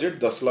बजट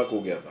 10 लाख हो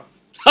गया था।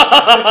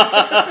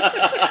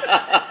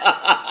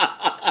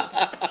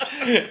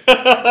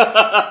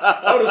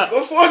 और उसको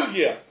फोन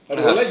किया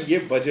और बोला ये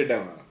बजट है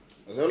हमारा,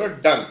 उसने बोला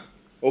done,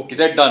 okay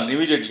Is that done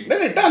immediately?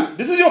 नहीं done,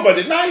 this is your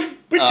budget ना, आई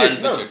पिच इट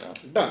ना, pitch it,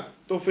 डन।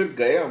 तो फिर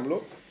गए हम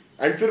लोग,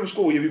 एंड फिर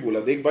उसको ये भी बोला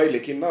देख भाई,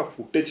 लेकिन ना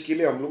फुटेज के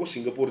लिए हम लोग को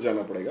सिंगापुर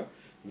जाना पड़ेगा,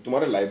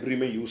 तुम्हारे लाइब्रेरी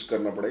में यूज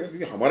करना पड़ेगा,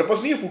 क्योंकि हमारे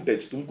पास नहीं है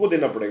फुटेज, तुमको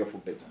देना पड़ेगा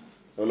फुटेज।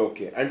 बोला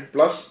ओके, एंड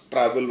प्लस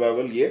ट्रैवल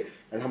वैवल ये,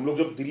 एंड हम लोग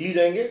जब दिल्ली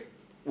जाएंगे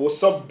वो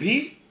सब भी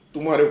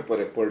तुम्हारे ऊपर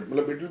है, पर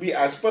मतलब it will be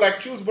as per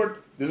actuals but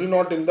this is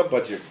not in the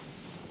budget.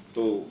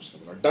 तो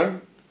उसने बोला डन।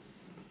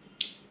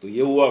 तो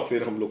ये हुआ,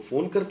 फिर हम लोग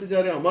फोन करते जा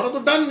रहे हैं, हमारा तो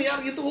डन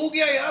यार, ये तो हो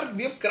गया यार,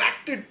 वी हैव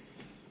क्रैक्ड इट।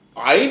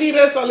 आ ही नहीं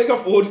रहे साले का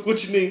फोन,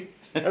 कुछ नहीं,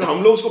 एंड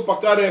हम लोग उसको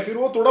पका रहे हैं। फिर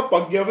वो थोड़ा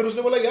पक गया, फिर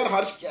उसने बोला यार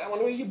हर्ष क्या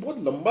मालूम है, ये बहुत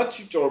लंबा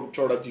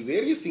चौड़ा चीज है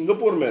यार, ये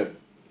सिंगापुर में है,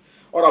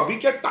 और अभी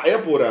क्या टाई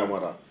अप हो रहा है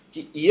हमारा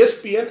कि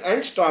ESPN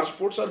and star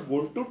sports are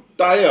going to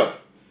tie up.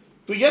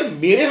 तो यार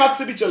मेरे हाथ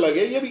से भी चला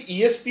गया ये, अभी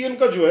ESPN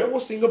का जो है वो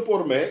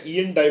सिंगापुर में है,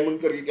 ईएन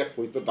डायमंड करके क्या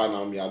कोई तो था,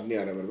 नाम याद नहीं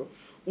आ रहा मेरे को,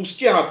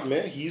 उसके हाथ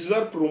में, he is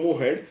our promo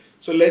head,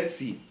 so let's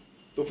see.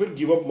 तो फिर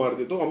गिव अप मार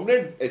दे। तो हमने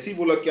ऐसे ही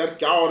बोला कि यार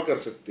क्या और कर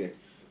सकते हैं।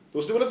 तो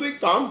उसने बोला तू एक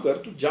काम कर,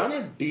 तू जाना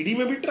डीडी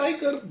में भी ट्राई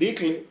कर,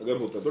 देख ले अगर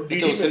होता तो।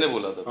 डीडी उसने में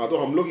बोला था। हाँ, तो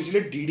हम लोग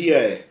इसलिए डीडी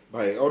आए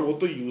भाई, और वो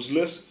तो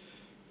यूजलेस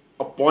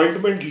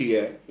अपॉइंटमेंट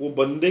लिया है, वो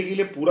बंदे के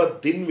लिए पूरा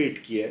दिन वेट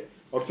किया है,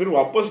 और फिर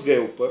वापस गए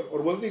ऊपर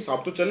और बोलते नहीं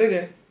साहब तो चले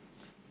गए।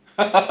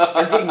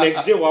 और फिर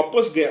नेक्स्ट डे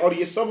वापस गए, और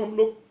ये सब हम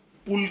लोग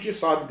पुल के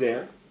साथ गए,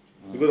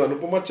 बिकॉज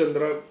अनुपमा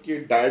चंद्रा के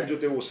डैड जो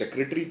थे वो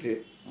सेक्रेटरी थे,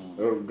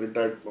 और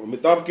रिटायर्ड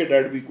अमिताभ के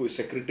डैड भी कोई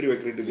सेक्रेटरी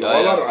वेक्रेटरी थे,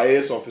 ऑल आर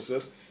IAS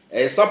ऑफिसर्स।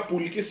 ऐसा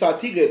पुल के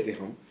साथ ही गए थे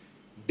हम,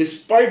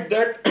 डिस्पाइट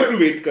दैट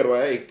वेट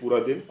करवाया एक पूरा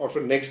दिन, और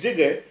फिर नेक्स्ट डे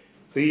गए,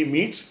 तो ही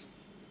मीट्स,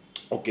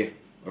 ओके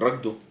रख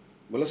दो।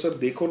 बोला सर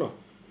देखो ना,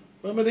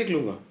 मैं देख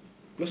लूंगा।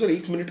 बोला सर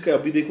 1 मिनट का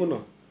अभी देखो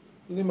ना,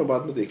 नहीं मैं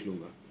बाद में देख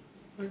लूंगा।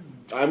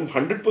 I'm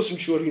 100%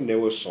 sure he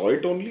never saw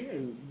it only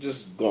and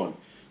just gone.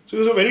 So he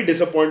was very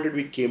disappointed.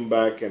 We came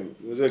back and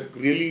he was like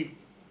really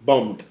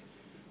bummed.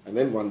 And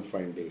then one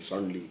fine day,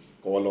 suddenly,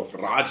 call of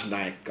Raj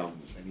Nayak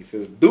comes and he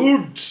says,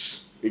 "Dudes,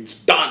 it's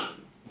done."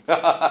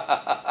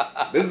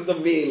 This is the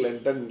mail,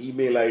 and then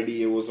email ID.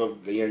 It was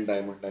of Ian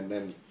Diamond, and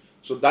then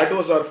so that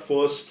was our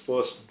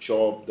first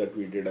job that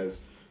we did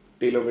as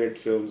tailor-made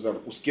films. और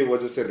उसके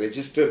वजह से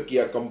register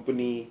किया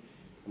company,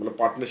 मतलब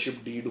partnership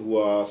deed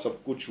हुआ,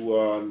 सब कुछ हुआ,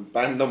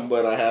 पैन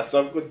नंबर आया,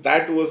 सब कुछ।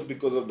 That was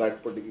because of that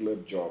particular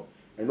job,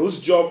 and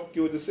उस जॉब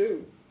की वजह से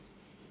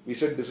we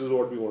said this is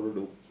what we want to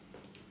do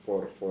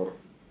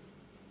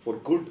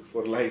for good,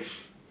 for life.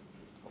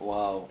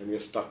 Wow. And we are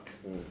stuck.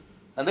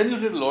 And then you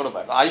did a lot of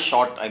it. I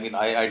shot. I mean,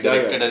 I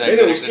directed and I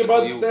directed उसके for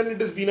बाद you. then it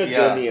has been a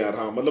journey यार।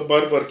 हाँ, मतलब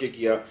भर के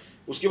किया।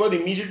 उसके बाद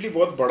इमीडिएटली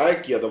बहुत बड़ा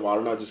एक किया था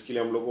वारना, जिसके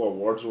लिए हम लोग को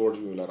अवार्ड्स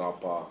भी मिला,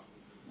 रापा।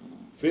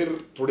 फिर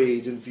थोड़े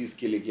एजेंसीज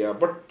के लिए किया,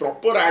 बट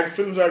प्रॉपर एड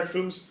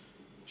फिल्म्स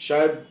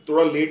शायद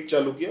थोड़ा लेट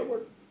चालू किया, बट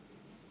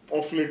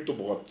ऑफ लेट तो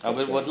बहुत। अब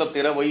मतलब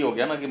तेरा वही हो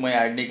गया ना कि मैं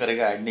ऐड नहीं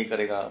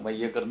करेगा, मैं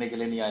ये करने के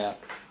लिए नहीं आया,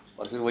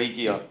 और फिर वही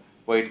किया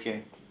क्वाइट के।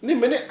 नहीं,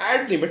 मैंने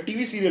ऐड नहीं, मैं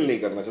टीवी सीरियल नहीं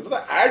करना चाहता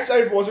था। Ads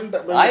I wasn't,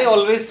 I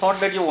always thought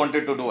that you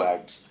wanted to do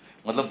ads,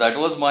 मतलब that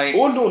was my.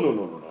 Oh no,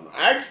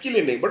 ads के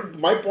लिए नहीं, but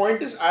my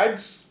point is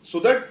ads so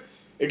that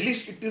at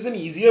least it is an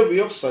easier way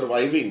of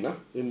surviving na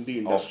in the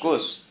industry. Of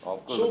course, so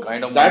the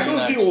kind of that money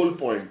was the ads. whole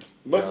point,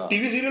 but Yeah.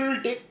 TV serial will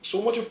take so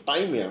much of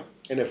time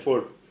and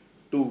effort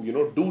to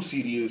do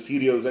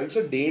serials, and it's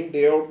a day in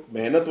day out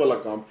मेहनत वाला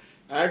काम।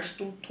 ads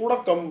तो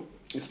थोड़ा कम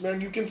इसमें,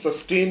 and you can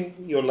sustain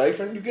your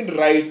life, and you can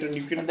write,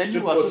 and you can And then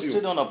you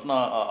assisted on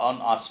on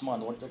Asman,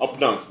 what that?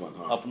 अपना आसमान।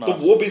 हाँ, अपना तो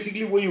वो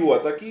basically वही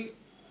हुआ था कि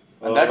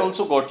and that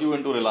also got you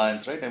into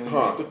Reliance, right? I mean,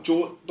 हाँ,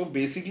 तो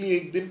बेसिकली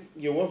एक दिन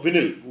ये हुआ,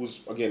 विनिल who's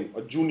again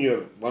a junior,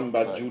 one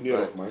batch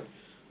junior of mine,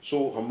 so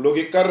हम लोग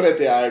ये कर रहे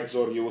थे एड्स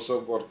और ये वो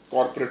सब, और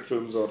कॉर्पोरेट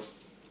फिल्म्स, और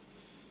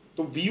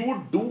तो we would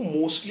do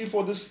mostly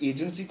for this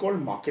agency called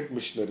market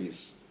missionaries.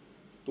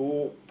 तो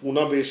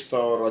पूना बेस्ड था,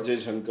 और अजय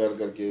झंकर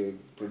करके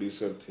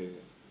प्रोड्यूसर थे,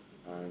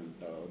 एंड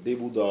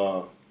देबूदा,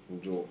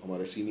 जो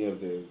हमारे सीनियर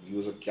थे, ही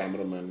वाज अ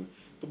कैमरामैन,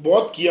 तो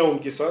बहुत किया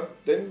उनके साथ.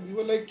 देन वी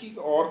वर लाइक कि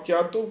और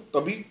क्या, तो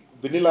तभी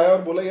विनिल आया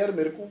और बोला यार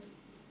मेरे को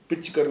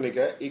पिच करने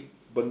का है. एक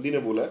बंदी ने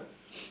बोला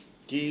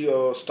कि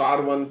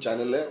स्टार वन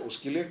चैनल है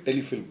उसके लिए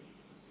telefilm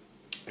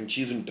and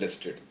she is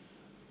interested.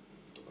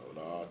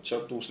 अच्छा,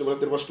 तो उसने बोला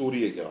तेरे पास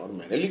स्टोरी है क्या, और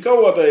मैंने लिखा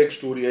हुआ था एक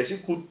स्टोरी ऐसी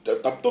खुद.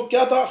 तब तो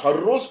क्या था, हर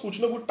रोज कुछ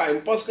ना कुछ टाइम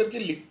पास करके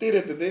लिखते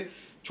रहते थे,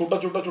 छोटा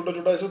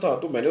छोटा ऐसा था.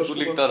 तो मैंने उसको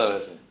लिखता था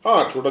वैसे.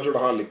 हाँ, छोटा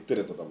हाँ लिखते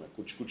रहता था मैं,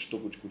 कुछ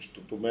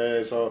तो मैं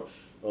ऐसा.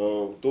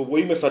 तो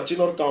वही मैं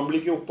सचिन और कांबली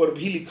के ऊपर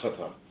भी लिखा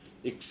था,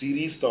 एक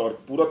सीरीज था और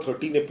पूरा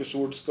 13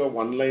 एपिसोड्स का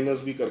वन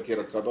लाइनर्स भी करके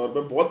रखा था, और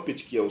मैं बहुत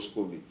पिच किया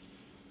उसको भी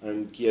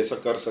एंड कि ऐसा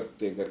कर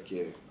सकते हैं करके.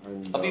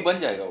 एंड अभी बन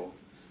जाएगा वो,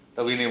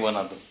 तभी नहीं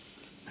बना तो.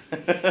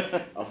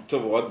 अब तो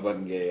बहुत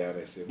बन गए यार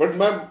ऐसे. बट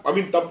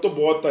मैं तब तो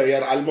बहुत था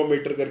यार. अल्मा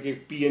मेटर करके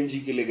पीएनजी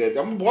के लिए गए थे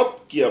हम,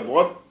 बहुत किया,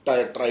 बहुत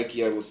ट्राई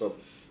किया है वो सब.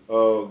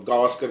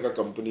 गावस्कर का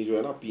कंपनी जो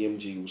है ना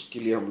पीएमजी, उसके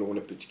लिए हम लोगों ने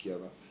पिच किया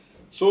था.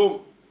 So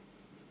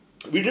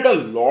we did a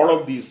lot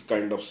of these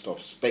kind of stuff,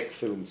 spec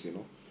films, you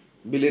know,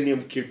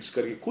 millennium kids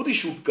करके खुद ही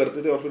शूट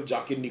करते थे और फिर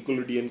जाके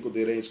निकोलडियन को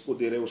दे रहे हैं, इसको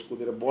दे रहे हैं, उसको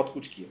दे रहे हैं, बहुत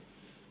कुछ किया.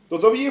 तो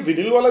तब ये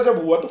विनिल वाला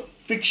जब हुआ तो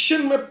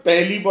फिक्शन में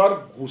पहली बार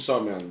घुसा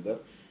मैं अंदर.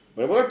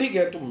 मैंने बोला ठीक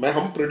है, तो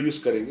हम प्रोड्यूस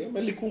करेंगे,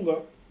 मैं लिखूंगा.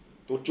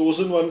 तो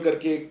चोजन वन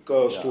करके एक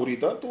स्टोरी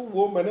था, तो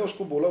वो मैंने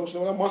उसको बोला, उसने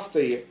बोला मस्त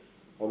है ये,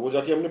 और वो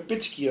जाके हमने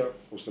पिच किया.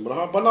 उसने बोला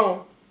हाँ बनाओ,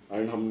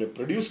 एंड हमने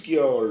प्रोड्यूस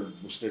किया और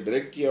उसने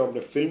डायरेक्ट किया, हमने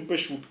फिल्म पे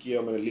शूट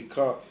किया, मैंने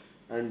लिखा.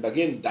 And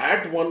again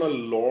that one a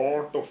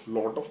lot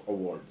of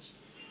awards.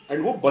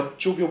 And वो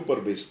बच्चों के ऊपर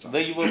बेस्ड था.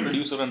 You were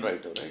producer and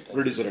writer, right?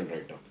 Producer and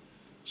writer.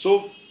 सो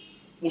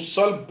उस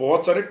साल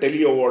बहुत सारे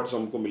टेली अवार्ड्स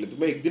हमको मिले. तो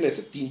मैं एक दिन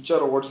ऐसे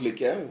 3-4 अवार्ड्स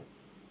लेके आया हूँ,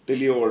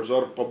 टेली अवार्ड्स.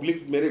 और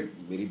पब्लिक,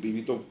 मेरी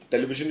बीवी तो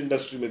टेलीविजन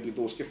इंडस्ट्री में थी,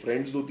 तो उसके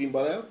फ्रेंड्स 2-3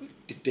 बार आया,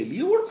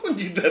 टेली अवार्ड कौन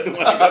जीता है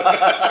तुम्हारे घर?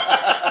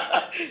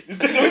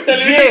 जिसने कभी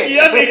टेलीविजन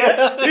किया नहीं है,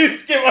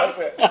 इसके पास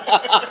है.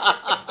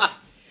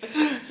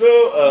 सो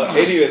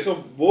एनीवे,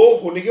 सो वो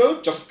होने के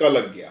बाद चस्का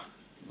लग गया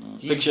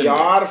कि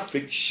यार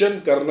फिक्शन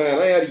करना है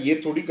ना यार, ये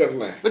थोड़ी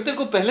करना है. बट तेरे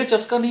को पहले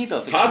चस्का नहीं था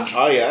फिक्शन?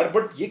 था यार,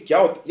 बट ये क्या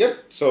होता यार,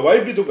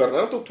 सर्वाइव भी तो करना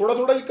है ना, तो थोड़ा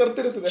थोड़ा ये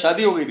करते रहते थे.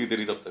 शादी हो गई थी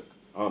तेरी तब तक?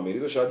 हाँ, मेरी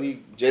तो शादी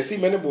जैसे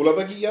ही मैंने बोला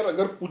था कि यार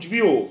अगर कुछ भी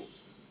हो,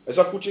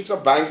 ऐसा कुछ एक सा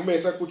बैंक में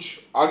ऐसा कुछ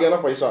आ गया ना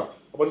पैसा,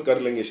 अपन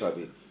कर लेंगे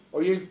शादी.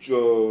 और ये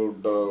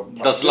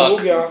 10 लाख हो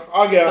गया,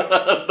 आ गया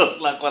 10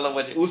 लाख वाला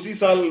बजट. उसी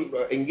साल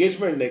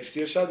एंगेजमेंट, नेक्स्ट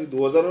ईयर शादी.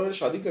 2000 में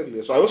शादी कर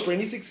लिया. So I was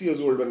 26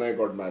 years old when I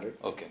got married.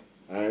 Okay.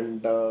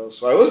 And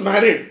so I was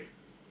married.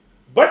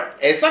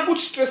 But ऐसा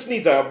कुछ स्ट्रेस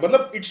नहीं था.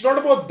 मतलब it's not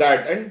about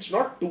that and it's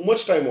not too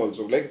much time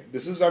also. Like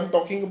this is, I am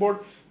talking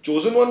about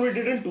chosen one we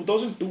did in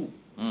 2002.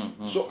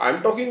 So I am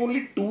talking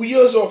only 2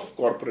 years of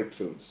corporate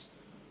films.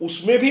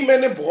 उसमें भी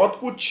मैंने बहुत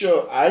कुछ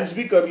ads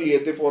भी कर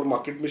लिए थे for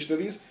market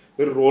missionaries.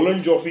 फिर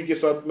रोलैंड जॉफी के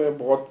साथ मैं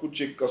बहुत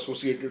कुछ एक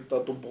एसोसिएटेड था,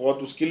 तो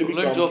बहुत उसके लिए भी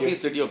काम किया.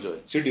 सिटी ऑफ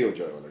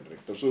जॉय वाला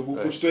डायरेक्टर. सो वो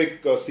कुछ तो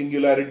एक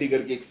सिंगुलैरिटी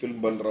करके एक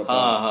फिल्म बन रहा था.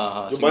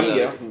 हाँ, जो बन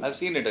गया. I have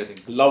seen it, I think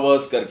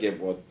lovers करके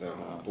बहुत.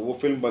 तो वो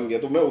फिल्म बन गया.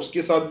 तो मैं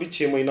उसके साथ भी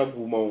 6 महीना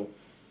घूमा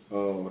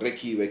हूँ,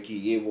 रेकी वेकी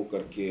ये वो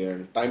करके,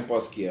 एंड टाइम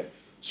पास किया है.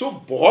 सो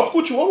बहुत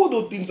कुछ हुआ वो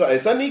 2-3 साल.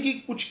 ऐसा नहीं कि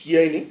कुछ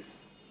किया ही नहीं.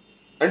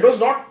 And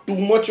was not too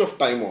much of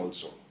time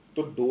also.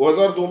 तो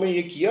 2002 में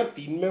ये किया,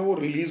 3 में वो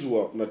रिलीज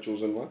हुआ अपना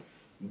चोजन वन.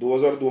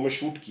 2002 में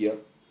शूट किया.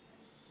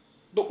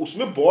 तो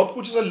उसमें बहुत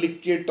कुछ ऐसा लिख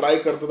के ट्राई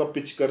करता था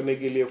पिच करने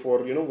के लिए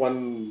for you know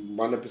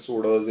one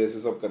episode ऐसे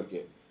सब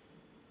करके.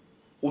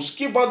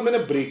 उसके बाद मैंने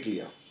ब्रेक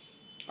लिया.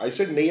 आई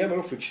सेड नहीं है,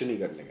 मेरे को फिक्शन ही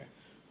करने का है.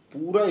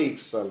 पूरा 1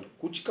 साल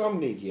कुछ काम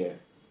नहीं किया है,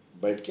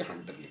 बैठ के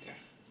हंटर लिखा है,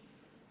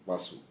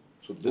 बासु.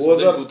 सो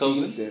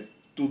 2003 से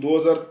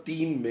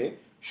 2003 में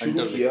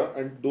शुरू किया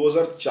एंड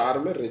 2004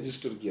 में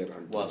रजिस्टर किया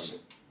हंटर.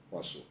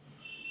 वासु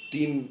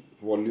 3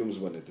 वॉल्यूम्स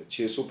बने थे,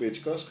 600 पेज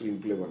का स्क्रीन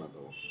प्ले बना था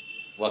वो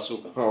वासु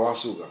का. हाँ,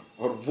 वासु का.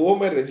 और वो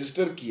मैं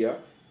रजिस्टर किया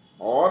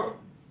और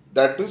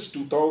दैट इज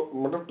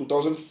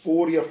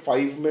 2004 या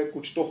 5 में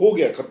कुछ तो हो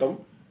गया खत्म.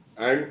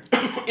 एंड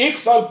 1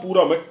 साल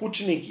पूरा मैं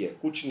कुछ नहीं किया,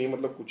 कुछ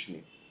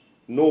नहीं,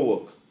 नो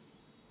वर्क.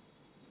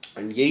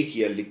 एंड यही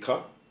किया, लिखा.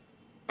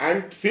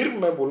 एंड फिर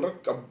मैं बोल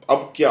रहा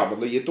अब क्या,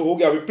 मतलब ये तो हो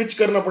गया, अभी पिच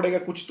करना पड़ेगा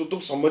कुछ. तो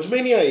समझ में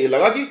ही नहीं आया. ये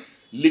लगा कि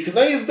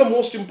लिखना is the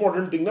most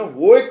important thing ना.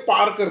 वो एक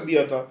पार कर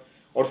दिया था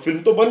और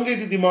फिल्म तो बन गई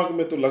थी दिमाग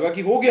में, तो लगा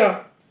कि हो गया.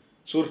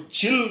 सो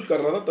चिल कर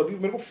रहा था, तभी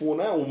मेरे को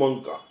फोन आया उमंग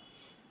का.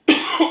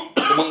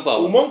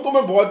 उमंग को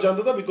मैं बहुत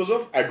जानता था बिकॉज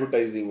ऑफ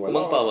एडवर्टाइजिंग वाला.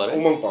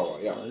 उमंग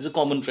पावर, या इज अ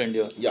कॉमन फ्रेंड.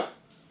 या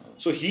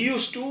so he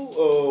used to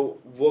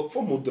work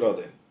for Mudra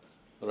then.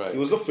 Right. He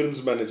was the films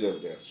manager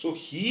there. So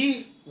he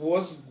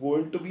was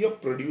going to be a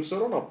producer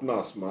on Apna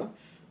Asman,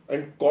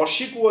 and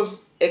Kaushik was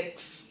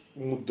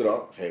ex-Mudra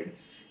head.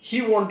 He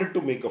wanted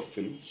to make a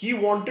film. He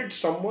wanted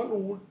someone who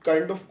would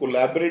kind of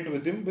collaborate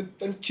with him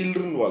with a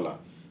children wala.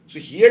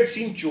 So he had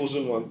seen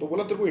Chosen One. तो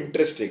बोला तेरे को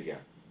interest है क्या?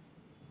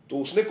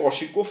 तो उसने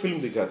कौशिक को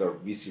film दिखाया था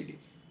VCD.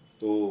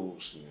 तो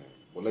उसने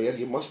बोला यार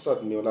ये मस्त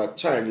आदमी वाला,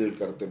 अच्छा हैंडल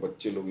करते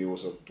बच्चे लोग ये वो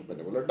सब. तो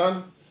मैंने बोला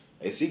डन.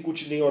 ऐसे ही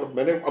कुछ नहीं। और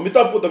मैंने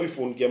अमिताभ को तभी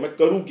फोन किया, मैं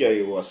करूँ क्या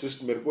ये, वो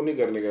असिस्ट मेरे को नहीं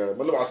करने का,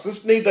 मतलब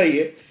असिस्ट नहीं था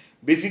ये,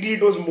 basically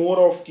it was more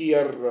of कि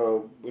यार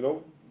यू नो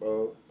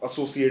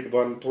एसोसिएट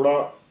बन, थोड़ा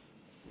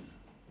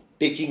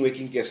टेकिंग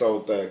वेकिंग कैसा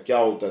होता है, क्या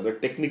होता है, the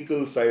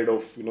technical side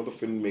of you know the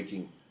film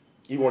making,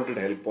 he wanted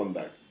help on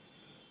that.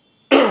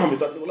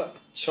 Amitabh ने बोला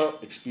अच्छा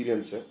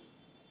एक्सपीरियंस है,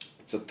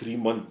 it's a 3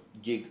 month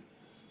gig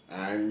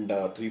and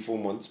 3-4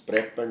 months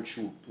prep and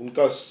shoot.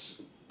 उनका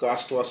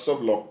कास्ट वास्ट सब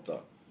लॉक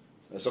था,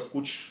 ऐसा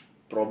कुछ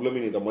प्रॉब्लम ही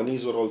नहीं था,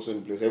 monies were also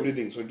in place,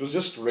 everything, so it was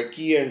just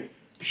recce and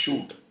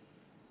shoot.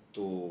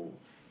 तो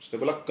उसने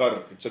बोला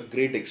कर, it's a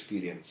great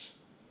experience.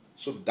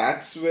 So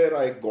that's where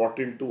I got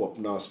into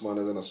Apna Asman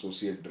as an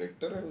associate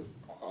director, and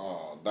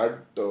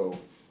that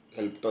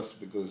helped us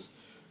because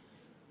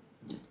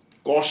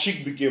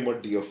Kaushik became a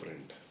dear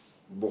friend.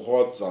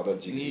 बहुत ज़्यादा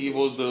जिगरी। He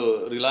was the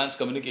Reliance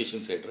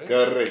Communications head, right?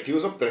 Correct. He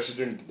was a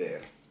president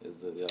there.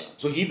 Yeah.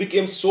 So he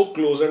became so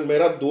close, and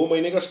मेरा 2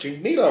 महीने का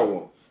stint नहीं रहा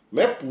वो,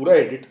 मैं पूरा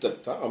edit तक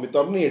था,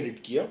 अमिताभ ने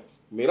edit किया,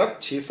 मेरा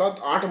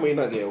 6-7-8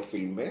 महीना गया वो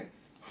फिल्म में,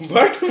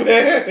 but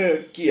मैं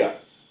किया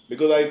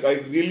because I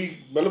really,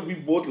 मतलब we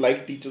both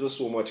liked each other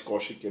so much,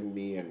 Kaushik and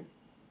me, and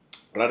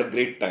I had a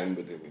great time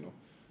with him, you know,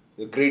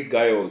 a great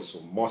guy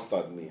also, मस्त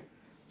आदमी है।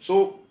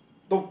 So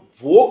तो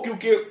वो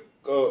क्योंकि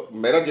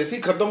मेरा जैसे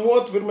ही खत्म हुआ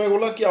तो फिर मैं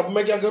बोला कि अब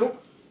मैं क्या करूं,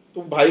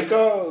 तो भाई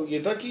का ये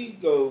था कि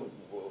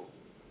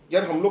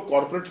यार हम लोग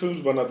कॉर्पोरेट फिल्म्स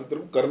बनाते,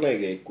 तेरे को करना है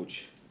क्या एक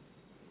कुछ,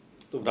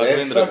 तो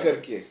वैसा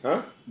करके। हाँ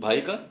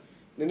भाई का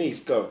नहीं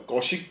इसका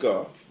कौशिक का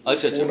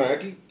फोन आया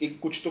कि एक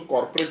कुछ तो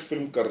कॉर्पोरेट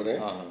फिल्म कर रहे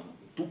हैं,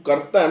 तू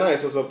करता है ना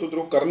ऐसा सब, तो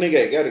तेरे को करने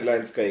गए क्या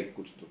रिलायंस का एक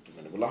कुछ, तो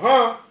मैंने बोला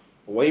हाँ।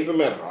 वहीं पे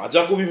मैं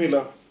राजा को भी मिला,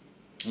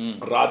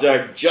 Raja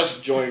had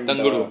just joined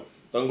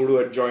Tangdu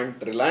had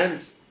joined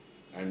Reliance,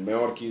 and मैं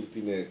और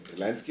कीर्ति ने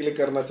रिलायंस के लिए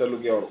करना चालू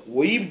किया। और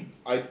वही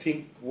आई थिंक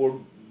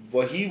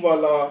वही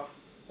वाला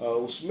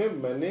उसमें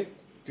मैंने,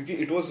 क्योंकि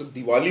इट वाज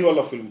दिवाली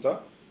वाला फिल्म था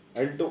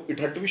and it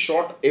had to be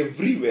shot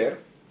everywhere,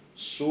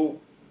 so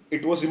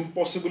it was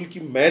impossible कि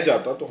मैं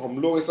जाता, तो हम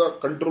लोग ऐसा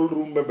कंट्रोल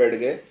रूम में बैठ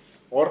गए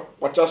और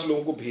 50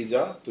 लोगों को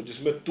भेजा, तो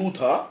जिसमें तू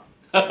था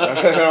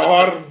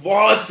और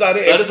बहुत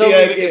सारे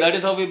FTI के, that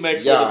is how we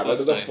met for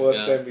the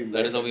first time we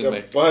that is how we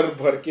met,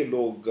 भर के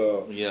लोग,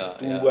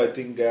 तू आई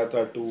थिंक गया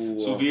था, तू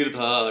सुवीर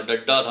था,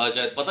 डड्डा था,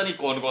 शायद पता नहीं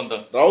कौन कौन था,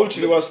 राहुल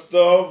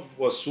श्रीवास्तव,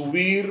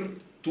 सुवीर,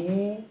 तू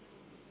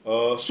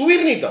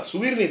सुवीर नहीं था,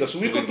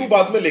 सुवीर को तू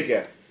बाद में लेके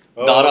आया,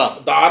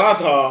 दारा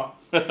था,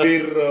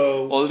 फिर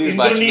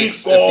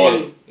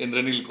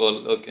इंद्रनील कौल,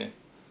 ओके,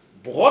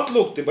 बहुत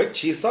लोग थे भाई,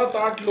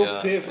 6-7-8 लोग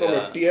थे from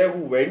FTI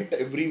who went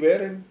everywhere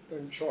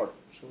and shot.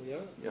 So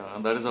yeah,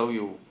 that is how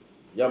you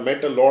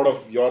met a lot of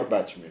your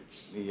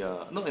batchmates.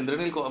 No,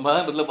 Indranil ko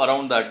matlab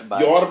around that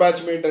batch, your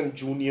batchmate and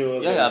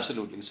juniors,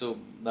 absolutely. So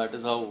that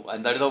is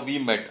how we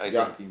met, I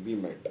think we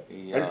met.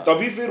 And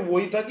तभी फिर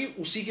वही था कि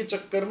उसी के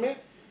चक्कर में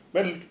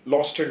मैं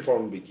लॉस्ट एंड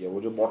फाउंड भी किया,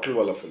 वो जो बॉटल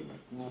वाला फिल्म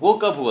है। वो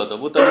कब हुआ था?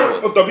 वो तभी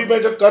हुआ था। तभी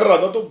मैं जब कर रहा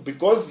था, तो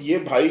बिकॉज ये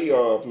भाई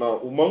अपना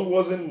उमंग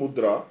वाज इन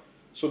मुद्रा,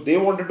 so they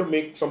wanted to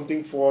make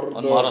something for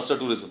the Maharashtra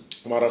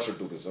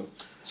tourism.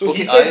 So okay,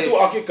 he said तू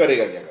आके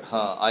करेगा क्या?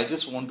 हाँ, I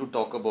just want to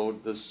talk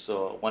about this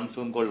one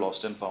film called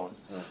Lost and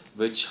Found,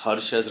 which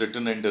Harsh has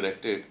written and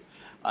directed,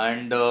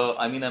 and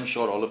I mean I'm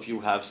sure all of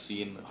you have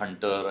seen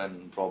Hunter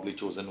and probably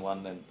Chosen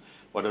One and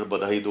whatever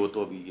Badhai do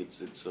to abhi,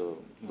 it's a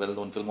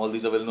well-known film. All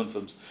these are well-known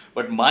films,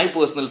 but my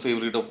personal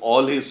favorite of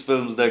all his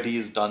films that he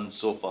has done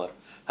so far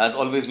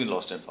has always been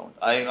Lost and Found.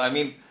 I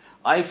mean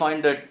I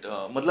find that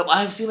I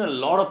have seen a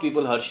lot of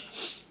people, Harsh,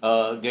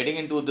 getting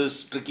into this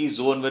tricky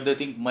zone where they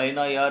think मैं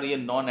ना यार ये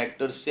non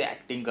actors से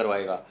acting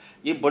करवाएगा,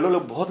 ये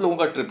बहुत लोगों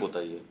का ट्रिप होता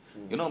है ये,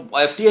 यू नो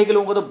FTI के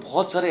लोगों का तो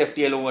बहुत सारे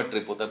FTI लोगों का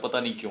ट्रिप होता है,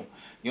 पता नहीं क्यों,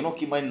 यू नो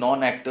कि मैं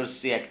नॉन एक्टर्स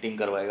से एक्टिंग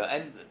करवाएगा,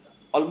 and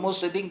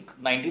almost I think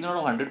 90 out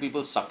of 100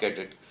 people suck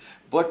at it.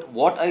 But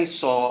what I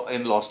saw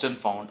in Lost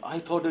and Found, I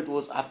thought it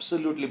was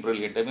absolutely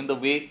brilliant. I mean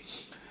the way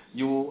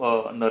you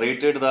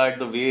narrated that,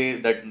 the way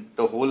that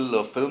the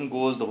whole film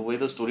goes, the way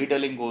the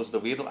storytelling goes,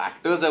 the way the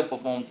actors have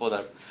performed for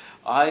that,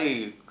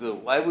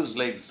 I was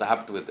like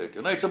zapped with it.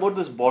 You know, it's about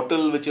this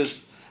bottle which is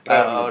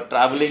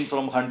traveling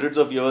from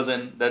hundreds of years,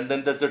 and then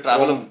there's the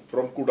travel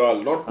from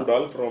Kudal, not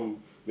Kudal, from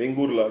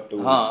Vengurla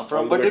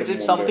to but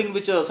it's something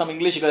which some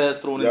English guy has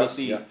thrown in the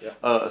sea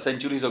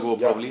centuries ago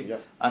probably,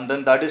 and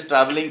then that is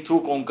traveling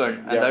through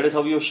Konkan, and that is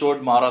how you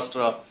showed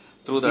Maharashtra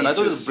through that. Beaches. I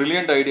thought it was a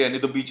brilliant idea, and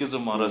the beaches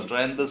of Maharashtra,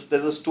 and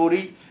there's a story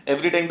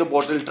every time the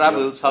bottle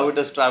travels, how it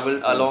has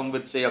travelled along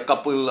with, say, a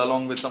couple,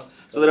 along with some,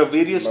 so there are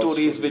various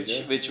stories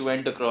which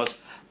went across,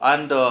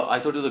 and I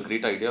thought it was a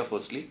great idea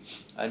firstly,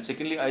 and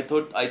secondly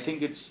I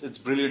think it's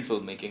brilliant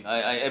filmmaking.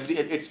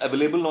 It's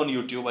available on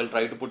YouTube. I'll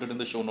try to put it in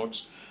the show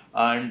notes,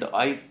 and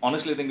I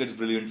honestly think it's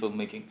brilliant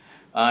filmmaking.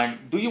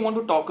 And do you want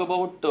to talk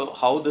about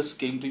how this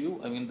came to you?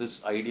 I mean,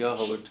 this idea,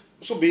 how it...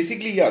 So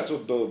basically, so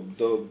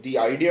the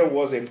idea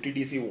was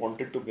MTDC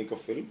wanted to make a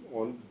film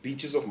on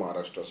beaches of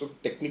Maharashtra. So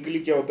technically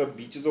क्या होता है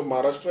beaches of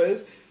Maharashtra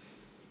is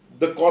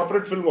the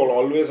corporate film will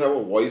always have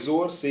a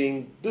voiceover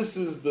saying this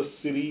is the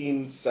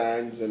serene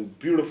sands and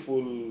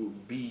beautiful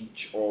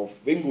beach of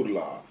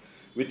Vengurla,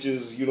 which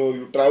is, you know,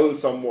 you travel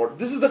somewhat.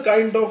 This is the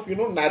kind of, you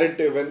know,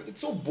 narrative, and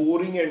it's so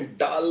boring and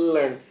dull.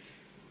 And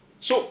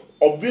so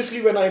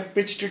obviously when I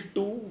pitched it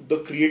to the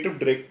creative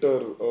director,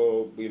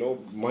 you know,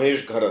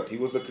 Mahesh Gharat, he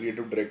was the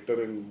creative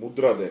director in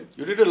Mudra then.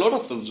 You did a lot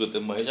of films with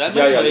him, Mahesh. I met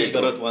Mahesh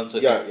Gharat once.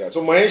 Yeah.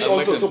 So Mahesh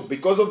also, so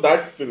because of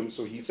that film,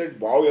 so he said,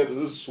 wow, yeah, this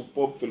is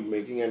superb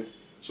filmmaking. And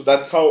so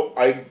that's how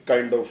I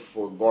kind of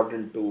got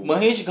into...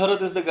 Mahesh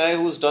Gharat is the guy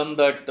who's done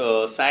that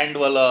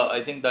Sandwala.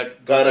 I think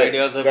that those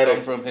ideas have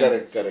come from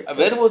him. Correct.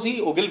 Where was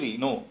he? Ogilvy?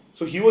 No.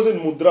 So he was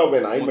in Mudra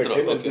when I met him,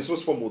 okay. and this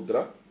was for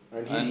Mudra.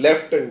 And he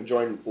left and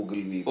joined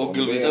Ogilvy.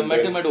 So I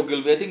met him at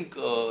Ogilvy. I think...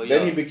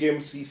 Then he became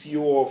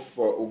CCO of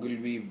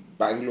Ogilvy,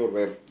 Bangalore,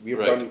 where we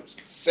have done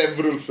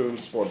several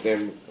films for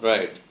them.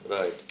 Right.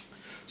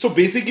 So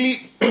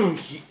basically,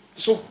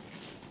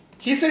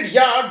 he said,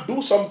 yeah,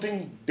 do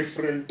something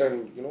different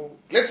and, you know,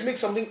 let's make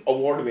something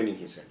award-winning,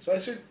 he said. So I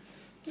said,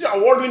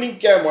 award-winning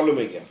क्या है मालूम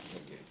है क्या?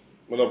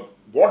 मतलब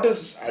what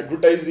is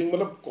advertising,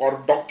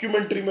 मतलब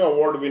documentary में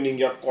award-winning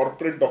या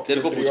corporate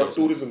documentary या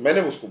tourism,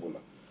 मैंने उसको बोला,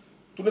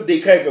 तूने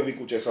देखा है कभी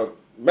कुछ ऐसा?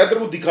 मैं तेरे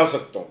को दिखा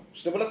सकता हूँ.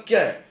 उसने बोला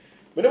क्या है?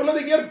 मैंने बोला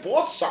देखिए यार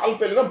बहुत साल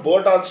पहले ना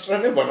बर्ट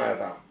आर्मस्ट्रांग ने बनाया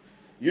था,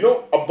 you know,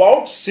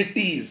 about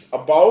cities,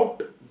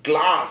 about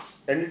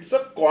glass, and it's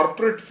a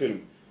corporate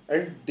film.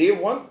 And they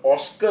won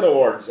Oscar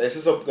awards, ऐसे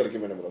सब करके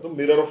मैंने बोला. तो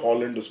मिरर ऑफ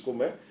हॉलैंड उसको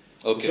मैं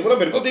उसने बोला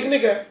मेरे को देखने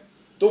का है.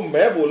 तो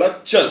मैं बोला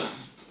चल,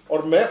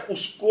 और मैं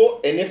उसको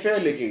NFI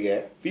लेके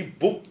गया. We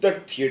booked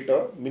that theater,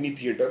 mini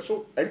theater.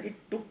 So and it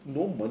took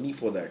no money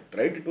for that,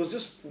 right? It was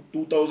just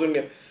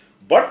 2000.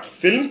 But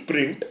film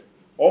print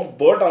of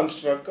Burt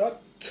Armstrong का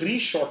 3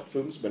 short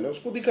films मैंने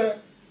उसको दिखाया.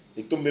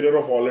 एक तो मिरर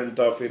ऑफ हॉलैंड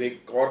था, फिर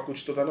एक और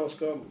कुछ तो था ना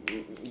उसका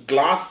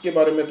ग्लास के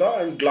बारे में था.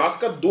 एंड ग्लास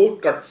का 2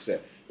 कट्स है,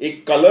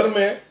 एक कलर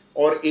में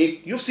और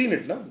एक you've seen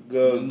it ना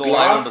No,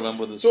 I don't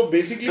remember this. So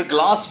basically the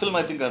glass film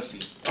I think I've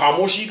seen.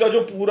 खामोशी का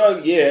जो पूरा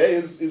ये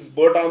है is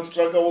Burt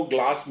Armstrong का वो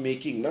glass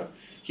making ना.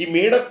 He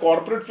made a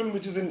corporate film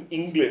which is in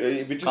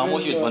English, which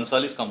is in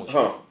Bhansali's Khamoshi.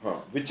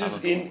 हाँ, which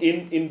is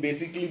in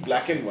basically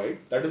black and white.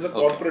 That is a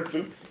corporate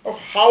film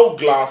of how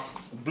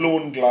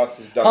blown glass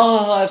is done.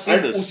 I've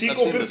seen this. And उसी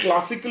को फिर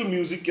classical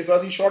music के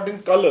साथ he shot in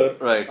color.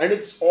 Right. And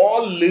it's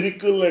all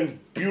lyrical and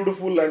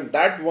beautiful, and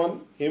that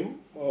won him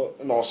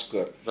an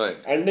Oscar. Right.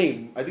 And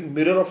नहीं, I think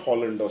Mirror of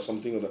Holland or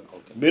something like that.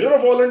 Okay. Mirror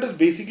of Holland is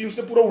basically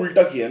उसने पूरा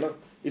उल्टा किया ना.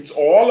 It's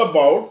all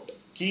about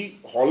कि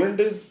Holland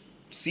is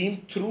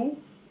seen through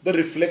the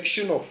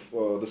reflection of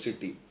the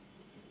city.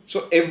 So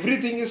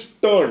everything is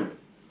turned.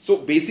 So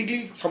basically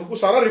हमको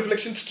सारा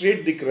reflection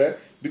straight दिख रहा है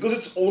because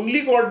it's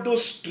only got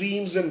those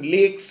streams and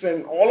lakes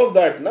and all of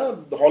that ना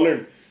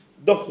Holland.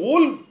 The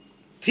whole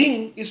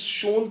thing is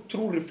shown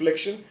through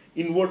reflection,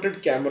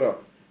 inverted camera.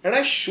 And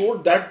I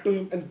showed that to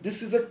him, and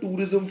this is a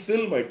tourism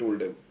film, I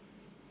told him.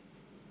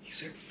 He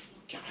said,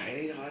 क्या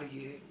है यार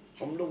ये?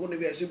 हम लोगों ने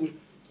भी ऐसे कुछ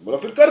बोला,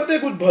 फिर करते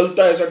कुछ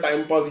भलता ऐसा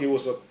टाइम पास ये वो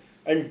सब.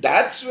 And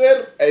that's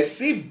where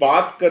ऐसी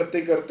बात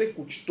करते करते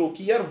कुछ तो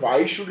कि यार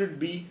why should it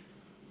be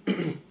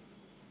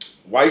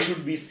why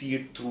should we see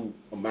it through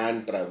a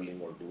man traveling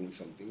or doing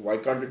something? Why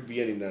can't it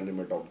be an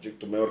inanimate object?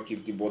 तो मैं और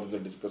कीर्ति बहुत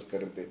ऐसा डिस्कस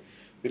कर रहे थे.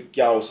 फिर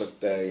क्या हो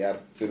सकता है यार,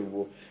 फिर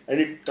वो,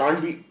 and it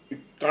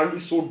can't be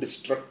so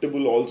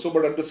destructible also,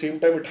 but at the same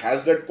time it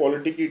has that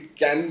quality कि it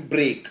can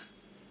break.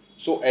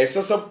 So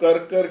ऐसा सब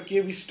कर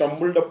के we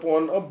stumbled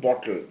upon a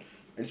bottle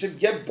and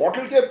said यार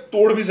bottle क्या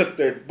तोड़ भी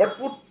सकते हैं,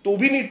 but वो तो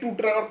भी नहीं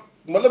टूट रहा है,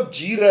 मतलब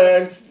जी रहा है,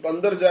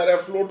 अंदर जा रहा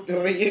है, फ्लोट कर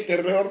रहा है, ये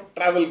कर रहा है और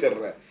ट्रैवल कर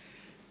रहा है.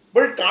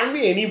 But it can't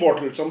be any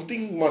bottle,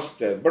 something must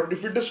there. But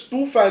if it is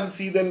too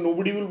fancy, then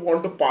nobody will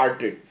want to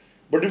part it.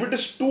 But if it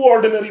is too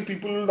ordinary,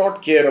 people will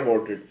not care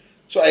about it.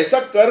 So ऐसा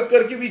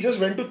करके we just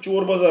went to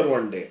चोर बाजार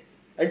one day.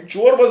 And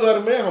चोर बाजार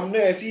में हमने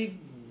ऐसी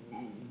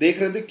देख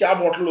रहे थे क्या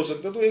बॉटल हो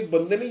सकता है, तो एक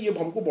बंदे ने ये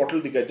हमको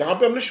बॉटल दिखाया जहाँ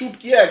पे हमने शूट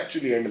किया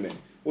एक्चुअली एंड में,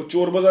 वो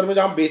चोर बाजार में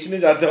जहाँ बेचने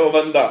जाता है वो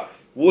बंदा,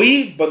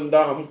 वही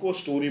बंदा हमको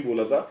स्टोरी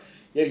बोला था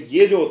यार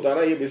ये जो होता है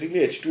ना, ये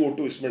बेसिकली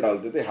H2O2 इसमें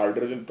डालते थे,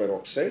 हाइड्रोजन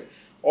पेरोक्साइड,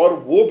 और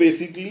वो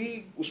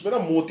बेसिकली उसमें ना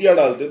मोतिया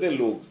डालते थे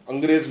लोग,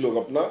 अंग्रेज लोग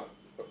अपना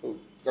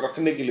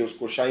रखने के लिए,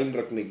 उसको शाइन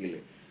रखने के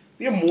लिए,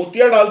 ये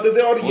मोतिया डालते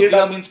थे और ये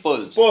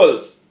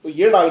पर्ल्स, तो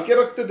ये डाल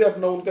के रखते थे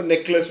अपना उनका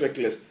नेकलेस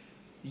वेकलेस.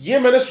 ये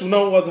मैंने सुना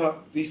हुआ था,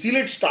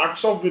 इसीलिए it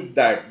starts of with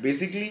that.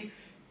 Basically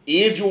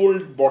as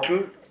old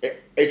bottle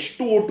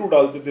H2O2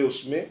 डालते थे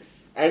उसमें,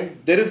 and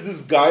there is this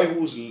guy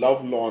who's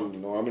love lorn, you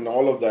know, I mean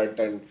all of that,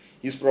 and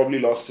he's probably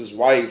lost his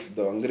wife,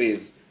 the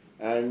Angrez,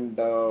 and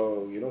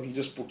you know, he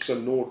just puts a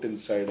note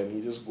inside and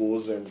he just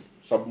goes and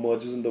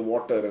submerges in the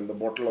water, and the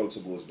bottle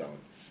also goes down,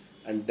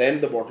 and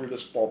then the bottle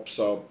just pops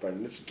up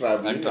and it's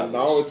traveling, and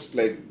now it's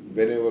like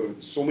whenever,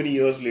 so many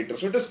years later,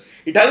 so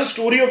it has a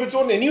story of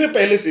its own anyway.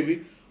 पहले से भी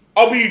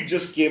अभी it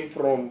just came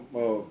from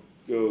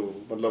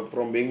मतलब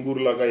from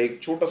Vengurla का एक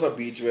छोटा सा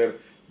beach where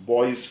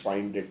boys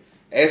find it.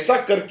 ऐसा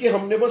करके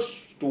हमने बस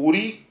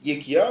स्टोरी ये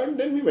किया, and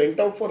then we went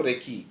out for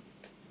recce,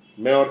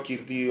 मैं और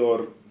कीर्ति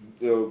और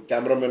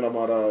cameraman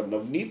हमारा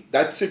Navneet,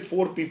 that's it,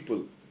 4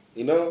 people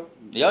in a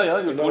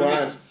you told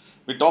me.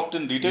 We talked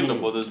in detail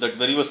about this, that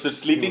where you were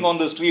sleeping on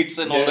the streets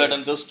and all that,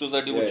 and just so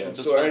that you would shoot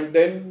this film. And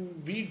then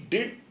we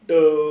did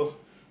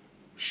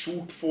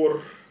shoot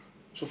for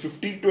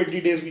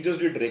 15-20 days. We just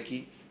did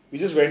recce. We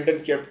just went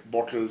and kept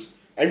bottles.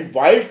 And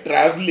while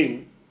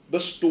traveling, the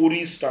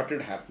stories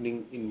started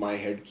happening in my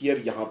head. कि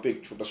यार यहाँ पे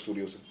एक छोटा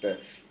story हो सकता है.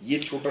 ये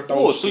छोटा town.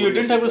 Oh, so you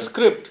didn't have a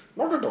script?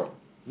 Not at all.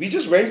 We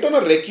just went on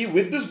a recce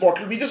with this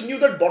bottle. We just knew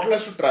that bottle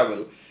has to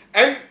travel,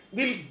 and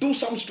we'll do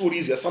some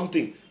stories here,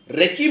 something.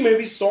 Recce में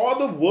we saw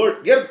the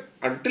word. Yeah,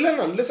 until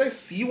and unless I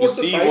see what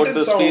the sight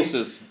and sound, space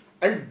is.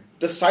 And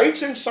the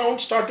sights and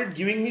sounds started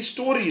giving me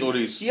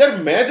stories. यार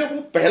मैं जब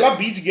वो पहला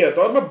बीच गया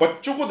था और मैं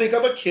बच्चों को देखा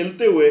था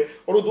खेलते हुए,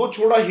 और वो 2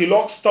 छोटा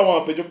हिलॉक्स था वहाँ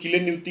पे जो किले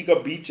न्यूती का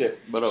बीच है,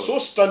 so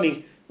stunning.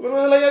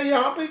 मैंने लगा यार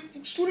यहाँ पे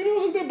एक स्टोरी नहीं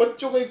हो सकती,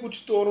 बच्चों का ही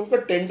कुछ तो, और उनका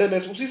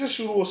टेंडरनेस उसी से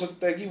शुरू हो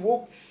सकता है कि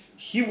वो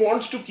he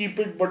wants to keep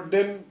it, but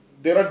then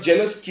there are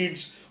jealous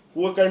kids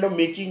who are kind of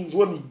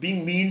who are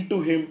being mean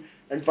to him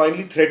and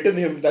finally threaten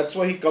him. That's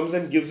why he comes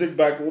and gives it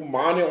back. वो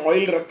माँ ने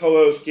oil रखा हुआ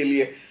है उसके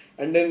लिए,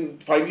 and then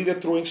finally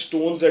they're throwing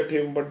stones at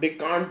him, but they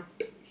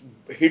can't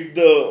hit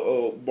the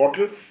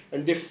bottle,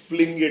 and they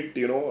fling it,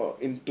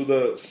 into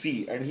the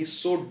sea, and he's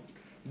so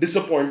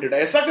disappointed.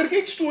 ऐसा करके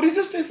एक story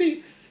just ऐसे ही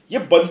ये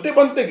बनते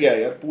बनते गया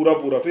यार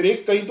पूरा. फिर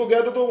एक कहीं तो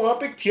गया था, तो वहाँ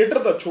पे एक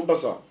थिएटर था छोटा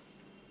सा,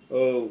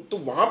 तो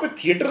वहाँ पे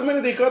थिएटर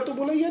मैंने देखा, तो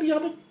बोला यार यहाँ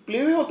पे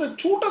प्लेवे होता है,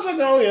 छोटा सा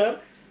गाँव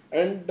यार.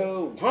 एंड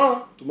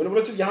हाँ, तो मैंने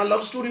बोला चल यहाँ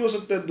लव स्टोरी हो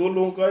सकता है, 2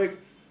 लोगों का एक,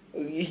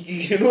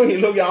 ये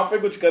लोग यहाँ पे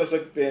कुछ कर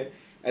सकते हैं.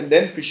 एंड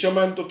देन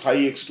फिशरमैन तो था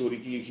ही एक स्टोरी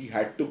की, he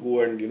had to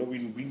go and we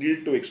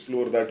needed to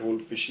explore that whole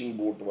fishing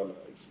boat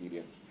वाला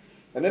experience.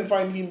 And then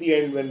finally in the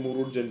end when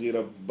Murud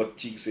Janjira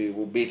बच्ची से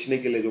वो बेचने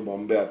के लिए जो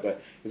बॉम्बे आता है,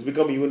 it's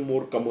become even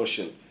more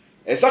commercial.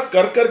 ऐसा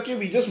कर करके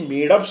we just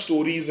made up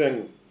stories.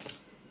 And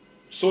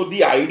so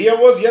the idea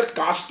was यार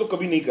कास्ट तो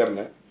कभी नहीं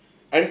करना है,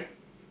 and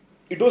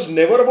it was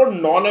never about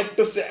non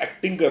actors से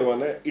एक्टिंग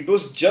करवाना है. इट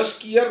वाज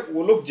जस्ट कि यार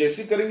वो लोग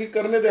जैसे करेंगे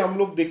करने दे, हम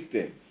लोग देखते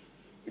हैं.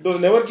 इट वाज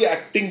नेवर कि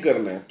एक्टिंग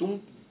करना है, तुम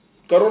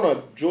करो ना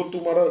जो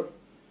तुम्हारा.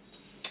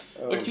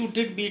 But you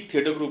did meet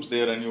theatre groups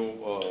there and you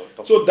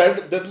so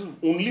that is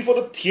only for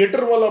the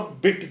theatre वाला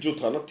bit जो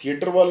था ना,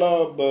 theatre वाला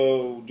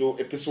जो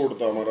episode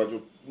था हमारा,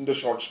 जो in the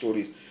short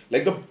stories,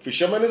 like the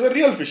fisherman is a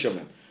real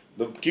fisherman,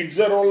 the kids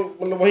are all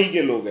मतलब वहीं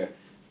के लोग हैं.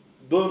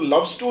 The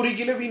love story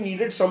के लिए we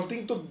needed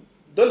something, तो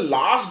the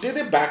last day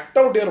they backed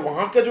out यार.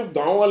 वहाँ के जो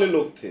गांव वाले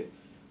लोग थे,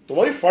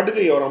 तुम्हारी फट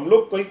गई, और हम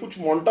लोग कहीं कुछ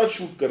montage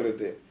शूट कर रहे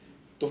थे,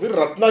 तो फिर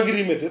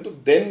रत्नागिरी में थे. तो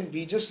then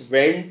we just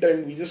went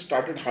and we just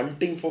started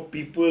hunting for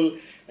people.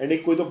 And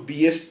एक कोई तो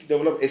BST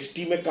मतलब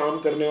ST में काम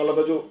करने वाला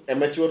था जो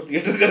एमेच्योर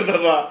थिएटर करता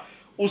था,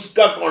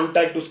 उसका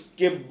कांटेक्ट,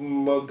 उसके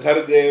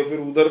घर गए, फिर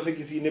उधर से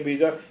किसी ने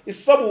भेजा. ये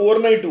सब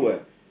ओवरनाइट हुआ है.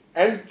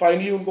 एंड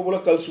फाइनली उनको बोला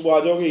कल सुबह आ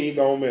जाओगे ये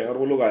गाँव में, और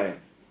वो लोग आए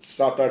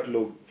 7-8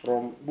 लोग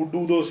from would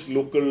do those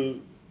local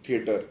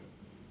theatre.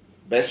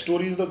 Best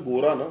story is the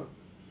gora ना,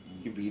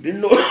 कि वी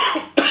डिडंट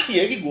नो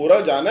ये कि गोरा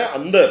जाना है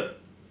अंदर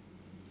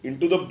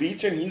into the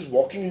beach and he's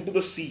walking into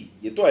the sea.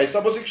 ये तो ऐसा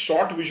बस एक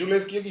शॉट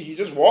विजुअलाइज किया कि he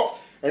just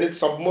walks and it's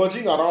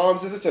submerging, आराम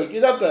से चल के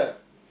जाता है.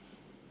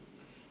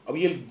 अब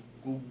ये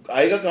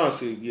आएगा कहाँ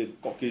से ये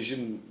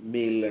Caucasian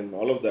male and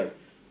all of that.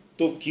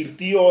 तो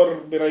कीर्ति और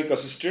मेरा एक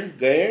असिस्टेंट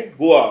गए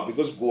गोवा,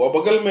 बिकॉज गोवा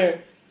बगल में,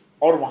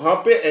 और वहाँ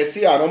पे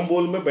ऐसे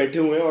आरंबोल में बैठे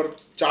हुए हैं, और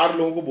 4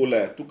 लोगों को बोला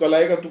है तू कल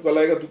आएगा, तू कल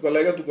आएगा, तू कल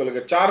आएगा, तू कल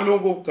आएगा. 4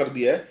 लोगों को कर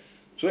दिया है.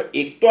 सो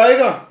एक तो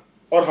आएगा,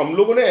 और हम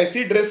लोगों ने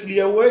ऐसी ड्रेस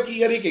लिया हुआ है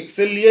कि यार एक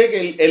XL लिया है,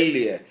 एक L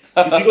लिया है,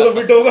 किसी को तो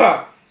फिट होगा,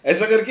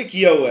 ऐसा करके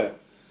किया हुआ है.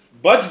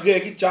 बच गए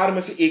कि 4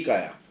 में से एक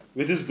आया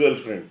विद हिज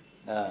गर्लफ्रेंड.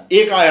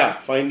 एक आया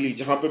फाइनली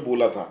जहां पे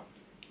बोला था.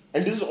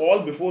 And this is all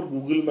before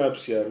Google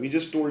maps यार. We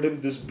just told him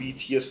this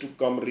beach, he has to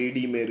come.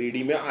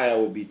 Ready में आया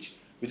वो beach,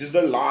 which is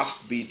the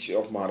last beach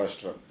of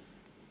Maharashtra.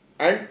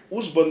 And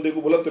उस बंदे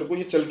को बोला तेरे को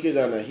ये चल के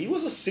जाना है. ही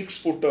वाज अ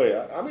 6 फुटर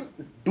यार. I mean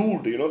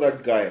dude, you know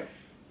that guy.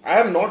 I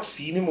have not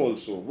seen him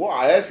also. वो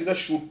आया सीधा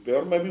शूट पे,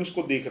 और मैं भी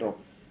उसको देख रहा हूँ.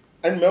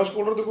 एंड मैं उसको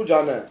बोल रहा हूँ देखो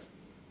जाना है.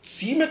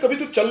 सी में कभी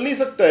तो चल नहीं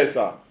सकता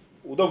ऐसा.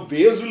 The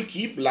waves will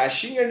keep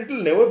lashing and it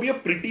will never be a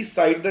pretty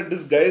sight that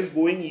this guy is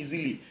going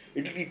easily.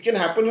 It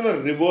can happen in a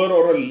river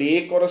or a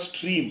lake or a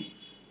stream,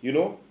 you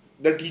know,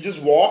 that he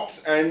just walks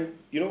and,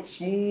 you know,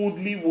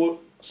 smoothly वो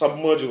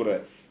submerge हो रहा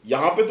है.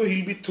 यहाँ पे तो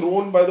he'll be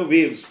thrown by the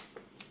waves.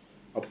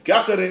 अब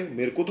क्या करे,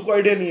 मेरे को तो कोई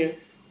आइडिया नहीं है.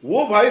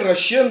 वो भाई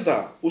रशियन था,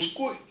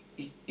 उसको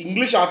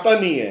इंग्लिश आता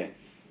नहीं है.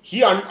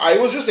 I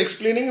was just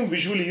explaining him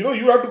visually, you know,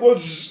 you have to go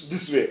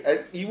this way, and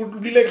he would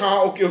be like, हाँ,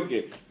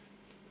 okay.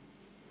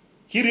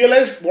 He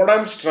realized what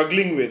I'm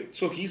struggling with,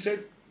 so he said,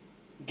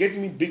 get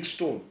me big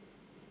stone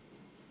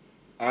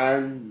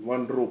and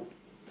 1 rope.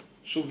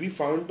 So we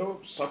found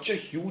such a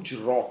huge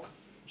rock.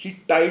 He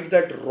tied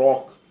that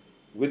rock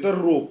with a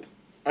rope,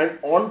 and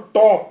on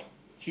top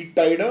he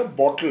tied a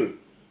bottle.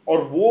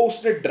 और वो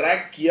उसने drag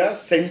किया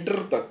centre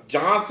तक,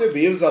 जहां से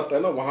waves आता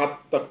है ना वहां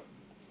तक.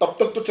 तब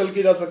तक तो चल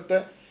के जा सकता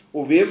है.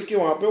 वो वेव्स के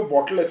वहां पे वो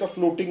बॉटल ऐसा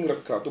फ्लोटिंग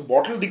रखा, तो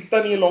बॉटल दिखता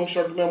नहीं है लॉन्ग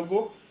शॉट में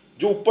हमको,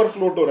 जो ऊपर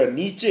फ्लोट हो रहा है,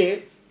 नीचे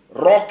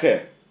रॉक है,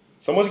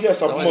 समझ गया,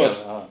 submerged.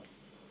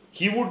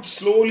 He would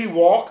slowly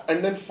walk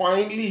and then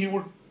finally he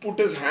would put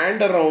his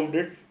hand around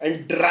it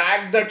and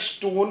drag that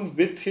stone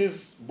with his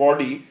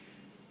body.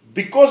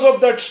 Because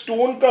of that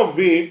stone ka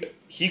weight,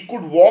 he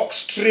could walk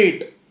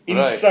straight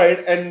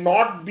inside and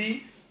not be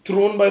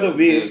thrown by the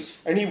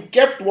waves. And he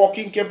kept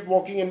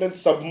walking and then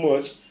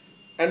submerged.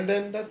 And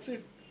then that's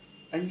it.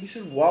 And we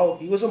said, wow,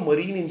 he was a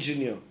marine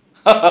engineer.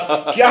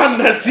 Kya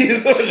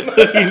naseez.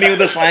 He knew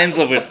the science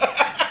of it.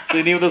 So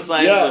he knew the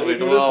science of it. He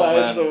knew the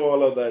science of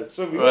all of that.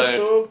 So we were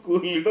so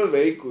cool. It was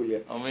very cool.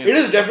 Yeah. Amazing. It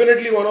is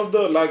definitely one of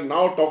the, like,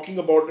 now talking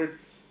about it,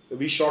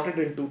 we shot it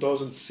in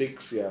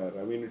 2006. Yeah.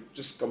 I mean, it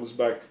just comes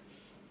back.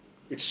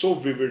 It's so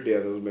vivid, yeah,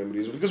 those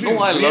memories. Because we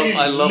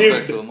I love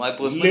that film. I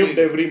personally lived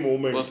every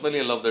moment. Personally,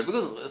 I love that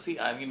because see,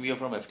 I mean, we are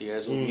from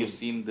FTI, so we have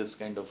seen this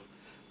kind of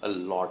a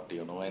lot,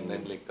 you know, and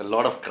then like a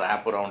lot of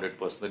crap around it.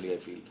 Personally, I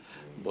feel,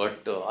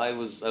 but I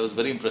was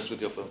very impressed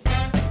with your film.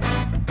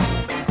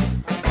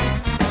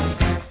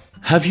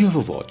 Have you ever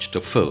watched a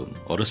film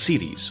or a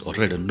series or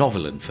read a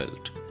novel and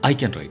felt, I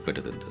can write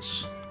better than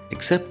this?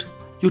 Except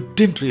you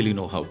didn't really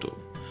know how to.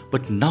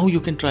 But now you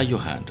can try your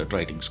hand at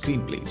writing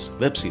screenplays,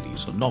 web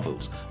series or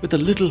novels with a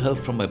little help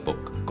from my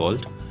book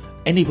called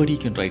Anybody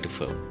Can Write a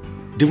Film.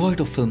 Devoid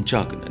of film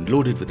jargon and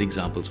loaded with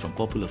examples from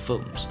popular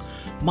films,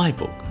 my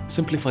book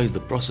simplifies the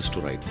process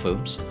to write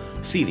films,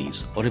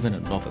 series or even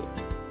a novel.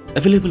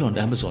 Available on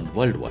Amazon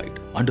worldwide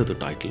under the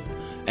title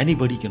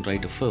Anybody Can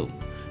Write a Film,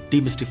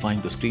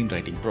 Demystifying the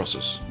Screenwriting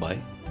Process by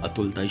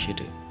Atul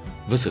Taishete.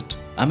 Visit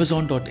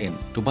Amazon.in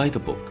to buy the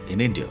book in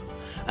India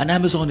and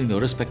Amazon in your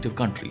respective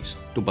countries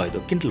to buy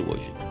the Kindle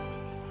version.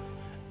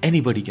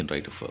 Anybody can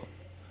write a film.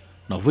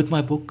 Now with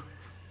my book,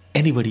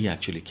 anybody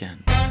actually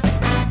can.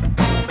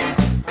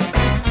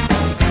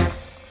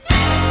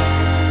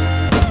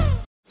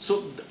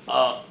 So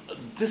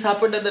this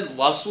happened and then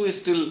Vasu is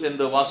still in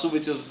the Vasu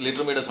which is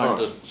later made as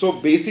Hunter. So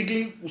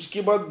basically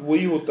उसके बाद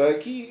वही होता है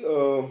कि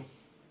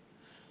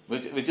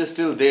which is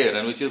still there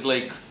and which is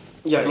like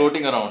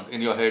floating around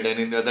in your head and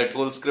in that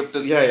whole script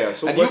is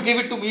so and you gave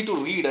it to me to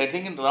read I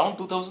think in around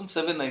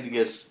 2007 I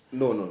guess.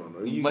 No.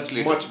 Much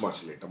later.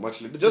 Much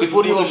later. Just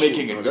before you were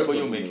making it. Before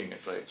you were making it,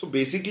 right? So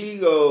basically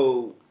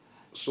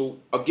so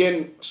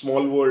again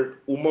small world,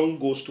 Umang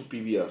goes to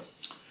PVR.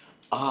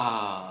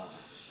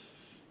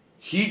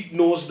 He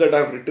knows that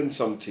I've written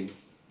something.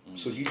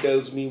 So he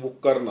tells me wo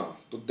karna.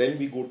 So then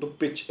we go to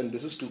pitch and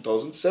this is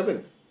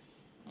 2007.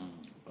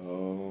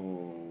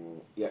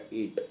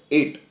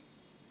 8.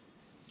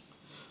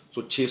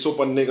 So 600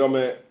 पन्ने का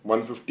मैं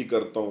 150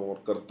 करता हूँ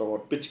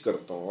और pitch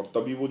करता हूँ और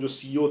तभी वो जो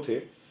CEO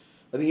थे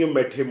I think you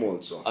met him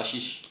also.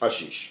 Ashish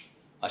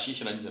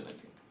Ranjan, I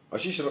think.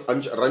 Ashish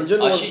Ranjan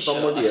was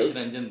somebody else.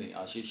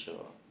 Ashish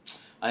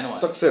I know.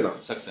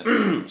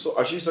 Saxena. So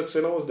Ashish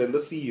Saxena was then the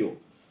CEO.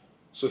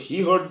 So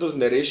he heard this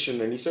narration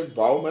and he said,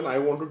 wow man, I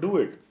want to do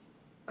it.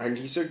 And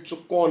he said, so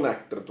कौन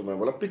actor तुम्हें?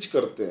 बोला pitch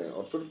करते हैं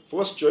और फिर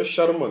first choice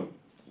Sharman.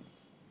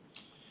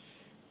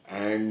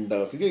 And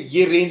क्योंकि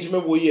ये range में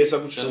वही ऐसा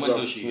कुछ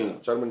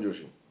Sharman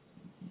Joshi.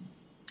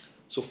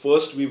 So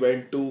first we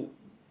went to,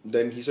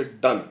 then he said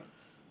done.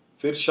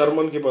 फिर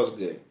Sharman के पास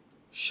गए.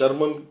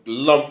 Sharman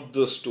loved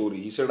the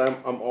story. He said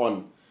I'm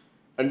on.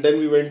 And then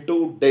we went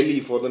to Delhi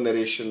for the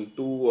narration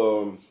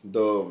to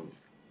the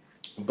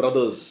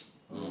brothers.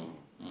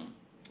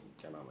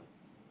 क्या नाम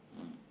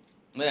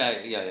है?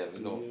 Yeah, we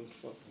know.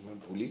 मैं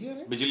भूल ही गया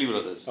रे. Bijli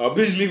Brothers.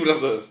 Bijli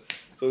Brothers.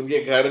 So उनके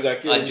घर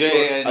जाके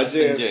Ajay and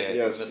Sanjay.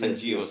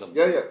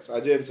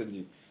 Ajay and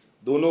Sanjeev.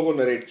 दोनों को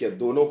narrate किया.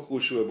 दोनों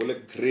खुश हुए. बोले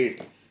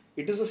great.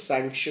 It is a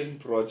sanctioned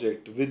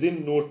project.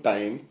 Within no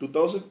time,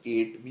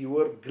 2008, we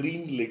were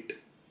greenlit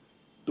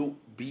to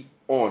be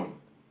on.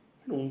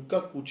 And उनका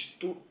कुछ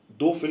तो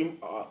 2 फिल्म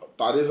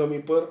तारे ज़मीं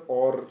पर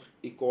और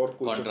एक और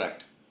कुछ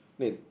कॉन्ट्रैक्ट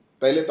नहीं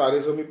पहले तारे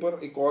ज़मीं पर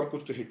एक और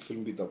कुछ तो हिट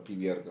फिल्म भी था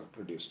पीवीआर का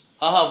प्रोड्यूस्ड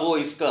हाँ वो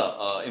इसका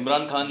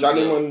इमरान खान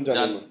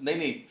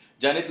नहीं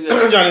जाने तू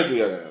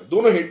यार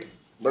दोनों हिट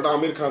बट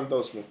आमिर खान था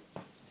उसमें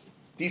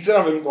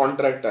तीसरा फिल्म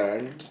कॉन्ट्रैक्ट आया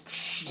एंड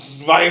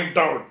वाइप्ड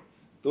आउट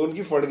तो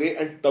उनकी फट गई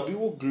एंड तभी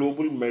वो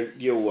ग्लोबल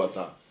मेल्ट ये हुआ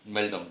था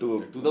meltdown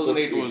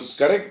 2008 was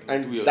correct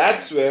and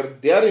that's where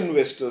their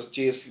investors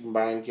Chase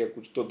Bank या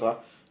कुछ तो था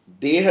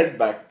they had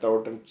backed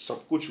out and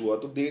सब कुछ हुआ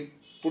तो they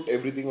put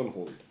everything on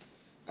hold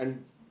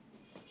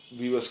and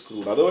we were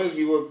screwed otherwise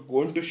we were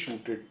going to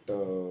shoot it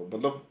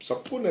मतलब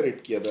सबको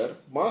narrate किया था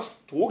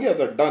मस्त हो गया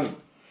था done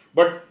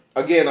but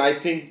again I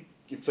think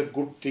it's a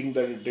good thing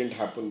that it didn't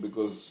happen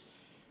because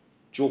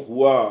जो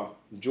हुआ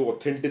जो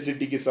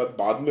authenticity के साथ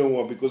बाद में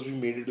हुआ because we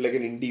made it like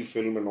an indie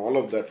film and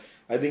all of that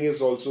I think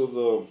it's also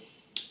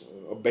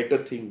a better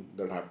thing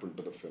that happened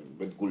to the film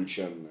with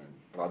Gulshan and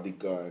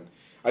Radhika and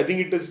I think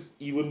it is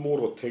even more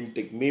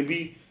authentic maybe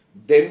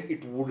then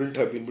it wouldn't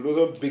have been because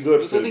it was a bigger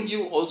because film. I think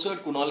you also had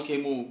Kunal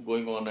Khemu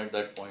going on at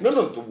that point no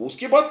तो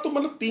उसके बाद तो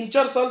मतलब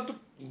 3-4 साल तो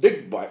देख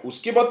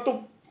उसके बाद तो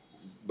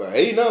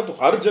है ही ना तो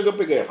हर जगह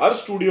पे गए हर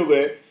स्टूडियो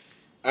गए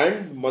एंड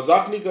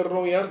मजाक नहीं कर रहा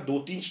हूँ यार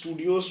 2-3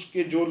 स्टूडियोज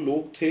के जो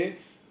लोग थे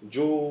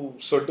जो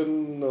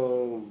certain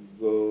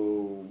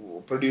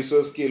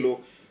producers के लोग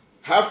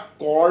have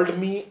called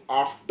me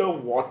after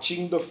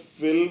watching the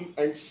film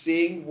and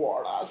saying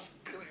what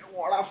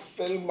a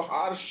film,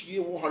 Harsh, ये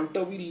वो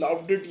Hunter, we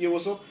loved it, ये वो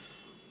सब.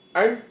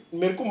 एंड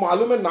मेरे को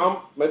मालूम है नाम,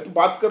 मैं तो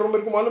बात कर रहा हूँ,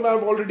 मेरे को मालूम है I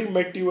have already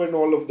met you and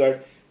all of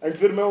that. And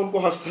फिर मैं उनको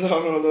हंसता था,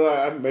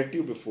 I have met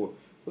you before.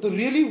 तो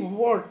really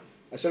what?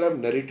 I said I have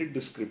narrated the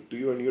script to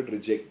you and you had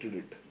rejected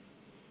it.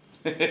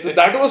 So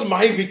that was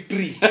my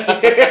victory.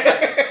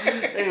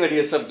 But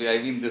yes, I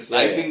mean this.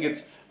 I think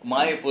it's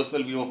my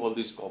personal view of all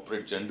these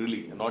corporate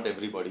generally, not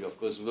everybody of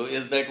course,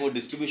 is that वो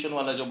distribution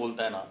वाला जो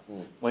बोलता है ना,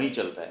 वही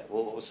चलता है.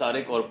 वो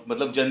सारे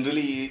मतलब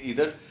generally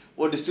इधर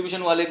वो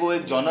distribution वाले को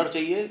एक genre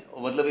चाहिए,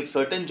 मतलब एक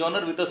certain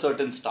genre with a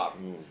certain star.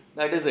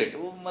 That is it.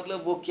 वो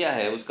मतलब वो क्या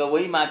है उसका,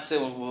 वही maths है,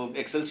 वो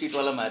Excel sheet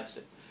वाला maths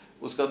है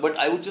उसका. But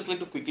I would just like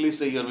to quickly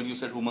say here, when you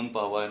said Umang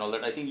Pava and all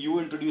that, I think you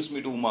introduced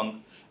me to Umang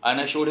and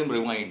I showed him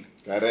Rewind.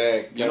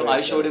 Correct. You know,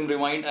 I showed him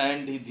Rewind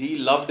and he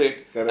loved it.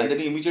 Correct. And then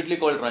he immediately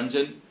called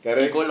Ranjan.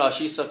 Correct. He called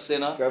Ashish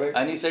Saxena. Correct.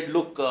 And he said,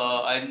 look,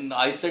 and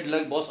I said,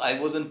 like, boss, I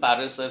was in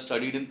Paris, I've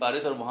studied in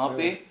Paris, and वहाँ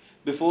पे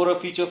before a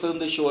feature film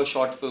they show a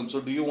short film.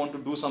 So do you want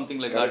to do something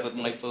like Correct. that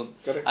with my film?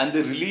 Correct. And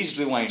they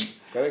released Rewind.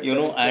 Correct. You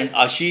know, and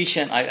Ashish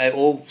and I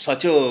owe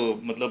such a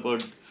matlab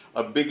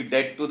a big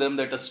debt to them,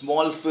 that a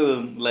small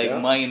film like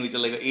mine, which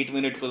is like an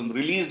 8-minute film,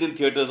 released in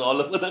theaters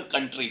all over the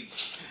country.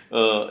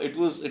 It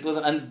was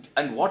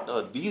and what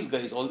these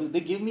guys, all these, they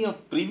gave me a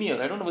premiere.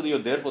 I don't know whether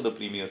you're there for the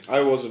premiere. I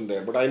wasn't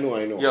there, but I know.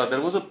 Yeah,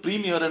 there was a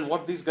premiere, and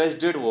what these guys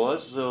did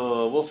was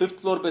वो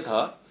 5th floor पे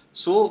था,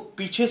 so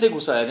पीछे से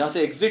घुसाया, जहाँ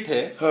से exit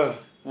है,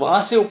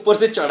 वहाँ से ऊपर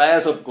से चढ़ाया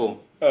सबको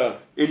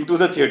into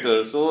the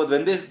theater.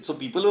 So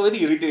people were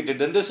very irritated.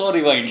 Then they saw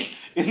Rewind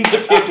in the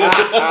theater.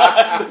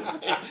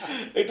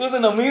 It was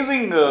an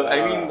amazing.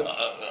 I mean,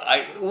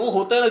 वो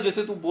होता है ना,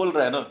 जैसे तू बोल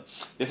रहा है ना,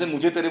 जैसे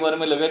मुझे तेरे बारे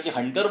में लगा कि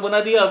हंटर बना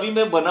दिया, अभी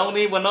मैं बनाऊं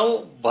नहीं बनाऊं,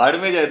 भाड़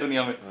में जाए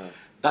दुनिया में.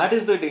 That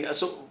is the day.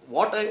 So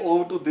what I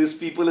owe to these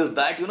people is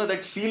that, you know,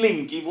 that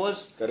feeling कि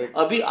was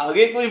अभी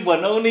आगे कोई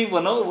बनाओ नहीं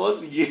बनाओ,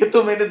 was ये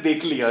तो मैंने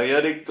देख लिया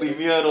यार, एक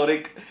प्रीमियर और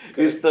एक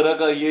इस तरह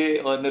का ये,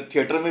 और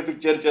थिएटर में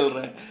पिक्चर चल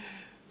रहा है.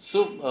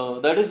 So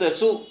that is there.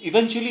 So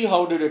eventually,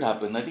 how did it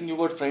happen? I think you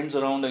got friends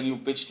around and you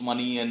pitched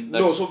money and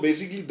no. So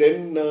basically,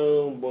 then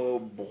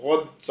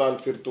बहुत साल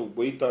फिर तो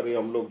वही था रे,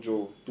 हम लोग जो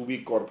टू बी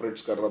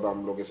कॉर्पोरेट्स कर रहा था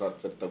हम लोग के साथ,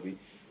 फिर तभी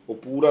वो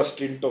पूरा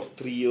stint of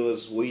 3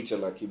 years वही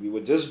चला कि we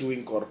were just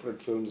doing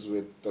corporate films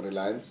with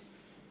Reliance,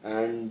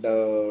 and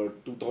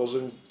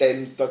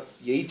 2010 तक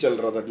यही चल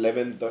रहा था,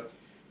 11 तक.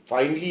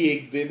 Finally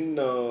एक दिन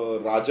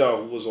राजा,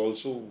 who was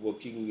also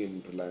working in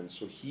Reliance,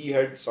 so he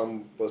had some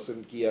person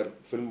कि यार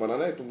फिल्म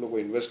बनाना है, तुम लोग को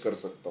इन्वेस्ट कर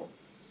सकता हूँ.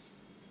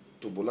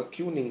 तो बोला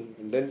क्यों नहीं.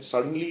 एंड देन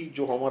सडनली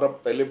जो हमारा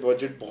पहले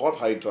बजट बहुत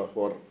हाई था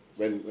फॉर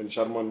when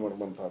शर्मन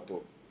वर्मन था,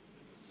 तो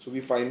सो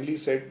वी फाइनली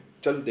सेड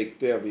चल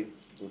देखते हैं अभी,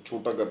 तो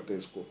छोटा करते हैं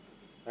इसको,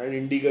 एंड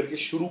इंडी करके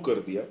शुरू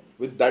कर दिया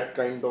with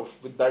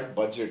that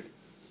budget.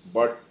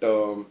 But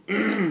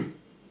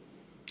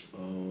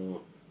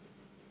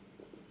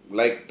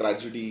like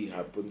tragedy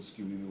happens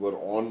कि we were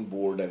on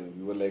board and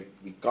we were like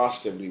we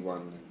cast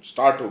everyone and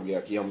start हो गया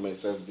कि हम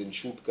ऐसा दिन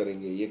शूट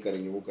करेंगे, ये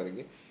करेंगे, वो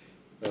करेंगे.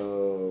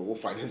 वो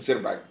financier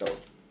backed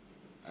out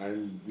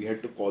and we had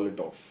to call it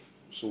off.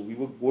 So we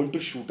were going to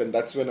shoot and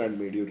that's when I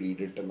made you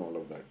read it and all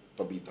of that.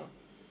 तभी था.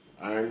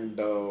 And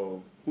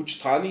कुछ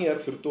था नहीं यार,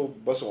 फिर तो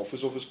बस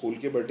ऑफिस खोल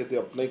के बैठे थे,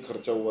 अपना ही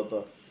खर्चा हुआ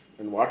था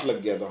एंड वाट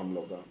लग गया था हम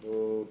लोग का. तो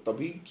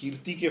तभी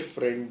कीर्ति के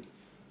फ्रेंड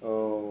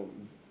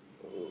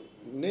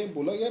ने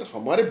बोला यार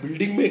हमारे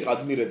बिल्डिंग में एक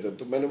आदमी रहता है.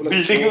 तो मैंने बोला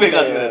बिल्डिंग में एक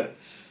आदमी रहता है.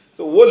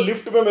 तो वो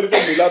लिफ्ट में मेरे को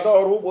मिला था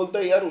और वो बोलता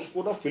है यार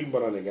उसको ना फिल्म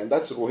बनाने का.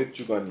 दैट्स रोहित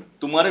चुगानी.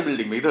 तुम्हारे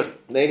बिल्डिंग में इधर?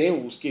 नहीं,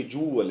 उसके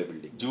जू वाले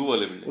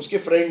बिल्डिंग. उसके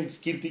फ्रेंड्स,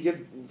 कीर्ति के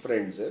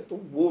फ्रेंड्स है, तो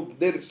वो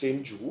देयर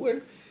सेम जू.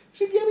 एंड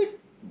सिर्फ यार एक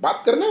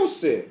बात करना है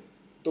उससे.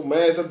 तो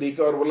मैं ऐसा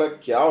देखा और बोला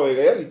क्या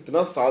होएगा यार,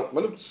 इतना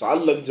साल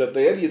लग जाता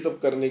है यार ये सब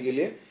करने के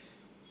लिए,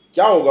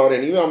 क्या होगा. और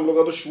एनीवे हम लोग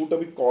का तो शूट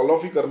अभी कॉल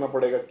ऑफ ही करना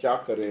पड़ेगा, क्या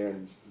करें.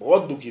 एंड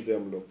बहुत दुखी थे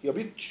हम लोग कि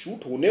अभी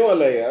शूट होने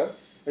वाला है यार.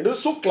 इट वाज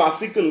सो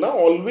क्लासिकल ना,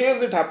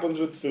 always it happens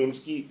with films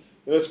की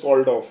इट्स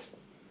कॉल्ड ऑफ.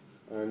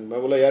 एंड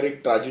मैं बोला यार एक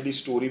ट्रेजेडी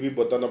स्टोरी भी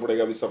बताना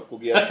पड़ेगा अभी सबको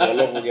कि यार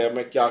कॉल ऑफ हो गया,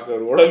 मैं क्या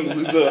करूं, व्हाट अ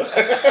लूजर.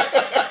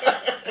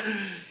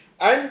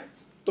 एंड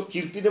तो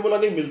कीर्ति ने बोला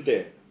नहीं मिलते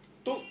हैं.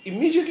 तो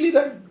इमीडिएटली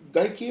दैट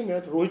गाय केम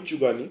यार, रोहित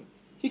चुगानी.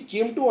 ही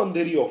came to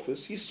Andheri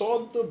office, he saw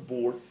the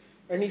board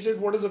and he said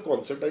what is the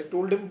concept. I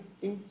told him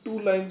in 2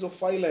 lines or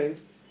 5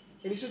 lines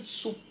and he said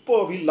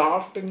superb. He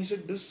laughed and he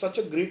said this is such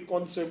a great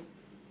concept.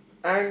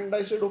 And I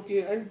said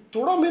okay. And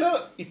thoda mera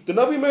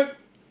itna bhi main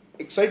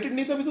excited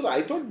nahi tha because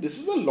I thought this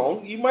is a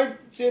long, he might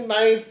say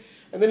nice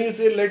and then he'll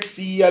say let's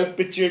see, I'll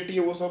pitch it,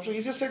 ye wo sab. So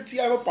he just said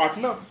see I have a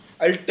partner,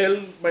 I'll tell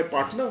my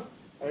partner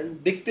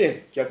and dekhte hain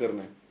kya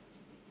karna hai.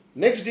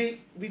 Next day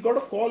we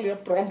got a call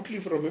promptly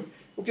from him.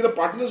 Okay, the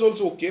partner is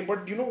also okay,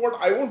 but you know what,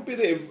 I won't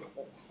pay the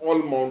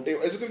all amount,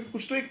 ऐसे करके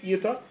कुछ तो एक ये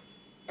था.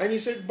 And he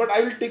said but I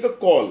will take a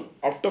call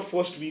after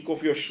first week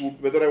of your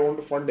shoot whether I want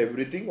to fund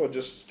everything or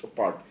just a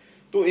part.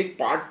 तो एक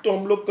part तो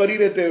हम लोग कर ही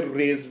रहे थे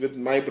raise with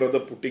my brother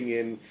putting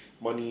in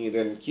money,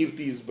 then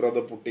Kirti's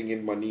brother putting in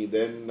money,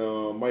 then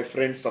my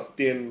friend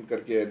Satyan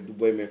करके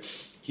दुबई में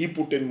ही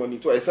पुट इन मनी.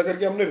 तो ऐसा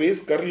करके हमने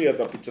रेस कर लिया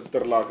था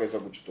 75 लाख ऐसा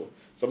कुछ. तो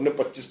सबने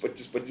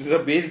 25 ऐसा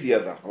भेज दिया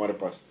था हमारे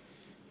पास.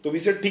 तो वी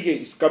सेड ठीक है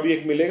इसका भी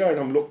एक मिलेगा एंड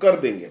हम लोग कर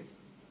देंगे.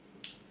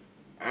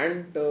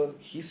 And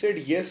he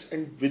said yes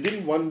and with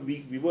in 1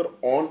 week we were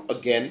on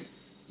again.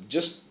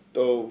 Just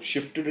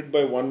shifted it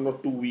by 1 or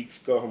 2 weeks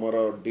का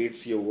हमारा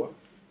डेट्स ये हुआ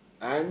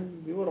एंड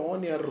वी वर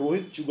ऑन. यार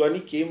Rohit Chugani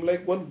came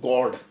like one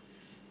god.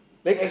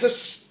 Like ऐसा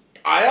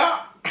आया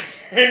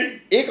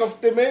एंड एक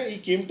हफ्ते में ही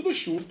came to the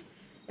shoot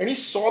and he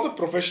saw the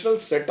professional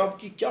setup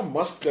कि क्या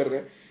मस्त कर रहे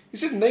हैं. ही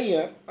सेड नहीं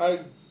यार I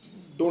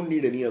don't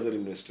need any other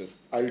investor,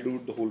 I will do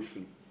the whole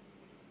film.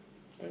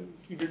 And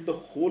he did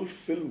the whole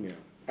film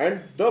यार and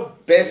the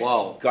best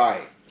guy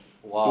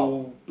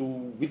to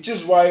which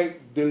is why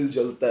दिल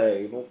जलता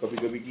है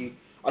कभी कभी कि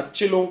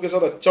अच्छे लोगों के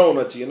साथ अच्छा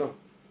होना चाहिए ना.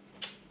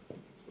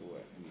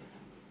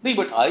 नहीं,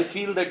 but I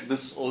feel that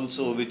this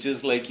also, which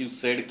is like you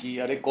said कि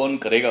अरे कौन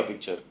करेगा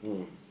picture.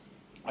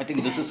 I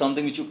think this is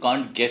something which you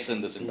can't guess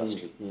in this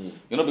industry.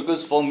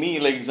 Because for me,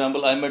 like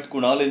example, I met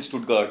Kunal in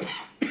Stuttgart.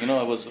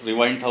 I was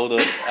rewind था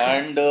उधर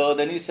and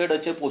then he said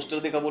अच्छे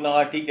poster देखा, बोला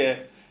हाँ ठीक है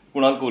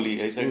Kunal Kohli.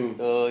 I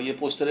said ये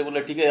poster है,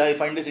 बोला ठीक है I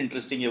find this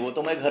interesting है. वो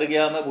तो मैं घर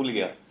गया मैं भूल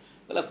गया.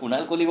 बोला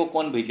कुणाल कोहली को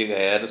कौन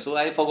भेजेगा यार. So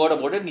I forgot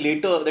about it. And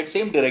later that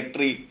same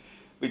directory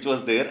which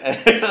was there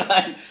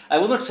and I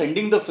was not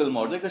sending the film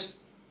out like a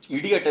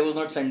idiot. I was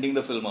not sending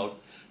the film out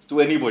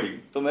to anybody.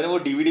 तो मैंने वो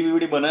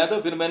DVD बनाया था,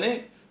 फिर मैंने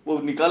वो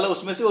निकाला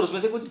उसमें से और उसमें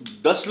से कुछ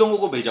 10 लोगों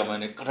को भेजा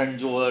मैंने. करण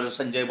जौहर,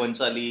 संजय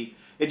बंसाली,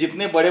 ये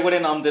जितने बड़े बड़े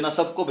नाम थे ना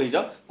सबको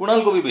भेजा.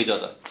 कुणाल को भी भेजा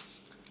था.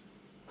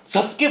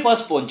 सबके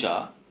पास पहुंचा,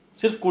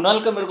 सिर्फ कुणाल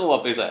का मेरे को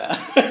वापस आया.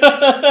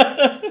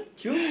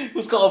 क्यों?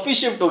 उसका ऑफिस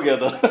शिफ्ट हो गया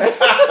था.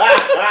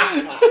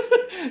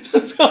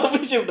 उसका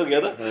ऑफिस शिफ्ट हो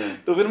गया था.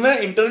 तो फिर मैं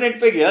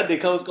इंटरनेट पे गया,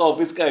 देखा उसका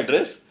ऑफिस का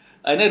address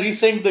and I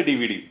resent the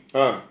DVD.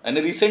 And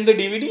I resent the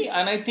DVD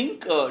and I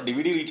think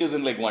DVD reaches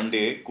in like 1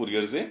 day,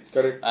 courier se.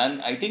 Correct.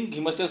 And I think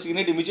he must have seen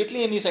it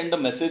immediately and he sent a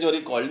message or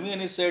he called me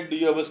and he said, do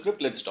you have a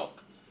script? Let's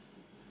talk.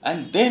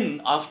 And then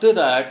after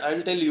that,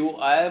 I'll tell you,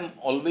 I am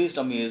always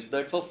amazed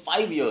that for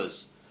 5 years,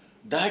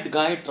 that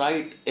guy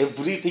tried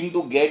everything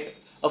to get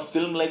a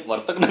film like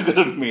Vartak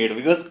Nagar made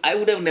because I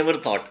would have never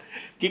thought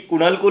कि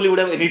Kunal Kohli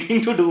would have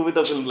anything to do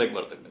with a film like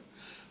Vartak Nagar.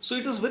 So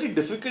it is very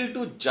difficult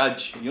to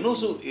judge,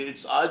 so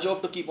it's our job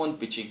to keep on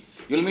pitching.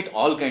 You'll meet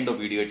all kind of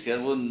idiots यार.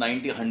 वो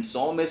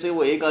 100 में से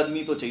वो एक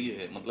आदमी तो चाहिए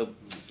है, मतलब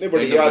नहीं.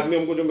 बट ये आदमी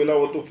हमको जो मिला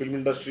वो तो फिल्म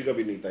इंडस्ट्री का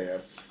भी नहीं था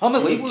यार. हाँ मैं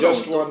वही बोल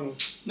रहा हूँ.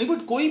 नहीं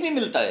बट कोई भी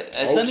मिलता है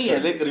ऐसा नहीं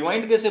है. लाइक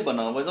रिवाइंड कैसे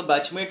बना was a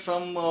batchmate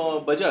from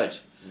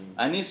Bajaj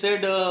and he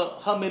said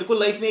हाँ मेरे को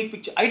लाइफ में एक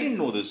picture, I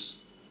didn't know this.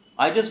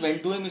 I just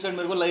went to him, he said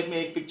मेरे को लाइफ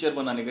में एक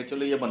पिक्चर बनाने का,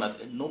 चलो ये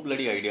बनाते. No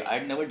bloody idea.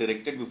 I had never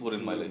directed before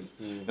in my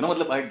life.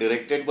 मतलब I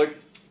directed but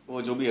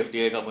वो जो भी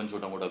FTI का अपन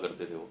छोटा मोटा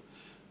करते थे वो.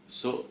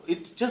 So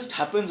it just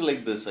happens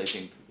like this, I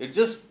think. It's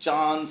just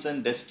chance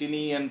and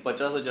destiny and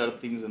 50,000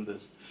 things in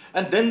this.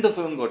 And then the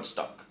film got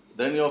stuck.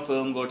 Then your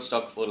film got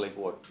stuck for like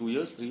what, 2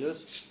 years, 3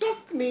 years?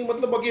 Stuck nahi,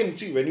 matlab again,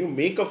 see, when you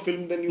make a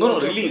film then you... No,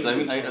 release. I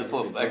mean,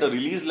 at a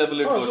release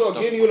level it got so stuck. So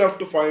again you will have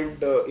to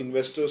find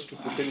investors to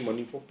put in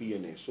money for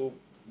P&A. So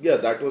yeah,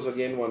 that was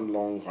again one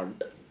long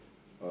hunt.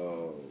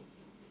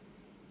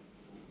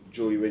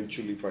 Jo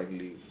eventually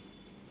finally...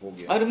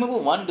 I remember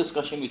one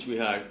discussion which we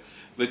had,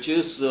 which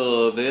is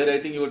where I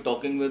think you were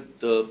talking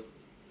with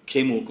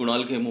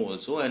Kunal Khemu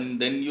also, and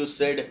then you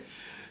said,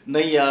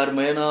 नहीं यार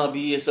मैं ना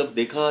अभी ये सब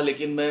देखा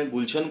लेकिन मैं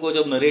गुलशन को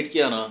जब नरेट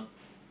किया ना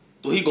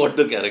तो he got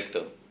the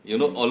character,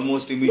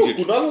 almost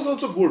immediately. No, Kunal was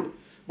also good,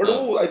 but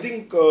I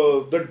think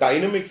the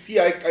dynamics, see,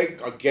 I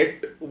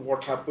get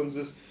what happens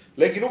is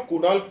like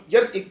Kunal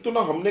यार एक तो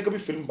ना हमने कभी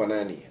फिल्म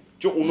बनाया नहीं है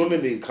जो उन्होंने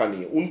देखा नहीं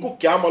है, उनको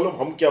क्या मालूम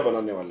हम क्या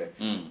बनाने वाले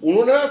हैं.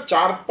 उन्होंने ना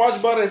 4-5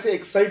 बार ऐसे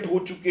एक्साइट हो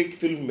चुके एक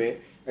फिल्म में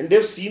and they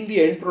have seen the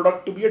end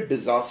product to be a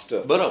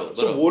disaster.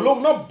 So वो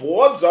लोग ना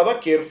बहुत ज़्यादा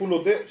careful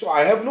होते हैं. So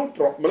I have no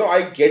problem. मतलब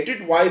I get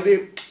it why they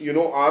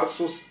are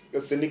so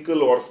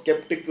cynical or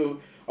skeptical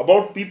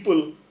about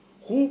people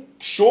who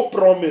show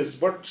promise,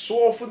 but so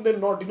often they're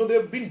not. They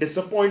have been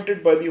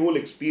disappointed by the whole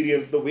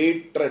experience, the way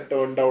it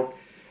turned out.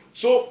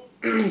 So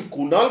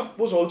Kunal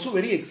was also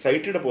very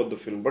excited about the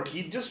film, but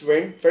he just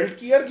felt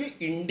कि यार ये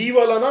indie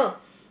वाला ना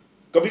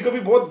कभी-कभी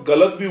बहुत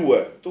गलत भी हुआ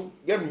है. तो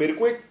यार मेरे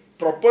को एक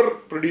proper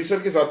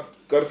producer के साथ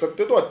कर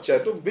सकते तो अच्छा है.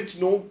 तो which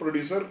no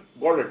producer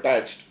got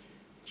attached.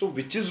 So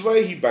which is why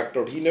he backed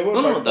out. He never.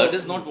 No, that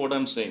is not what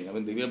I'm saying. I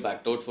mean, they were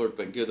backed out for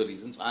 20 other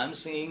reasons. I'm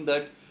saying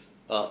that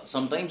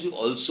sometimes you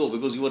also,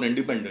 because you are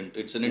independent,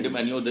 it's an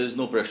independent, there is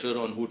no pressure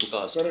on who to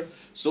cast. Correct.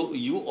 So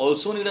you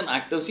also need an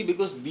actor. See,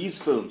 because these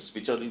films,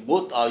 which are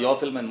both your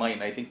film and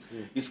mine, I think,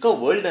 iska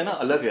world है ना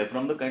अलग है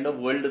from the kind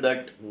of world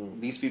that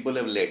these people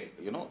have led.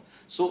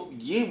 So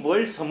ये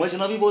world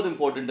समझना भी बहुत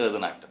important है as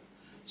an actor.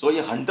 So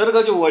ये hunter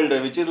का जो world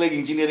है, which is like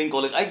engineering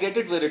college, I get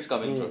it where it's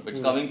coming from. It's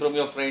coming from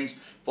your friends.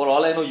 For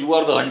all I know, you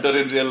are the hunter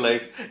in real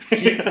life.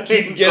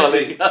 Keep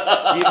guessing.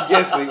 Keep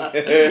guessing.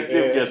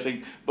 Keep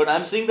guessing. But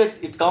I'm saying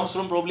that it comes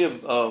from probably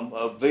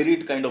a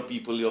varied kind of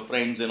people, your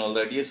friends and all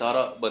that. ये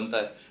सारा बनता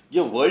है.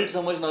 ये world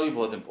समझना भी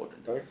बहुत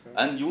important है.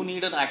 And you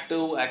need an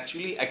actor who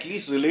actually at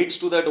least relates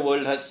to that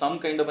world, has some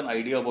kind of an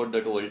idea about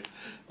that world,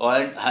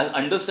 and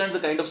understands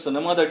the kind of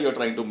cinema that you're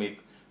trying to make.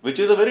 Which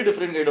is a very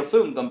different kind of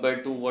film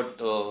compared to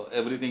what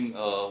everything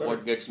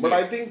what gets made. But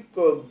I think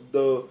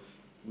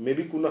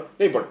maybe Kunal.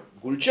 No, but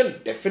Gulshan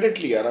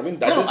definitely, yaar. I mean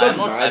that is the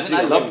magic. I mean,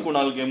 I loved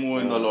Kunal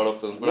Kemu in a lot of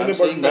films. But I'm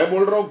saying मैं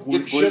बोल रहा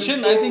हूँ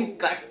Gulshan I think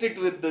cracked it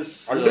with this.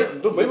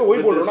 100. तो मैं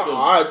वही बोल रहा हूँ ना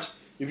आज.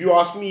 If you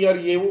ask me यार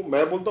ये वो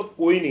मैं बोलता हूँ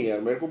कोई नहीं यार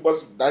मेरे को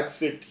बस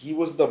that's it. He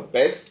was the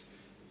best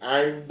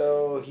and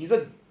he's a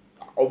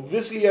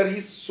obviously यार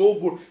he's so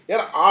good.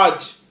 यार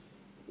आज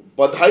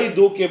बधाई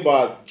 2 के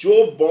बाद जो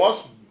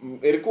बॉस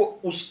मेरे को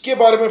उसके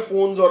बारे में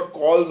फोन्स और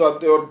कॉल्स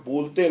आते हैं और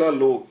बोलते हैं ना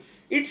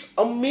लोग it's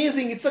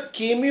amazing it's a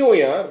cameo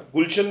यार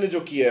गुलशन ने जो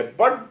किया है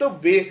but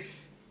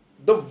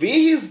the way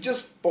he's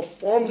just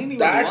performed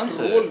that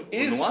role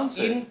is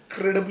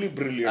incredibly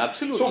brilliant.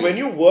 Absolutely. So when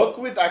you work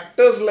with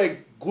actors like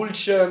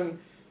Gulshan,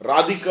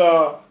 Radhika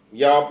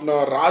या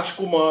अपना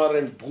राजकुमार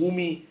and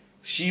भूमि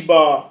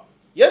शीबा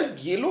यार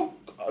ये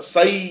लोग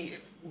सही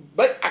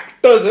भाई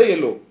एक्टर्स है ये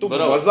लोग तो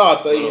मजा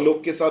आता है ये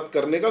लोग के साथ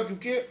करने का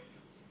क्योंकि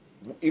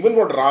even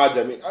what Raj,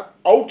 I mean,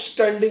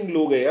 outstanding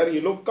लोग है यार ये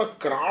लोग का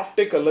craft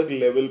एक अलग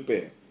level पे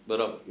है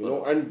you know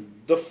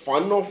and the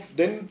fun of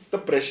then it's the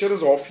pressure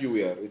is off you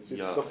यार it's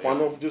the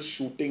fun of just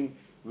shooting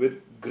with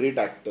great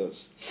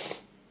actors.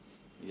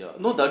 Yeah,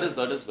 no, that is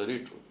very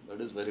true.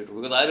 That is very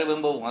true because I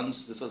remember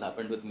once this has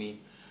happened with me.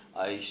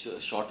 I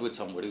shot with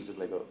somebody which is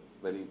like a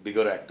very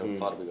bigger actor,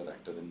 far bigger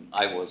actor than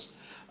I was.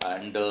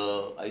 And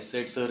I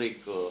said, sir,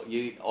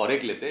 ये और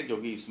एक लेते हैं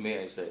क्योंकि इसमें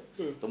ऐसा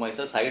है तो मैं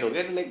ऐसा साइड हो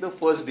गया like the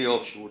first day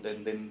of shoot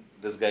and then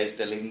this guy is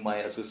telling my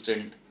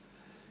assistant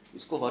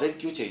इसको और एक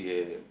क्यों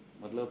चाहिए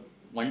मतलब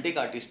one take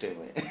artist है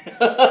मैं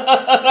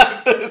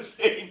actor is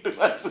saying to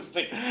my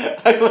assistant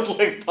I was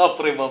like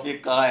बाप रे बाप ये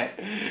कहाँ है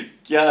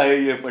क्या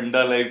है ये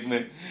फंडा लाइफ में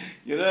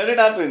you know and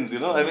it happens you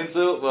know I mean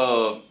so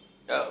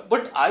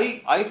but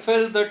I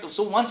felt that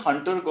so once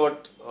Hunter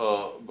got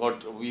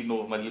we know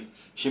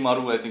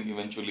Shimaru I think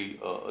eventually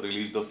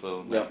released the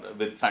film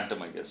with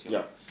Phantom I guess you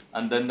know?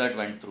 And then that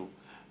went through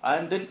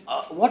and then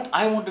what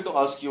I wanted to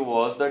ask you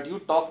was that you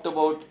talked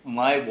about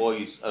my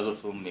voice as a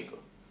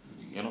filmmaker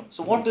you know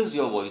so what is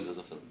your voice as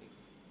a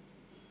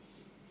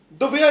filmmaker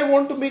the way I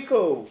want to make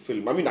a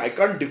film I mean I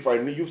can't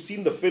define you've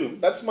seen the film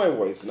that's my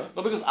voice na?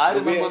 No because I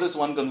remember this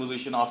one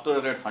conversation after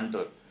I read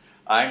Hunter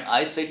and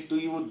I said to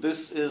you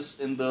this is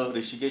in the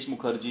Hrishikesh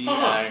Mukherjee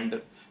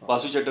and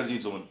Basu Chatterjee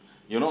zone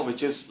you know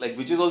which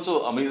is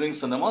also amazing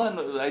cinema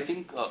and I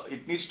think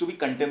it needs to be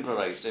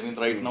contemporarized I mean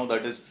right now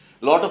that is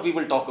a lot of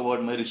people talk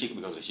about my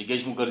because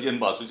Hrishikesh Mukherjee and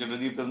Basu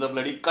Chatterjee films are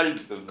bloody cult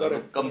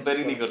films compare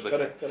ही नहीं कर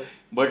सकते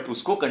but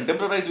उसको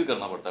contemporarize भी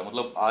करना पड़ता है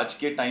मतलब आज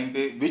के time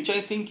पे which I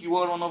think you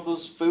are one of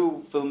those few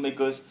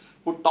filmmakers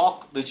who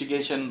talk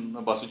Hrishikesh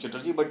and Basu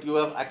Chatterjee but you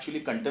have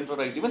actually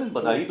contemporarized even in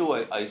Badhai though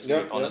I see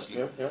it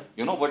honestly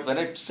you know but when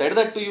I said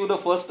that to you the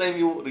first time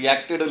you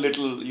reacted a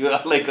little you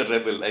are like a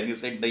rebel and you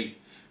said नहीं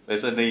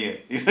वैसा नहीं है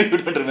you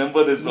don't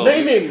remember this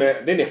probably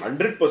नहीं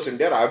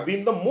 100% यार I've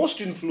been the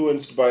most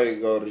influenced by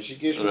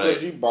Hrishikesh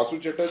Mukherjee Basu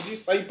Chatterjee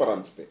सही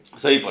परांच पे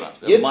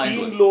ये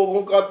तीन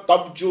लोगों का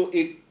तब जो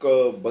एक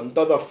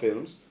बनता था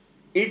films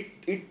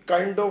it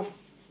kind of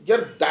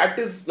यार that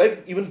is like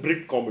even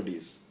Brit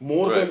comedies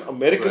more than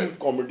American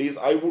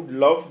comedies I would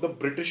love the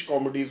British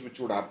comedies which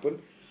would happen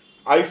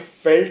I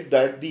felt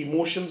that the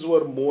emotions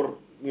were more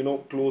you know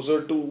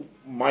closer to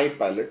my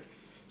palate.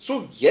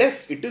 So yes,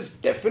 it is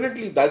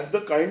definitely that's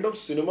the kind of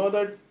cinema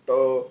that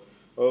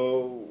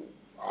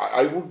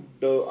I would.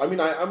 I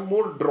mean, I'm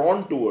more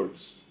drawn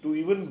towards to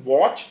even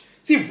watch.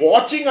 See,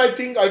 watching, I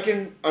think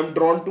I'm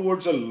drawn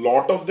towards a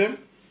lot of them.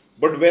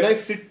 But when I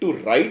sit to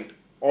write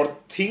or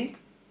think,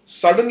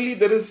 suddenly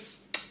there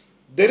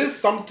is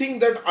something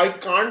that I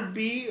can't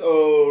be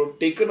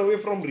taken away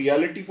from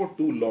reality for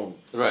too long.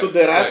 Right. So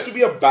there has to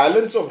be a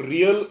balance of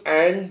real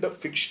and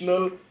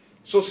fictional.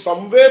 So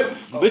somewhere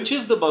which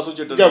is the Basu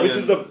Chatterjee which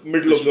is the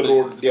middle of the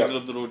road middle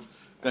of the road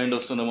kind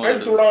of cinema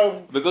and thoda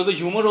because the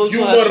humor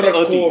also has to be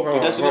earthy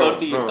it has to be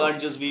earthy it can't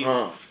just be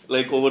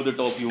like over the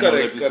top humor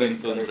that we see in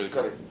films right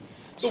correct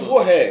so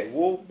वो है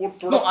वो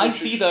थोड़ा no I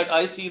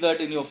see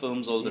that in your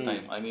films all the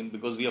time I mean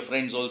because we are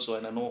friends also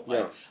and I know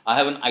I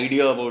have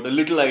a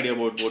little idea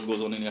about what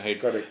goes on in your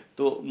head correct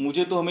तो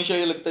मुझे तो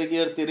हमेशा ये लगता है कि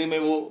यार तेरे में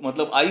वो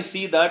मतलब I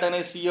see that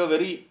and I see a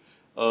very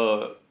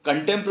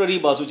contemporary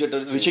Basu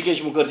Chatterjee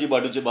Hrishikesh Mukherjee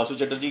Basu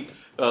Chatterjee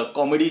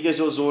comedy के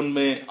जो जोन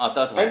में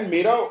आता था एंड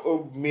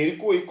मेरे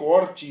को एक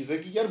और चीज है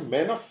कि यार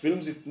मैं ना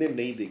फिल्म्स इतने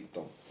नहीं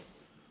देखता हूँ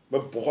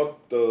मैं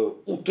बहुत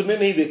उतने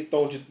नहीं देखता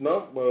हूँ जितना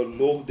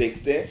लोग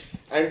देखते हैं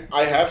and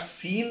I have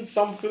seen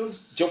some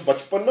films जब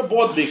बचपन में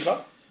बहुत देखा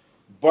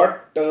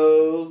बट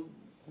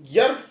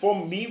यार for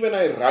me when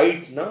I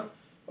write ना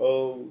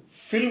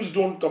films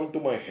don't come to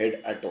my head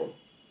at all.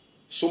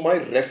 So my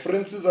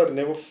references are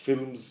never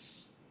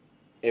films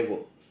ever.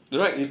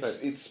 Right.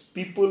 It's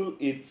people,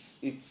 it's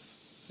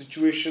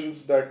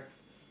situations that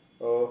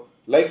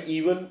like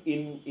even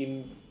in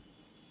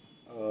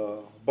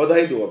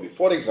बधाई दो अभी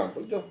फॉर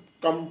एग्जाम्पल, जब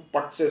कम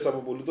पट से ऐसा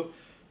मैं बोलूँ तो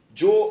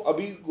जो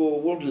अभी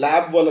वो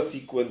लैब वाला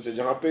सीक्वेंस है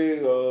जहाँ पे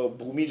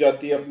भूमि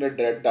जाती है अपने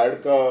डैड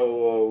का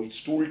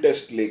स्टूल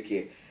टेस्ट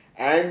लेके,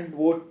 एंड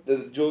वो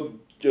जो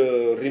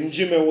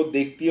रिमझिम है वो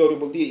देखती है और वो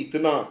बोलती है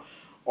इतना,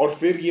 और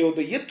फिर ये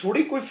होता है ये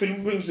थोड़ी कोई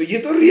फिल्म से, ये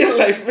तो रियल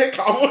लाइफ में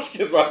खामोश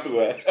के साथ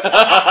हुआ है.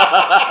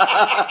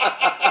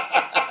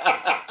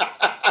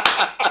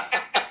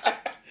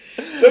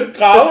 तो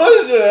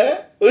खामोश जो है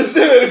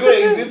उससे मेरे को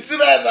एक दिन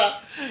सुनाया था,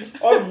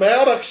 और मैं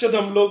और अक्षत,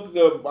 हम लोग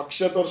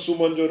अक्षत और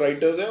सुमन जो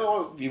राइटर्स हैं,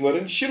 और we were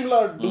in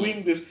Shimla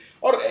doing this,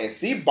 और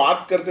ऐसे ही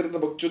बात करते रहते,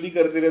 बकचोदी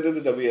करते रहते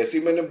थे. तभी ऐसे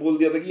ही मैंने बोल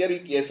दिया था कि यार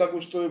ये ऐसा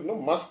कुछ तो ना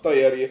मस्त था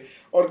यार ये,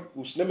 और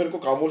उसने मेरे को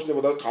खामोश ने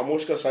बताया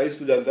खामोश का साइज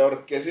तू जानता है और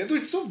कैसे है. तो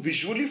इट्स सो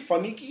विजुअली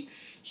फनी कि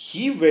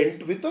ही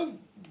वेंट विद अ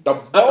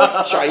डब्बा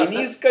ऑफ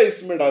चाइनीज का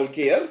इसमें डाल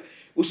के. यार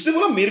उसने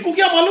बोला मेरे को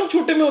क्या मालूम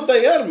छोटे में होता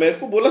है यार, मेरे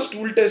को बोला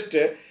स्टूल टेस्ट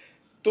है,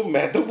 तो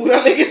मैं तो पूरा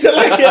लेके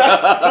चला गया.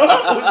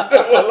 तो उसने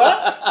बोला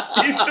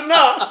इतना,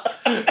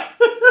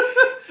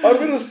 और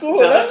फिर उसको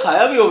बोला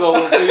खाया भी होगा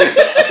वो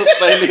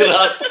पहली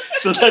रात,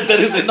 so that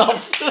there is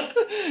enough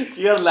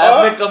कि यार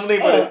लैब में कम नहीं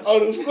पड़े,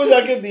 और उसको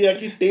जाके दिया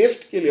कि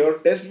टेस्ट के लिए,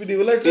 और टेस्ट भी नहीं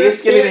बोला,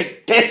 टेस्ट के लिए नहीं,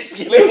 टेस्ट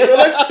के लिए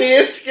बोला,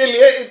 टेस्ट के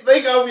लिए इतना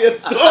ही काम. ये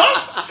तो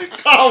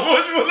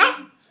खामोश बोला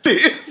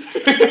टेस्ट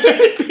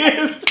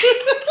टेस्ट.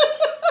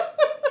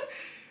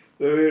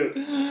 तो फिर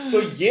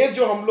सो ये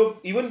जो हम लोग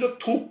इवन जो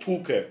थूक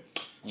फूक है,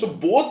 so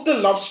both the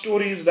love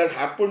stories that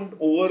happened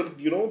over,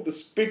 you know, the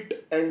spit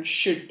and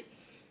shit,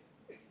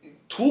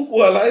 थूक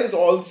वाला is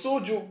also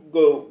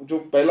जो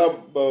पहला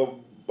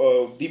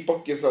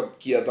दीपक के साथ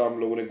किया था हम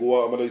लोगों ने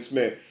गोवा, मतलब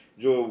इसमें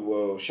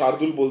जो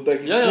शार्दुल बोलता है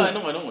कि I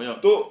know.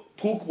 तो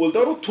फूक बोलता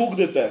है और वो थूक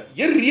देता है.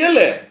 ये रियल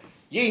है,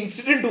 ये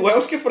इंसिडेंट हुआ है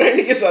उसके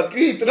फ्रेंड के साथ,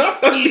 क्योंकि इतना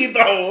टल्ली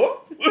था वो,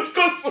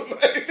 उसको सुना.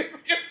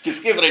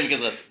 किसके फ्रेंड के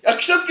साथ?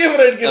 अक्षत के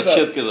फ्रेंड के साथ.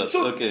 अक्षत के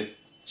साथ. Okay.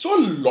 So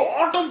a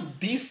lot of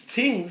these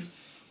things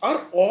are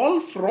all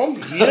from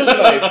real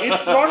life.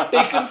 It's not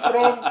taken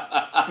from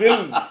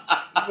films.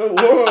 So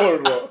वो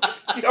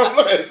कि हम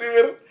लोग ऐसे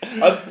में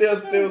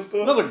हंसते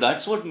उसको. No, but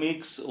that's what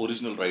makes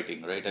original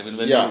writing, right? I mean,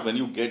 when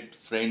you get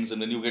friends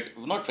and when you get,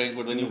 not friends,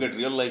 but when you get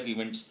real life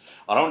events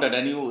around that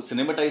and you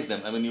cinematize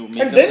them. I mean, you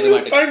make and them then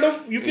cinematic. you kind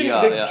of you can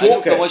joke and you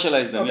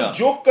commercialize them. Yeah.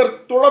 Joke कर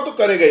थोड़ा तो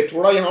करेगा ही,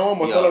 थोड़ा यहाँ वहाँ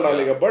मसाला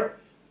डालेगा, but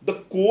the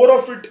core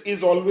of it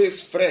is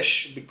always fresh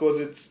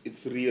because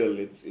it's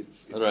real. It's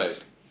right.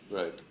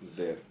 It's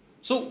there.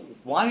 So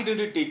why did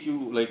it take you,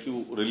 like you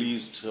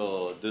released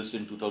this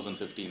in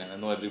 2015, and I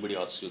know everybody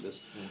asks you this,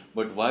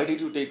 but why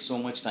did you take so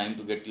much time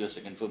to get to your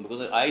second film?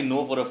 Because I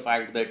know for a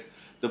fact that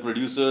the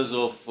producers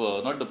of,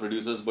 not the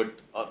producers, but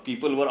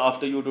people were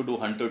after you to do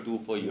Hunter 2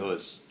 for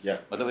years. Yeah.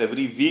 Matlab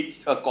every week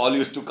a call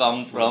used to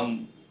come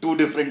from two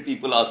different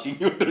people asking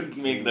you to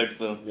make that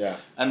film. Yeah.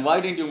 And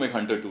why didn't you make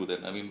Hunter 2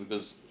 then? I mean,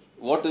 because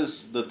what is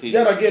the thing?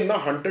 यार again ना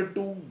Hunter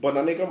 2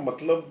 बनाने का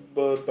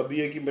मतलब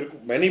तभी है कि मेरे को,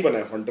 मैं नहीं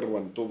बनाया Hunter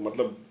 1, तो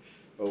मतलब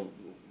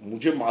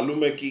मुझे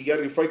मालूम है कि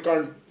यार if I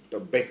can't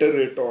better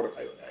it or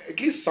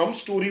at least some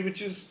story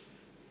which is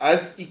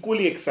as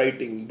equally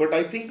exciting, but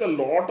I think a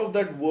lot of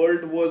that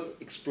world was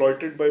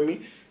exploited by me.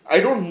 I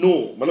don't know,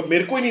 मतलब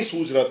मेरे को ही नहीं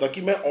सूझ रहा था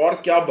कि मैं और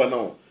क्या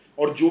बनाऊं,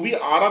 और जो भी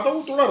आ रहा था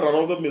वो थोड़ा रन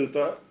ऑफ द मिल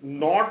था,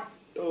 not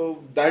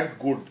that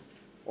good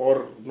or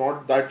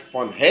not that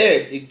fun. है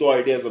एक दो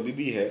आइडियाज अभी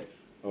भी है,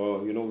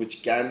 you know, which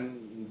can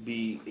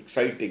be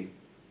exciting.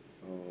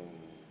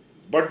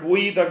 But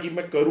वही था कि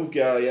मैं करूं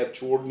क्या यार,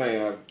 छोड़ना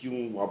यार, क्यों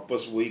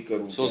वापस वही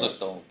करूं, सो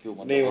सकता हूं क्यों,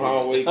 नहीं हाँ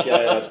वही क्या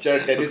है, अच्छा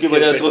टेनिस उसकी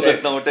वजह सो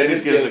सकता हूं,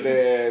 टेनिस खेलते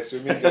हैं,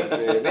 स्विमिंग करते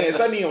हैं, नहीं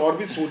ऐसा नहीं, और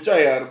भी सोचा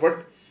यार,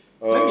 but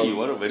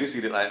you are very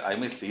serious. I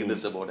may say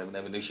this about him.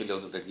 I mean, initially I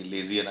was just like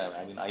lazy, and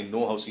I mean I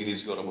know how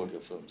serious you are about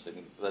your films. I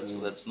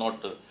mean that's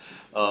not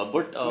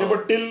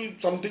but till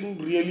something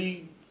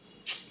really,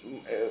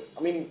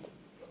 I mean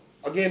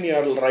again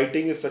yaar,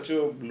 writing is such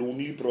a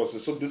lonely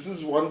process. So this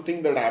is one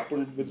thing that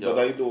happened with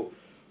Badhai though,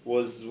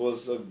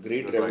 was a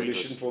great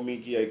revelation for me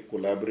कि I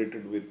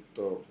collaborated with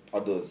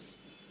others,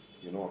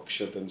 you know,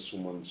 Akshat and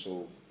Suman.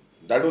 So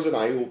that was an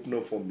eye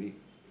opener for me,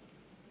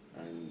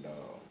 and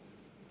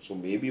so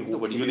maybe hopefully.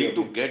 But you need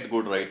to get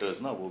good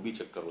writers, ना, वो भी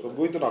चक्कर होता है.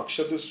 So वही तो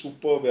Akshat is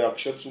superb,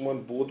 Akshat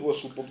Suman both were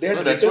superb. They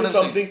had that's written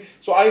something.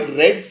 So I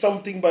read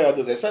something by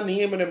others. ऐसा नहीं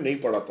है मैंने नहीं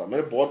पढ़ा था,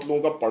 मैंने बहुत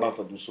लोगों का पढ़ा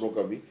था, दूसरों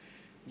का भी.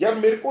 यार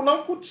मेरे को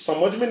ना कुछ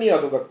समझ में नहीं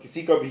आता था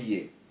किसी का भी,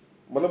 ये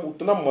मतलब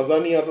उतना मजा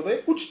नहीं आता था,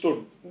 कुछ तो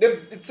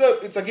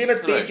it's again a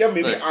take, yeah,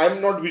 maybe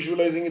I'm not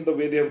visualizing it the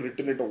way they have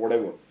written it or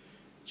whatever.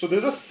 So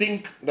there's a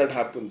sync that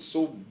happens. So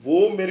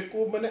वो मेरे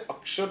को, मैंने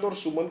अक्षत और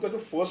सुमन का जो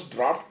फर्स्ट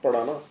ड्राफ्ट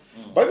पढ़ा ना,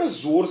 भाई मैं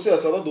जोर से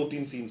हंसा था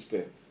 2-3 सीन्स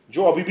पे,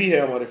 जो अभी भी है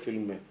हमारे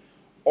फिल्म में,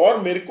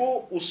 और मेरे को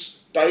उस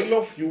स्टाइल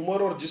ऑफ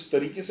ह्यूमर और जिस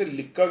तरीके से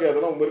लिखा गया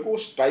था ना, मेरे को वो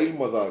स्टाइल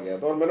मजा आ गया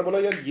था और मैंने बोला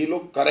यार ये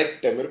लोग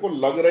करेक्ट है, मेरे को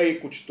लग रहा है ये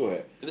कुछ तो है,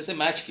 तेरे से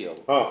मैच किया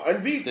वो। हाँ,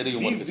 एंड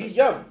वी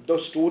या the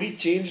story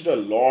changed a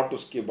lot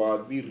उसके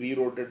बाद, we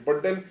रीरोट it,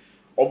 but then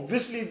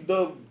obviously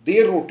they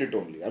wrote it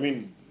only. I mean,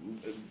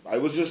 I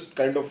was just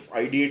kind of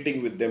ideating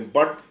with them,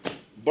 but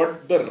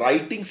the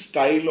writing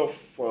style of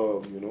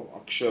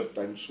Akshat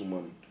and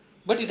Suman.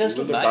 But it has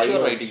to match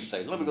your writing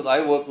style, no? Because I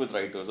work with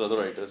writers, other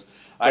writers,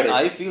 and Correct.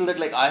 I feel that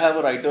like I have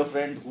a writer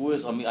friend who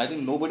is, I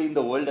think nobody in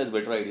the world has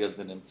better ideas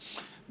than him.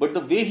 But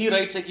the way he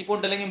writes, I keep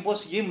on telling him,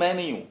 boss, ये मैं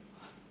नहीं हूँ,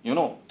 you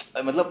know.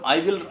 मतलब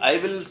I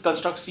will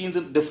construct scenes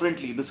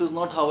differently. This is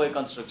not how I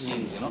construct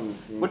scenes, you know.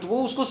 But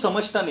वो उसको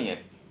समझता नहीं है.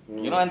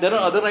 You know, and there are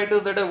other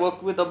writers that I work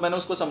with. अब मैंने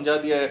उसको समझा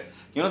दिया है.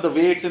 You know, the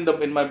way it's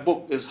in my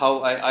book is how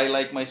I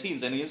like my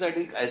scenes. And he said,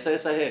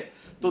 ऐसा है.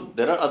 So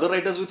there are other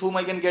writers with whom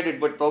I can get it,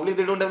 but probably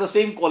they don't have the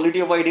same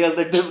quality of ideas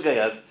that this guy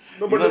has.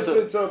 No, but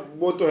it's a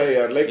वो तो है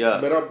यार. Like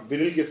मेरा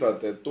विनिल के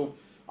साथ है. तो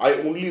I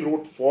only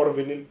wrote for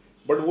विनिल.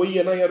 But वही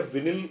है ना यार,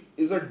 विनिल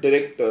is a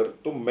director.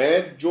 तो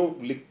मैं जो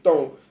लिखता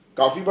हूँ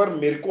काफी बार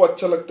मेरे को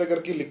अच्छा लगता है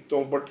करके लिखता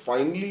हूँ. But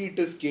finally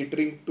it is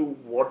catering to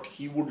what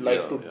he would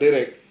like to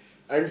direct.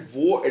 And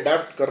वो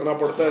अडेप्ट करना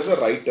पड़ता है एज अ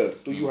राइटर,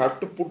 तो you have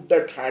to put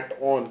that hat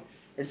on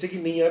and से कि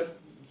नहीं यार,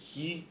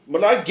 ही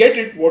मतलब I get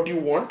it what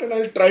you want and I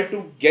will try to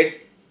get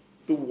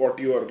to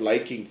what you are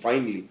liking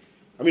finally.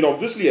 I mean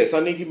obviously ऐसा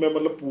नहीं कि मैं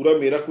मतलब पूरा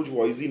मेरा कुछ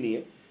वॉइस ही नहीं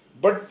है,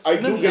 but I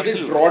do get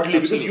it broadly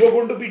because you are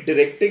going to B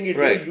directing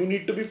it, you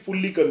need to be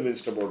fully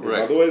convinced about it,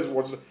 otherwise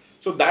what's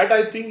so that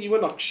I think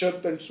even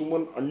Akshat and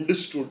Suman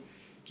understood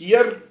कि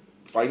यार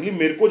finally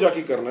मेरे को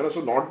जाके करना है ना.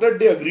 So not that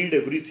they agreed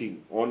everything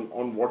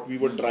on what we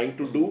were trying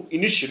to do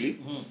initially,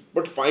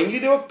 but finally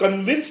they were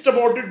convinced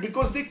about it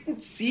because they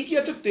could see कि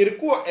अच्छा तेरे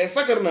को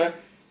ऐसा करना है.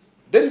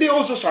 Then they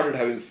also started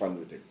having fun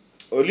with it.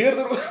 Earlier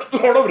there was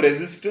a lot of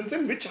resistance,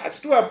 and which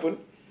has to happen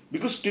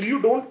because till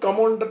you don't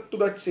come on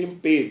to that same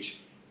page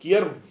कि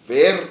यार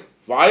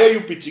why are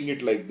you pitching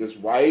it like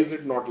this? Why is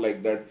it not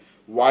like that?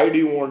 Why do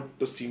you want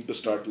the scene to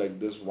start like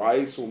this? Why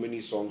so many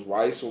songs?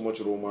 Why so much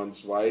romance?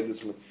 Why this?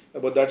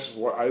 But that's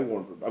what I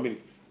wanted. I mean,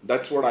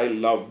 that's what I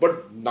love. But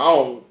now,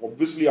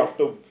 obviously,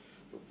 after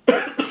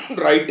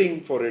writing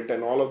for it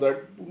and all of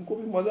that, उनको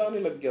भी मजा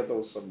आने लग गया था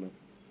उस सब में.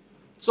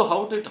 So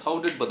how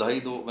did Badhai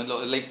do? When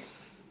like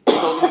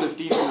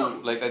 2015 to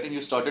like I think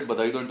you started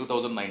Badhai in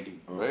 2019,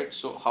 right?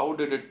 So how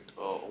did it?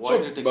 Why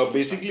did it take so much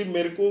basically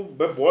मेरे को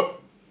मैं बहुत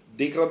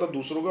देख रहा था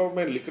दूसरों का और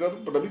मैं लिख रहा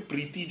था, पर अभी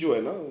प्रीति जो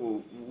है ना,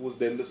 वो was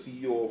then the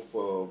CEO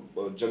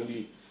of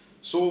Junglee.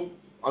 So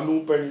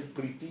Anoop and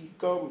Preeti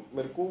का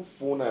मेरे को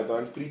फोन आया था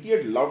and Preeti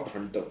had loved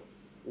Hunterrr.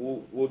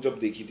 वो जब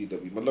देखी थी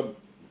तभी, मतलब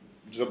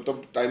जब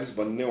तब टाइम्स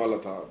बनने वाला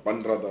था,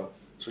 बन रहा था,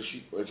 so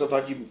ऐसा था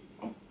कि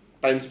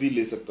टाइम्स भी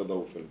ले सकता था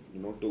वो film,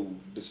 you know,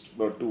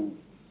 to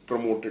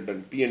promote it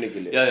and P&A के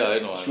लिए. Yeah, I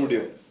know.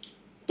 Studio.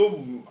 तो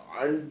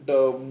एंड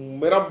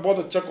मेरा बहुत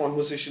अच्छा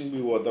कॉन्वर्सेशन भी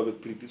हुआ था with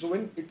Preeti. So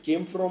when it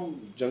came from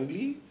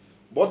Junglee,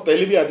 बहुत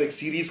पहले भी आता एक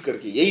सीरीज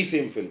करके, यही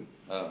सेम फिल्म.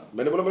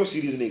 मैंने बोला मेरे को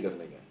सीरीज नहीं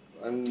करने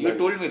का, and you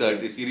told me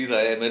that series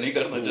आया है, मैं नहीं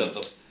करना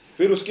चाहता.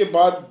 फिर उसके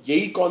बाद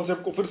यही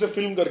कॉन्सेप्ट को फिर से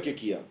फिल्म करके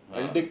किया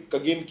and they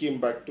again came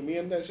back to me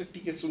and ऐसे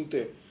ठीक है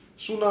सुनते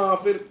सुना,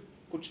 फिर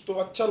कुछ तो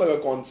अच्छा लगा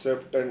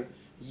कॉन्सेप्ट एंड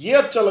ये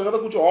अच्छा लगा था.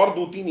 कुछ और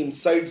 2-3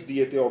 इनसाइट्स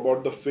दिए थे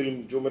अबाउट द फिल्म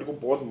जो मेरे को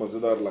बहुत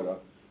मजेदार लगा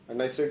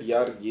एंड आई सेड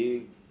यार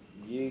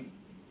ये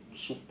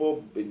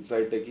सुपर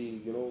इंसाइट है कि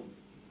you know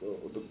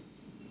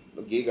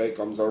the gay guy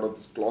comes out of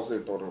this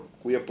closet और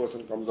queer person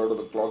comes out of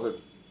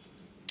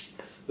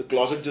the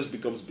closet just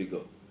becomes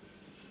bigger.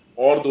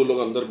 और 2 लोग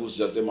अंदर घुस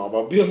जाते हैं, माँ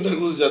बाप भी अंदर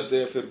घुस जाते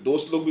हैं, फिर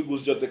दोस्त लोग भी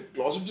घुस जाते हैं.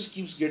 Closet just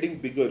keeps getting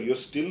bigger. You are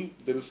still,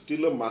 there is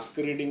still a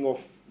masquerading of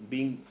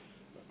being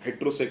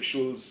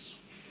heterosexuals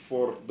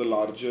for the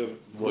larger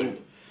group.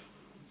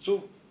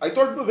 So I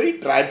thought it was very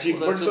tragic,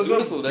 but it was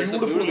that's a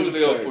beautiful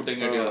way of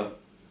putting it. Yeah.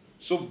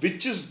 So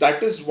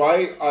that is why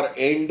our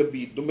end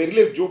भी, तो मेरे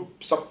लिए जो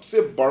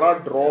सबसे बड़ा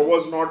draw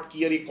was not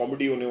कि यार ये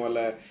comedy होने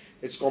वाला है,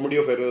 it's comedy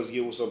of errors, ये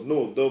वो सब.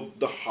 No,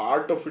 the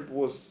heart of it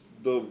was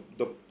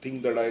the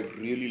thing that I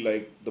really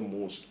liked the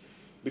most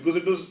because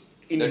it was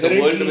inherently, that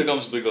the world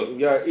becomes bigger.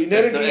 Yeah,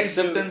 inherently the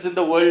acceptance in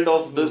the world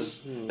of this,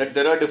 that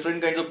there are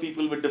different kinds of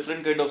people with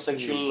different kind of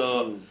sexual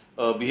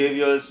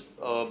behaviors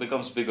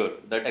becomes bigger.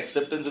 That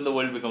acceptance in the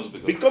world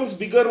becomes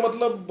bigger.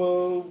 मतलब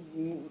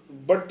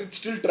but it's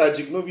still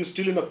tragic. No, we're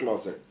still in a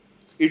closet.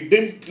 It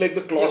didn't, like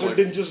the closet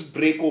didn't just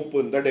break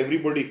open that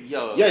everybody.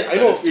 I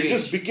know it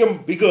just became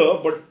bigger,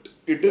 but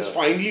it is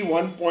finally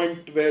one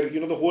point where you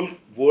know the whole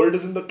world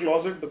is in the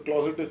closet. The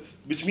closet is,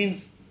 which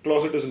means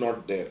closet is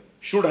not there.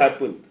 Should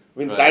happen. I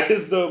mean that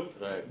is the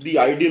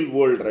ideal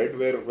world, right?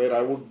 Where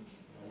I would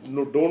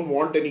don't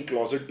want any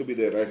closet to be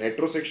there. And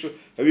heterosexual.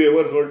 Have you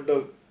ever heard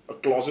a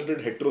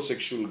closeted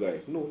heterosexual guy?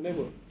 No,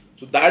 never.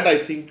 So that I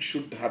think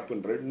should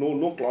happen, right?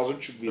 No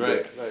closet should be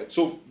there. Right.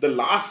 So the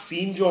last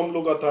scene जो हम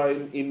लोग का था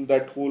in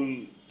that whole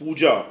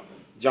पूजा,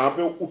 जहाँ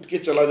पे वो उठ के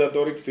चला जाता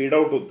है और एक fade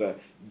out होता है,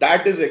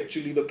 that is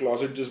actually the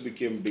closet just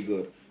became bigger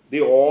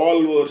they all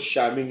were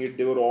shamming it.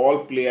 They were all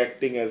play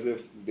acting as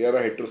if they are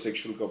a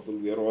heterosexual couple.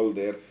 We are all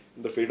there.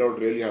 And the fade out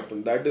really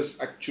happened. That is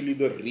actually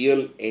the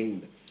real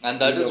end. And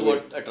that is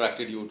what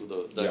attracted you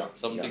to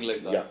something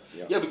like that.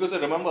 Yeah, because I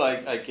remember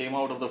I came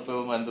out of the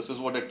film, and this is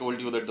what I told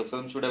you, that the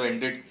film should have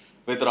ended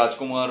with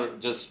Rajkumar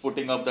just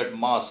putting up that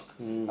mask.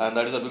 And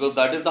that is because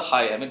that is the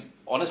high. I mean,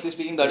 honestly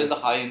speaking, that is the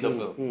high in the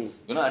film.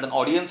 You know, and an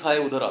audience high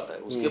udhar aata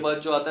hai. Uske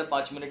baad jo aata hai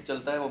 5 minute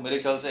chalta hai, wo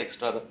mere khayal se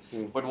extra tha.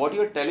 But what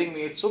you are telling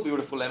me, it's so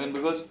beautiful. I mean,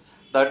 because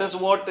that is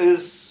what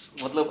is,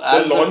 मतलब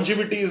as the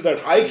longevity is that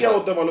high. क्या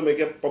होता है मालूम है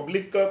क्या?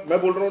 Public का मैं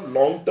बोल रहा हूँ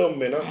long term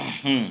में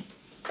ना.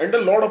 And a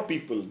lot of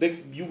people,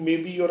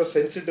 you're a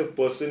sensitive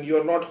person, you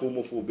are not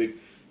homophobic.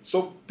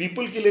 So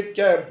people के लिए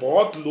क्या है,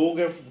 बहुत लोग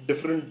हैं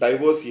different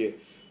diverse ये.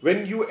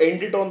 When you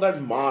end it on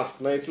that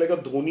mask, na, it's like a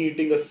Dhoni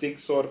hitting a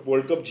 6 or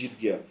World Cup जीत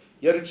गया.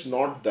 Yeah, it's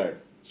not that.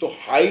 So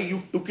high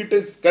you took it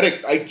as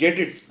correct. I get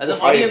it. As an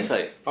audience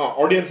high. हाँ,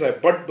 audience high.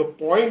 But the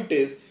point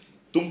is,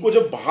 तुमको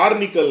जब बाहर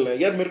निकलना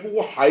है, यार मेरे को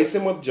वो high से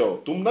मत जाओ.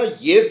 तुम ना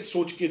ये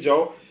सोच के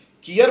जाओ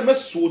कि यार मैं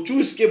सोचूं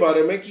इसके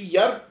बारे में कि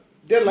यार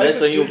their life is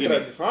still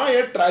tragic. हाँ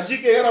यार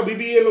tragic है यार, अभी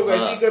भी ये लोग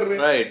ऐसी कर रहे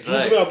हैं.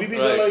 झूठ में अभी भी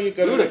चला ये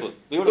कर रहे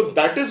हैं. So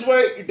that is why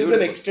it is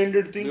an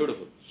extended thing.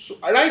 Beautiful. So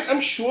and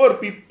I'm sure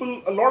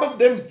people, a lot of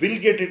them will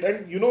get it,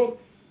 and you know,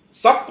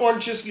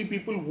 subconsciously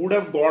people would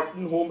have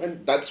gotten home,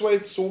 and that's why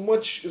so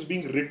much is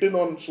being written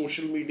on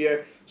social media.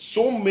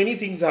 So many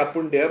things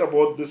happened there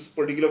about this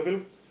particular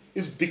film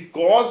is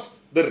because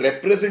the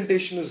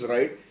representation is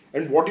right,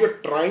 and what you're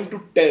trying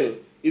to tell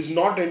is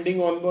not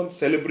ending on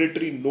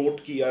celebratory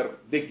note ki yaar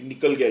dekh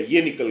nikal gaya,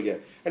 ye nikal gaya,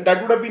 and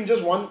that would have been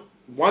just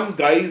one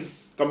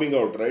guy's coming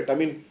out, right? I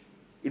mean,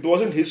 it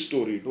wasn't his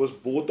story, it was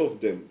both of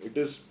them. It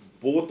is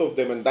both of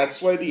them, and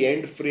that's why the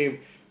end frame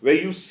where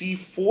you see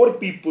 4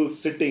 people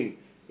sitting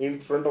in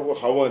front of a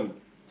Havan,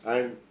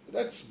 and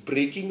that's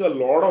breaking a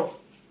lot of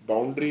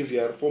boundaries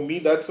here. For me,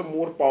 that's a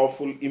more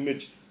powerful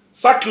image,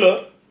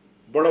 subtler,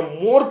 but a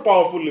more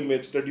powerful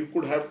image that you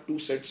could have 2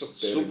 sets of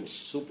parents.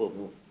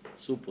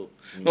 Super.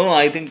 No,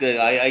 I think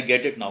I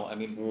get it now. I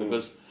mean,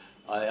 because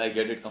I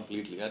get it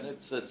completely, and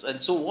it's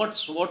and so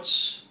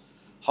what's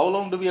how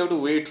long do we have to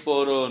wait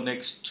for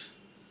next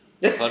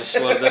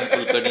Harshvardhan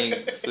Kulkarni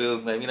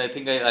film? I mean, I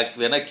think I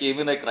when I came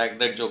in, I cracked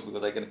that joke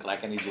because I can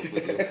crack any joke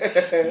with you,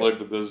 but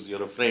because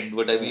you're a friend.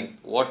 But I mean,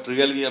 what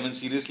really? I mean,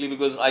 seriously,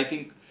 because I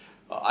think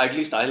at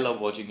least I love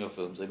watching your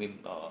films. I mean,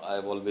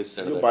 I've always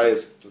said you're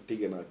biased. तो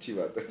ठीक है ना, अच्छी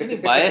बात है. नहीं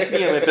biased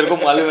नहीं है मैं, तेरे को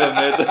मालूम है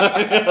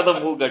मैं तो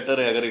मुंह गट्टर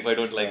है अगर if I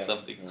don't like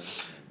something.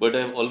 But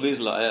I've always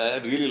I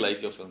really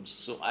like your films.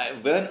 So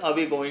when are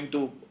we going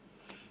to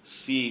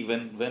see,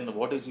 when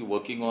what is you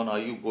working on? Are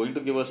you going to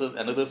give us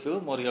another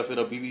film, or या फिर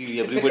अभी भी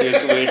everybody has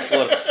to wait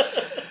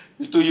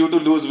for you to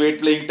lose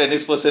weight playing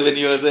tennis for 7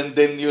 years and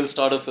then you'll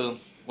start a film?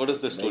 What is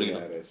the story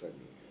now?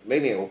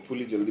 नहीं,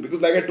 hopefully जल्दी,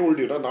 because like I told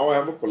you, now I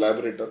have a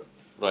collaborator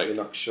in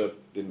Akshat,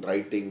 in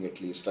writing at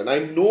least, and I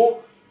know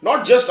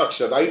not just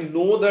Akshat, I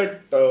know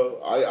that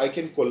I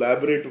can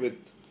collaborate with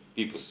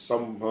people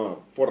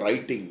for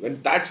writing,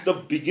 and that's the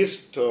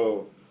biggest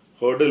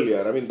hurdle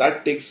here. I mean,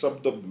 that takes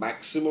up the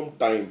maximum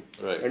time.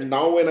 Right. And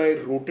now when I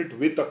wrote it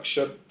with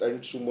Akshat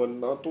and Suman,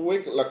 तो वो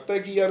एक लगता है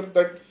कि यार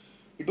that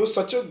it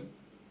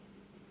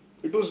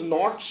was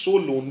not so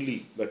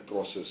lonely, that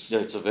process. Yeah,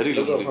 it's a very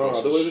lonely process.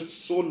 Otherwise it's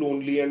so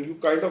lonely, and you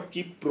kind of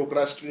keep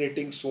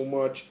procrastinating so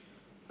much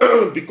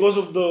because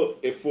of the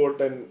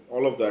effort and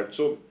all of that.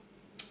 So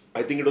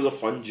I think it was a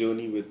fun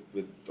journey with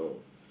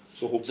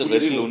so hopefully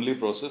it's a very lonely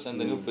process, and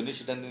then you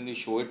finish it and then you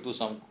show it to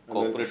some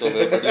corporate or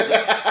web producer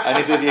and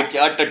he says, "ये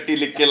क्या टट्टी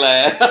लिख के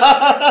लाया है?"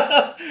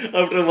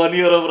 After 1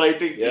 year of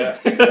writing.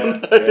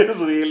 That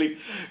is really,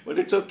 but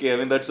it's okay. I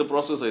mean, that's the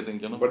process, I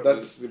think, you know. But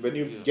that's when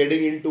you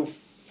getting into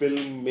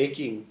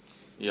filmmaking.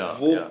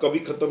 वो कभी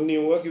खत्म नहीं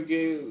होगा, क्योंकि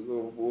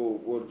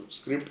वो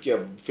स्क्रिप्ट क्या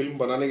फिल्म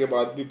बनाने के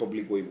बाद भी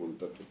पब्लिक वही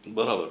बोलता है.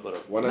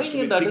 बराबर. One has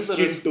to be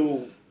thick-skinned to.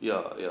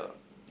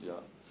 Yeah.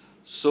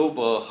 So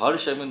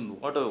Harsh, I mean,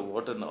 what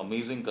an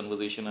amazing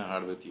conversation I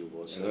had with you,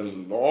 boss. A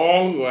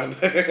long one.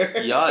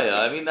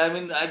 I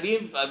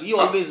mean, we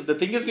always, the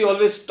thing is, we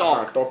always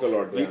talk a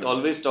lot. We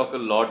always talk a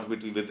lot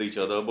with each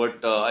other.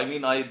 But I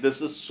mean,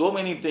 this is so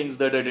many things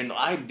that I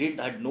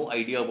had no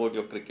idea about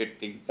your cricket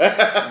thing.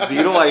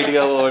 Zero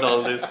idea about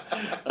all this,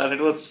 and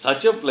it was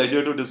such a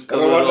pleasure to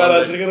discover. Ramakant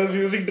Achrekar,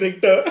 music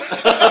director.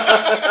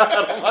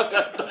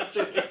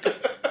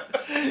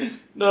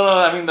 No,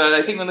 I mean,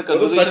 I think when the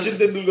conversation... Sachin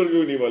Tendulkar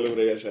क्यों नहीं मालूम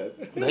रहेगा शायद.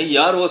 नहीं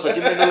यार, वो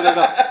सचिन तेंदुलकर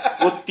का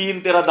वो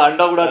 3 तेरा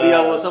दांडा उड़ा दिया,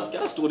 वो सब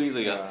क्या stories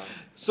है यार.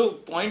 So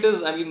point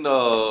is, I mean,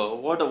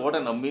 what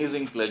an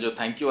amazing pleasure.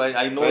 Thank you.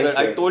 I know that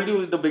I told you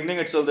at the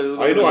beginning itself that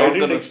I know, I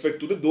didn't expect.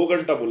 तूने 2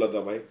 घंटा बोला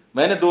था भाई.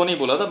 मैंने 2 नहीं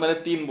बोला था, मैंने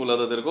 3 बोला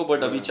था तेरे को,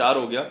 but अभी 4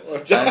 हो गया.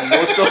 And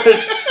most of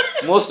it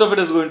most of it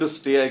is going to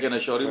stay, I can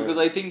assure you, because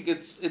I think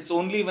it's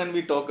only when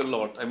we talk a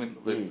lot. I mean,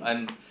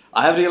 and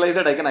I have realized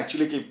that I can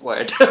actually keep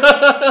quiet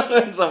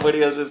when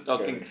somebody else is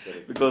talking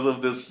because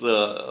of this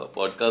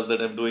podcast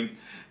that I'm doing.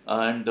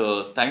 And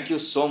thank you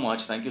so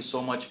much. Thank you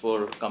so much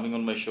for coming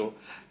on my show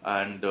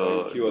and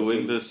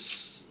doing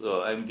this.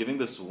 I'm giving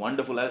this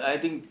wonderful. I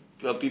think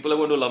people are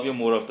going to love you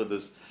more after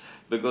this.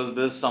 Because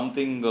there's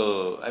something,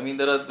 I mean,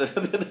 there are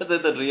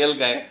the real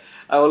guy.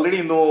 I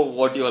already know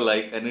what you're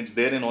like, and it's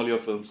there in all your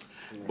films.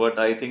 But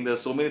I think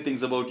there's so many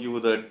things about you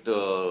that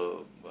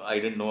I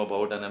didn't know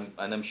about,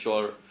 and I'm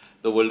sure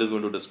the world is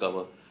going to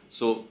discover.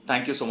 So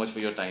thank you so much for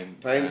your time.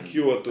 Thank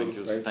you, Atul.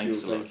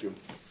 Thank you.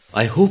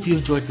 I hope you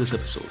enjoyed this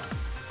episode.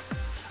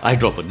 I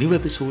drop a new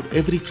episode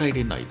every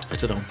Friday night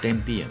at around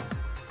 10 p.m.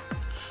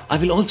 I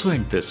will also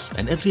end this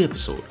and every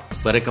episode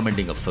by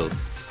recommending a film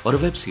or a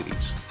web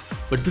series.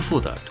 But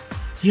before that,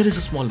 here is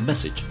a small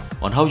message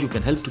on how you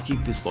can help to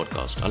keep this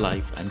podcast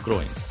alive and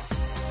growing.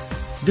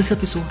 This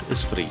episode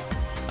is free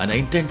and I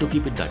intend to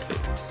keep it that way.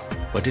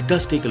 But it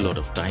does take a lot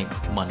of time,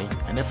 money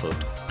and effort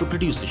to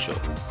produce the show.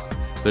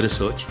 We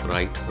research,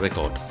 write,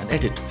 record and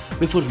edit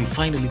before we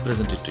finally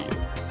present it to you.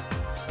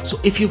 So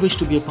if you wish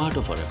to be a part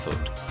of our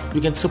effort, you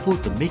can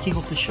support the making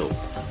of the show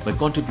by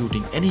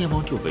contributing any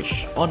amount you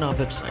wish on our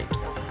website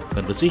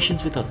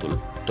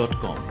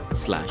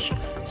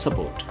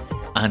conversationswithatul.com/support.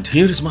 And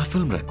here is my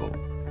film reco.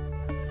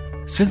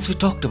 Since we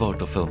talked about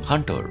the film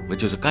Hunter,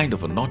 which is a kind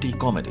of a naughty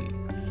comedy,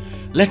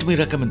 let me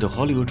recommend a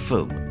Hollywood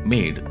film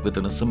made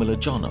within a similar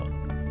genre.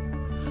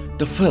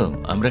 The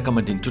film I'm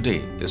recommending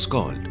today is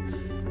called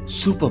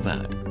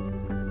Superbad.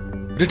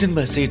 Written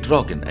by Seth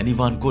Rogen and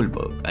Ivan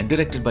Goldberg and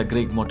directed by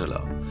Greg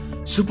Mottola,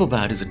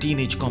 Superbad is a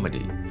teenage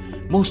comedy,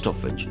 most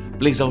of which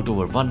plays out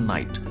over one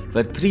night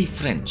where three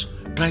friends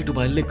try to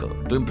buy liquor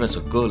to impress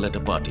a girl at a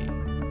party.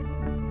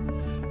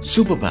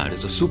 Superbad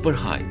is a super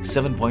high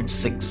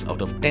 7.6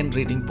 out of 10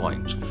 rating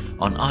points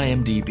on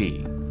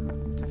IMDb.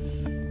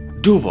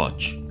 Do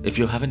watch if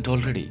you haven't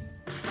already.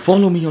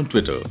 Follow me on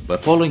Twitter by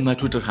following my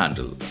Twitter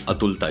handle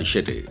Atul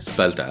Taishete,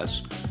 spelled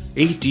as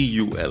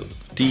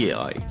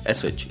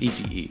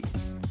ATULTAISHETE.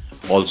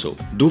 Also,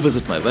 do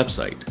visit my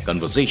website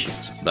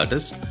Conversations, that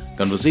is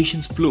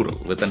Conversations plural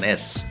with an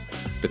S.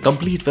 The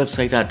complete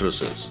website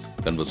address is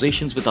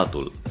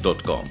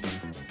conversationswithatul.com.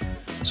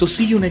 So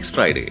see you next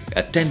Friday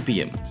at 10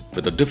 p.m.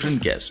 with a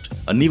different guest,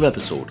 a new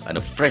episode and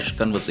a fresh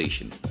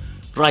conversation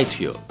right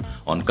here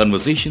on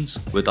Conversations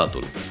with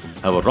Atul.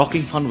 Have a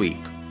rocking fun week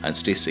and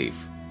stay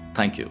safe.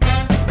 Thank you.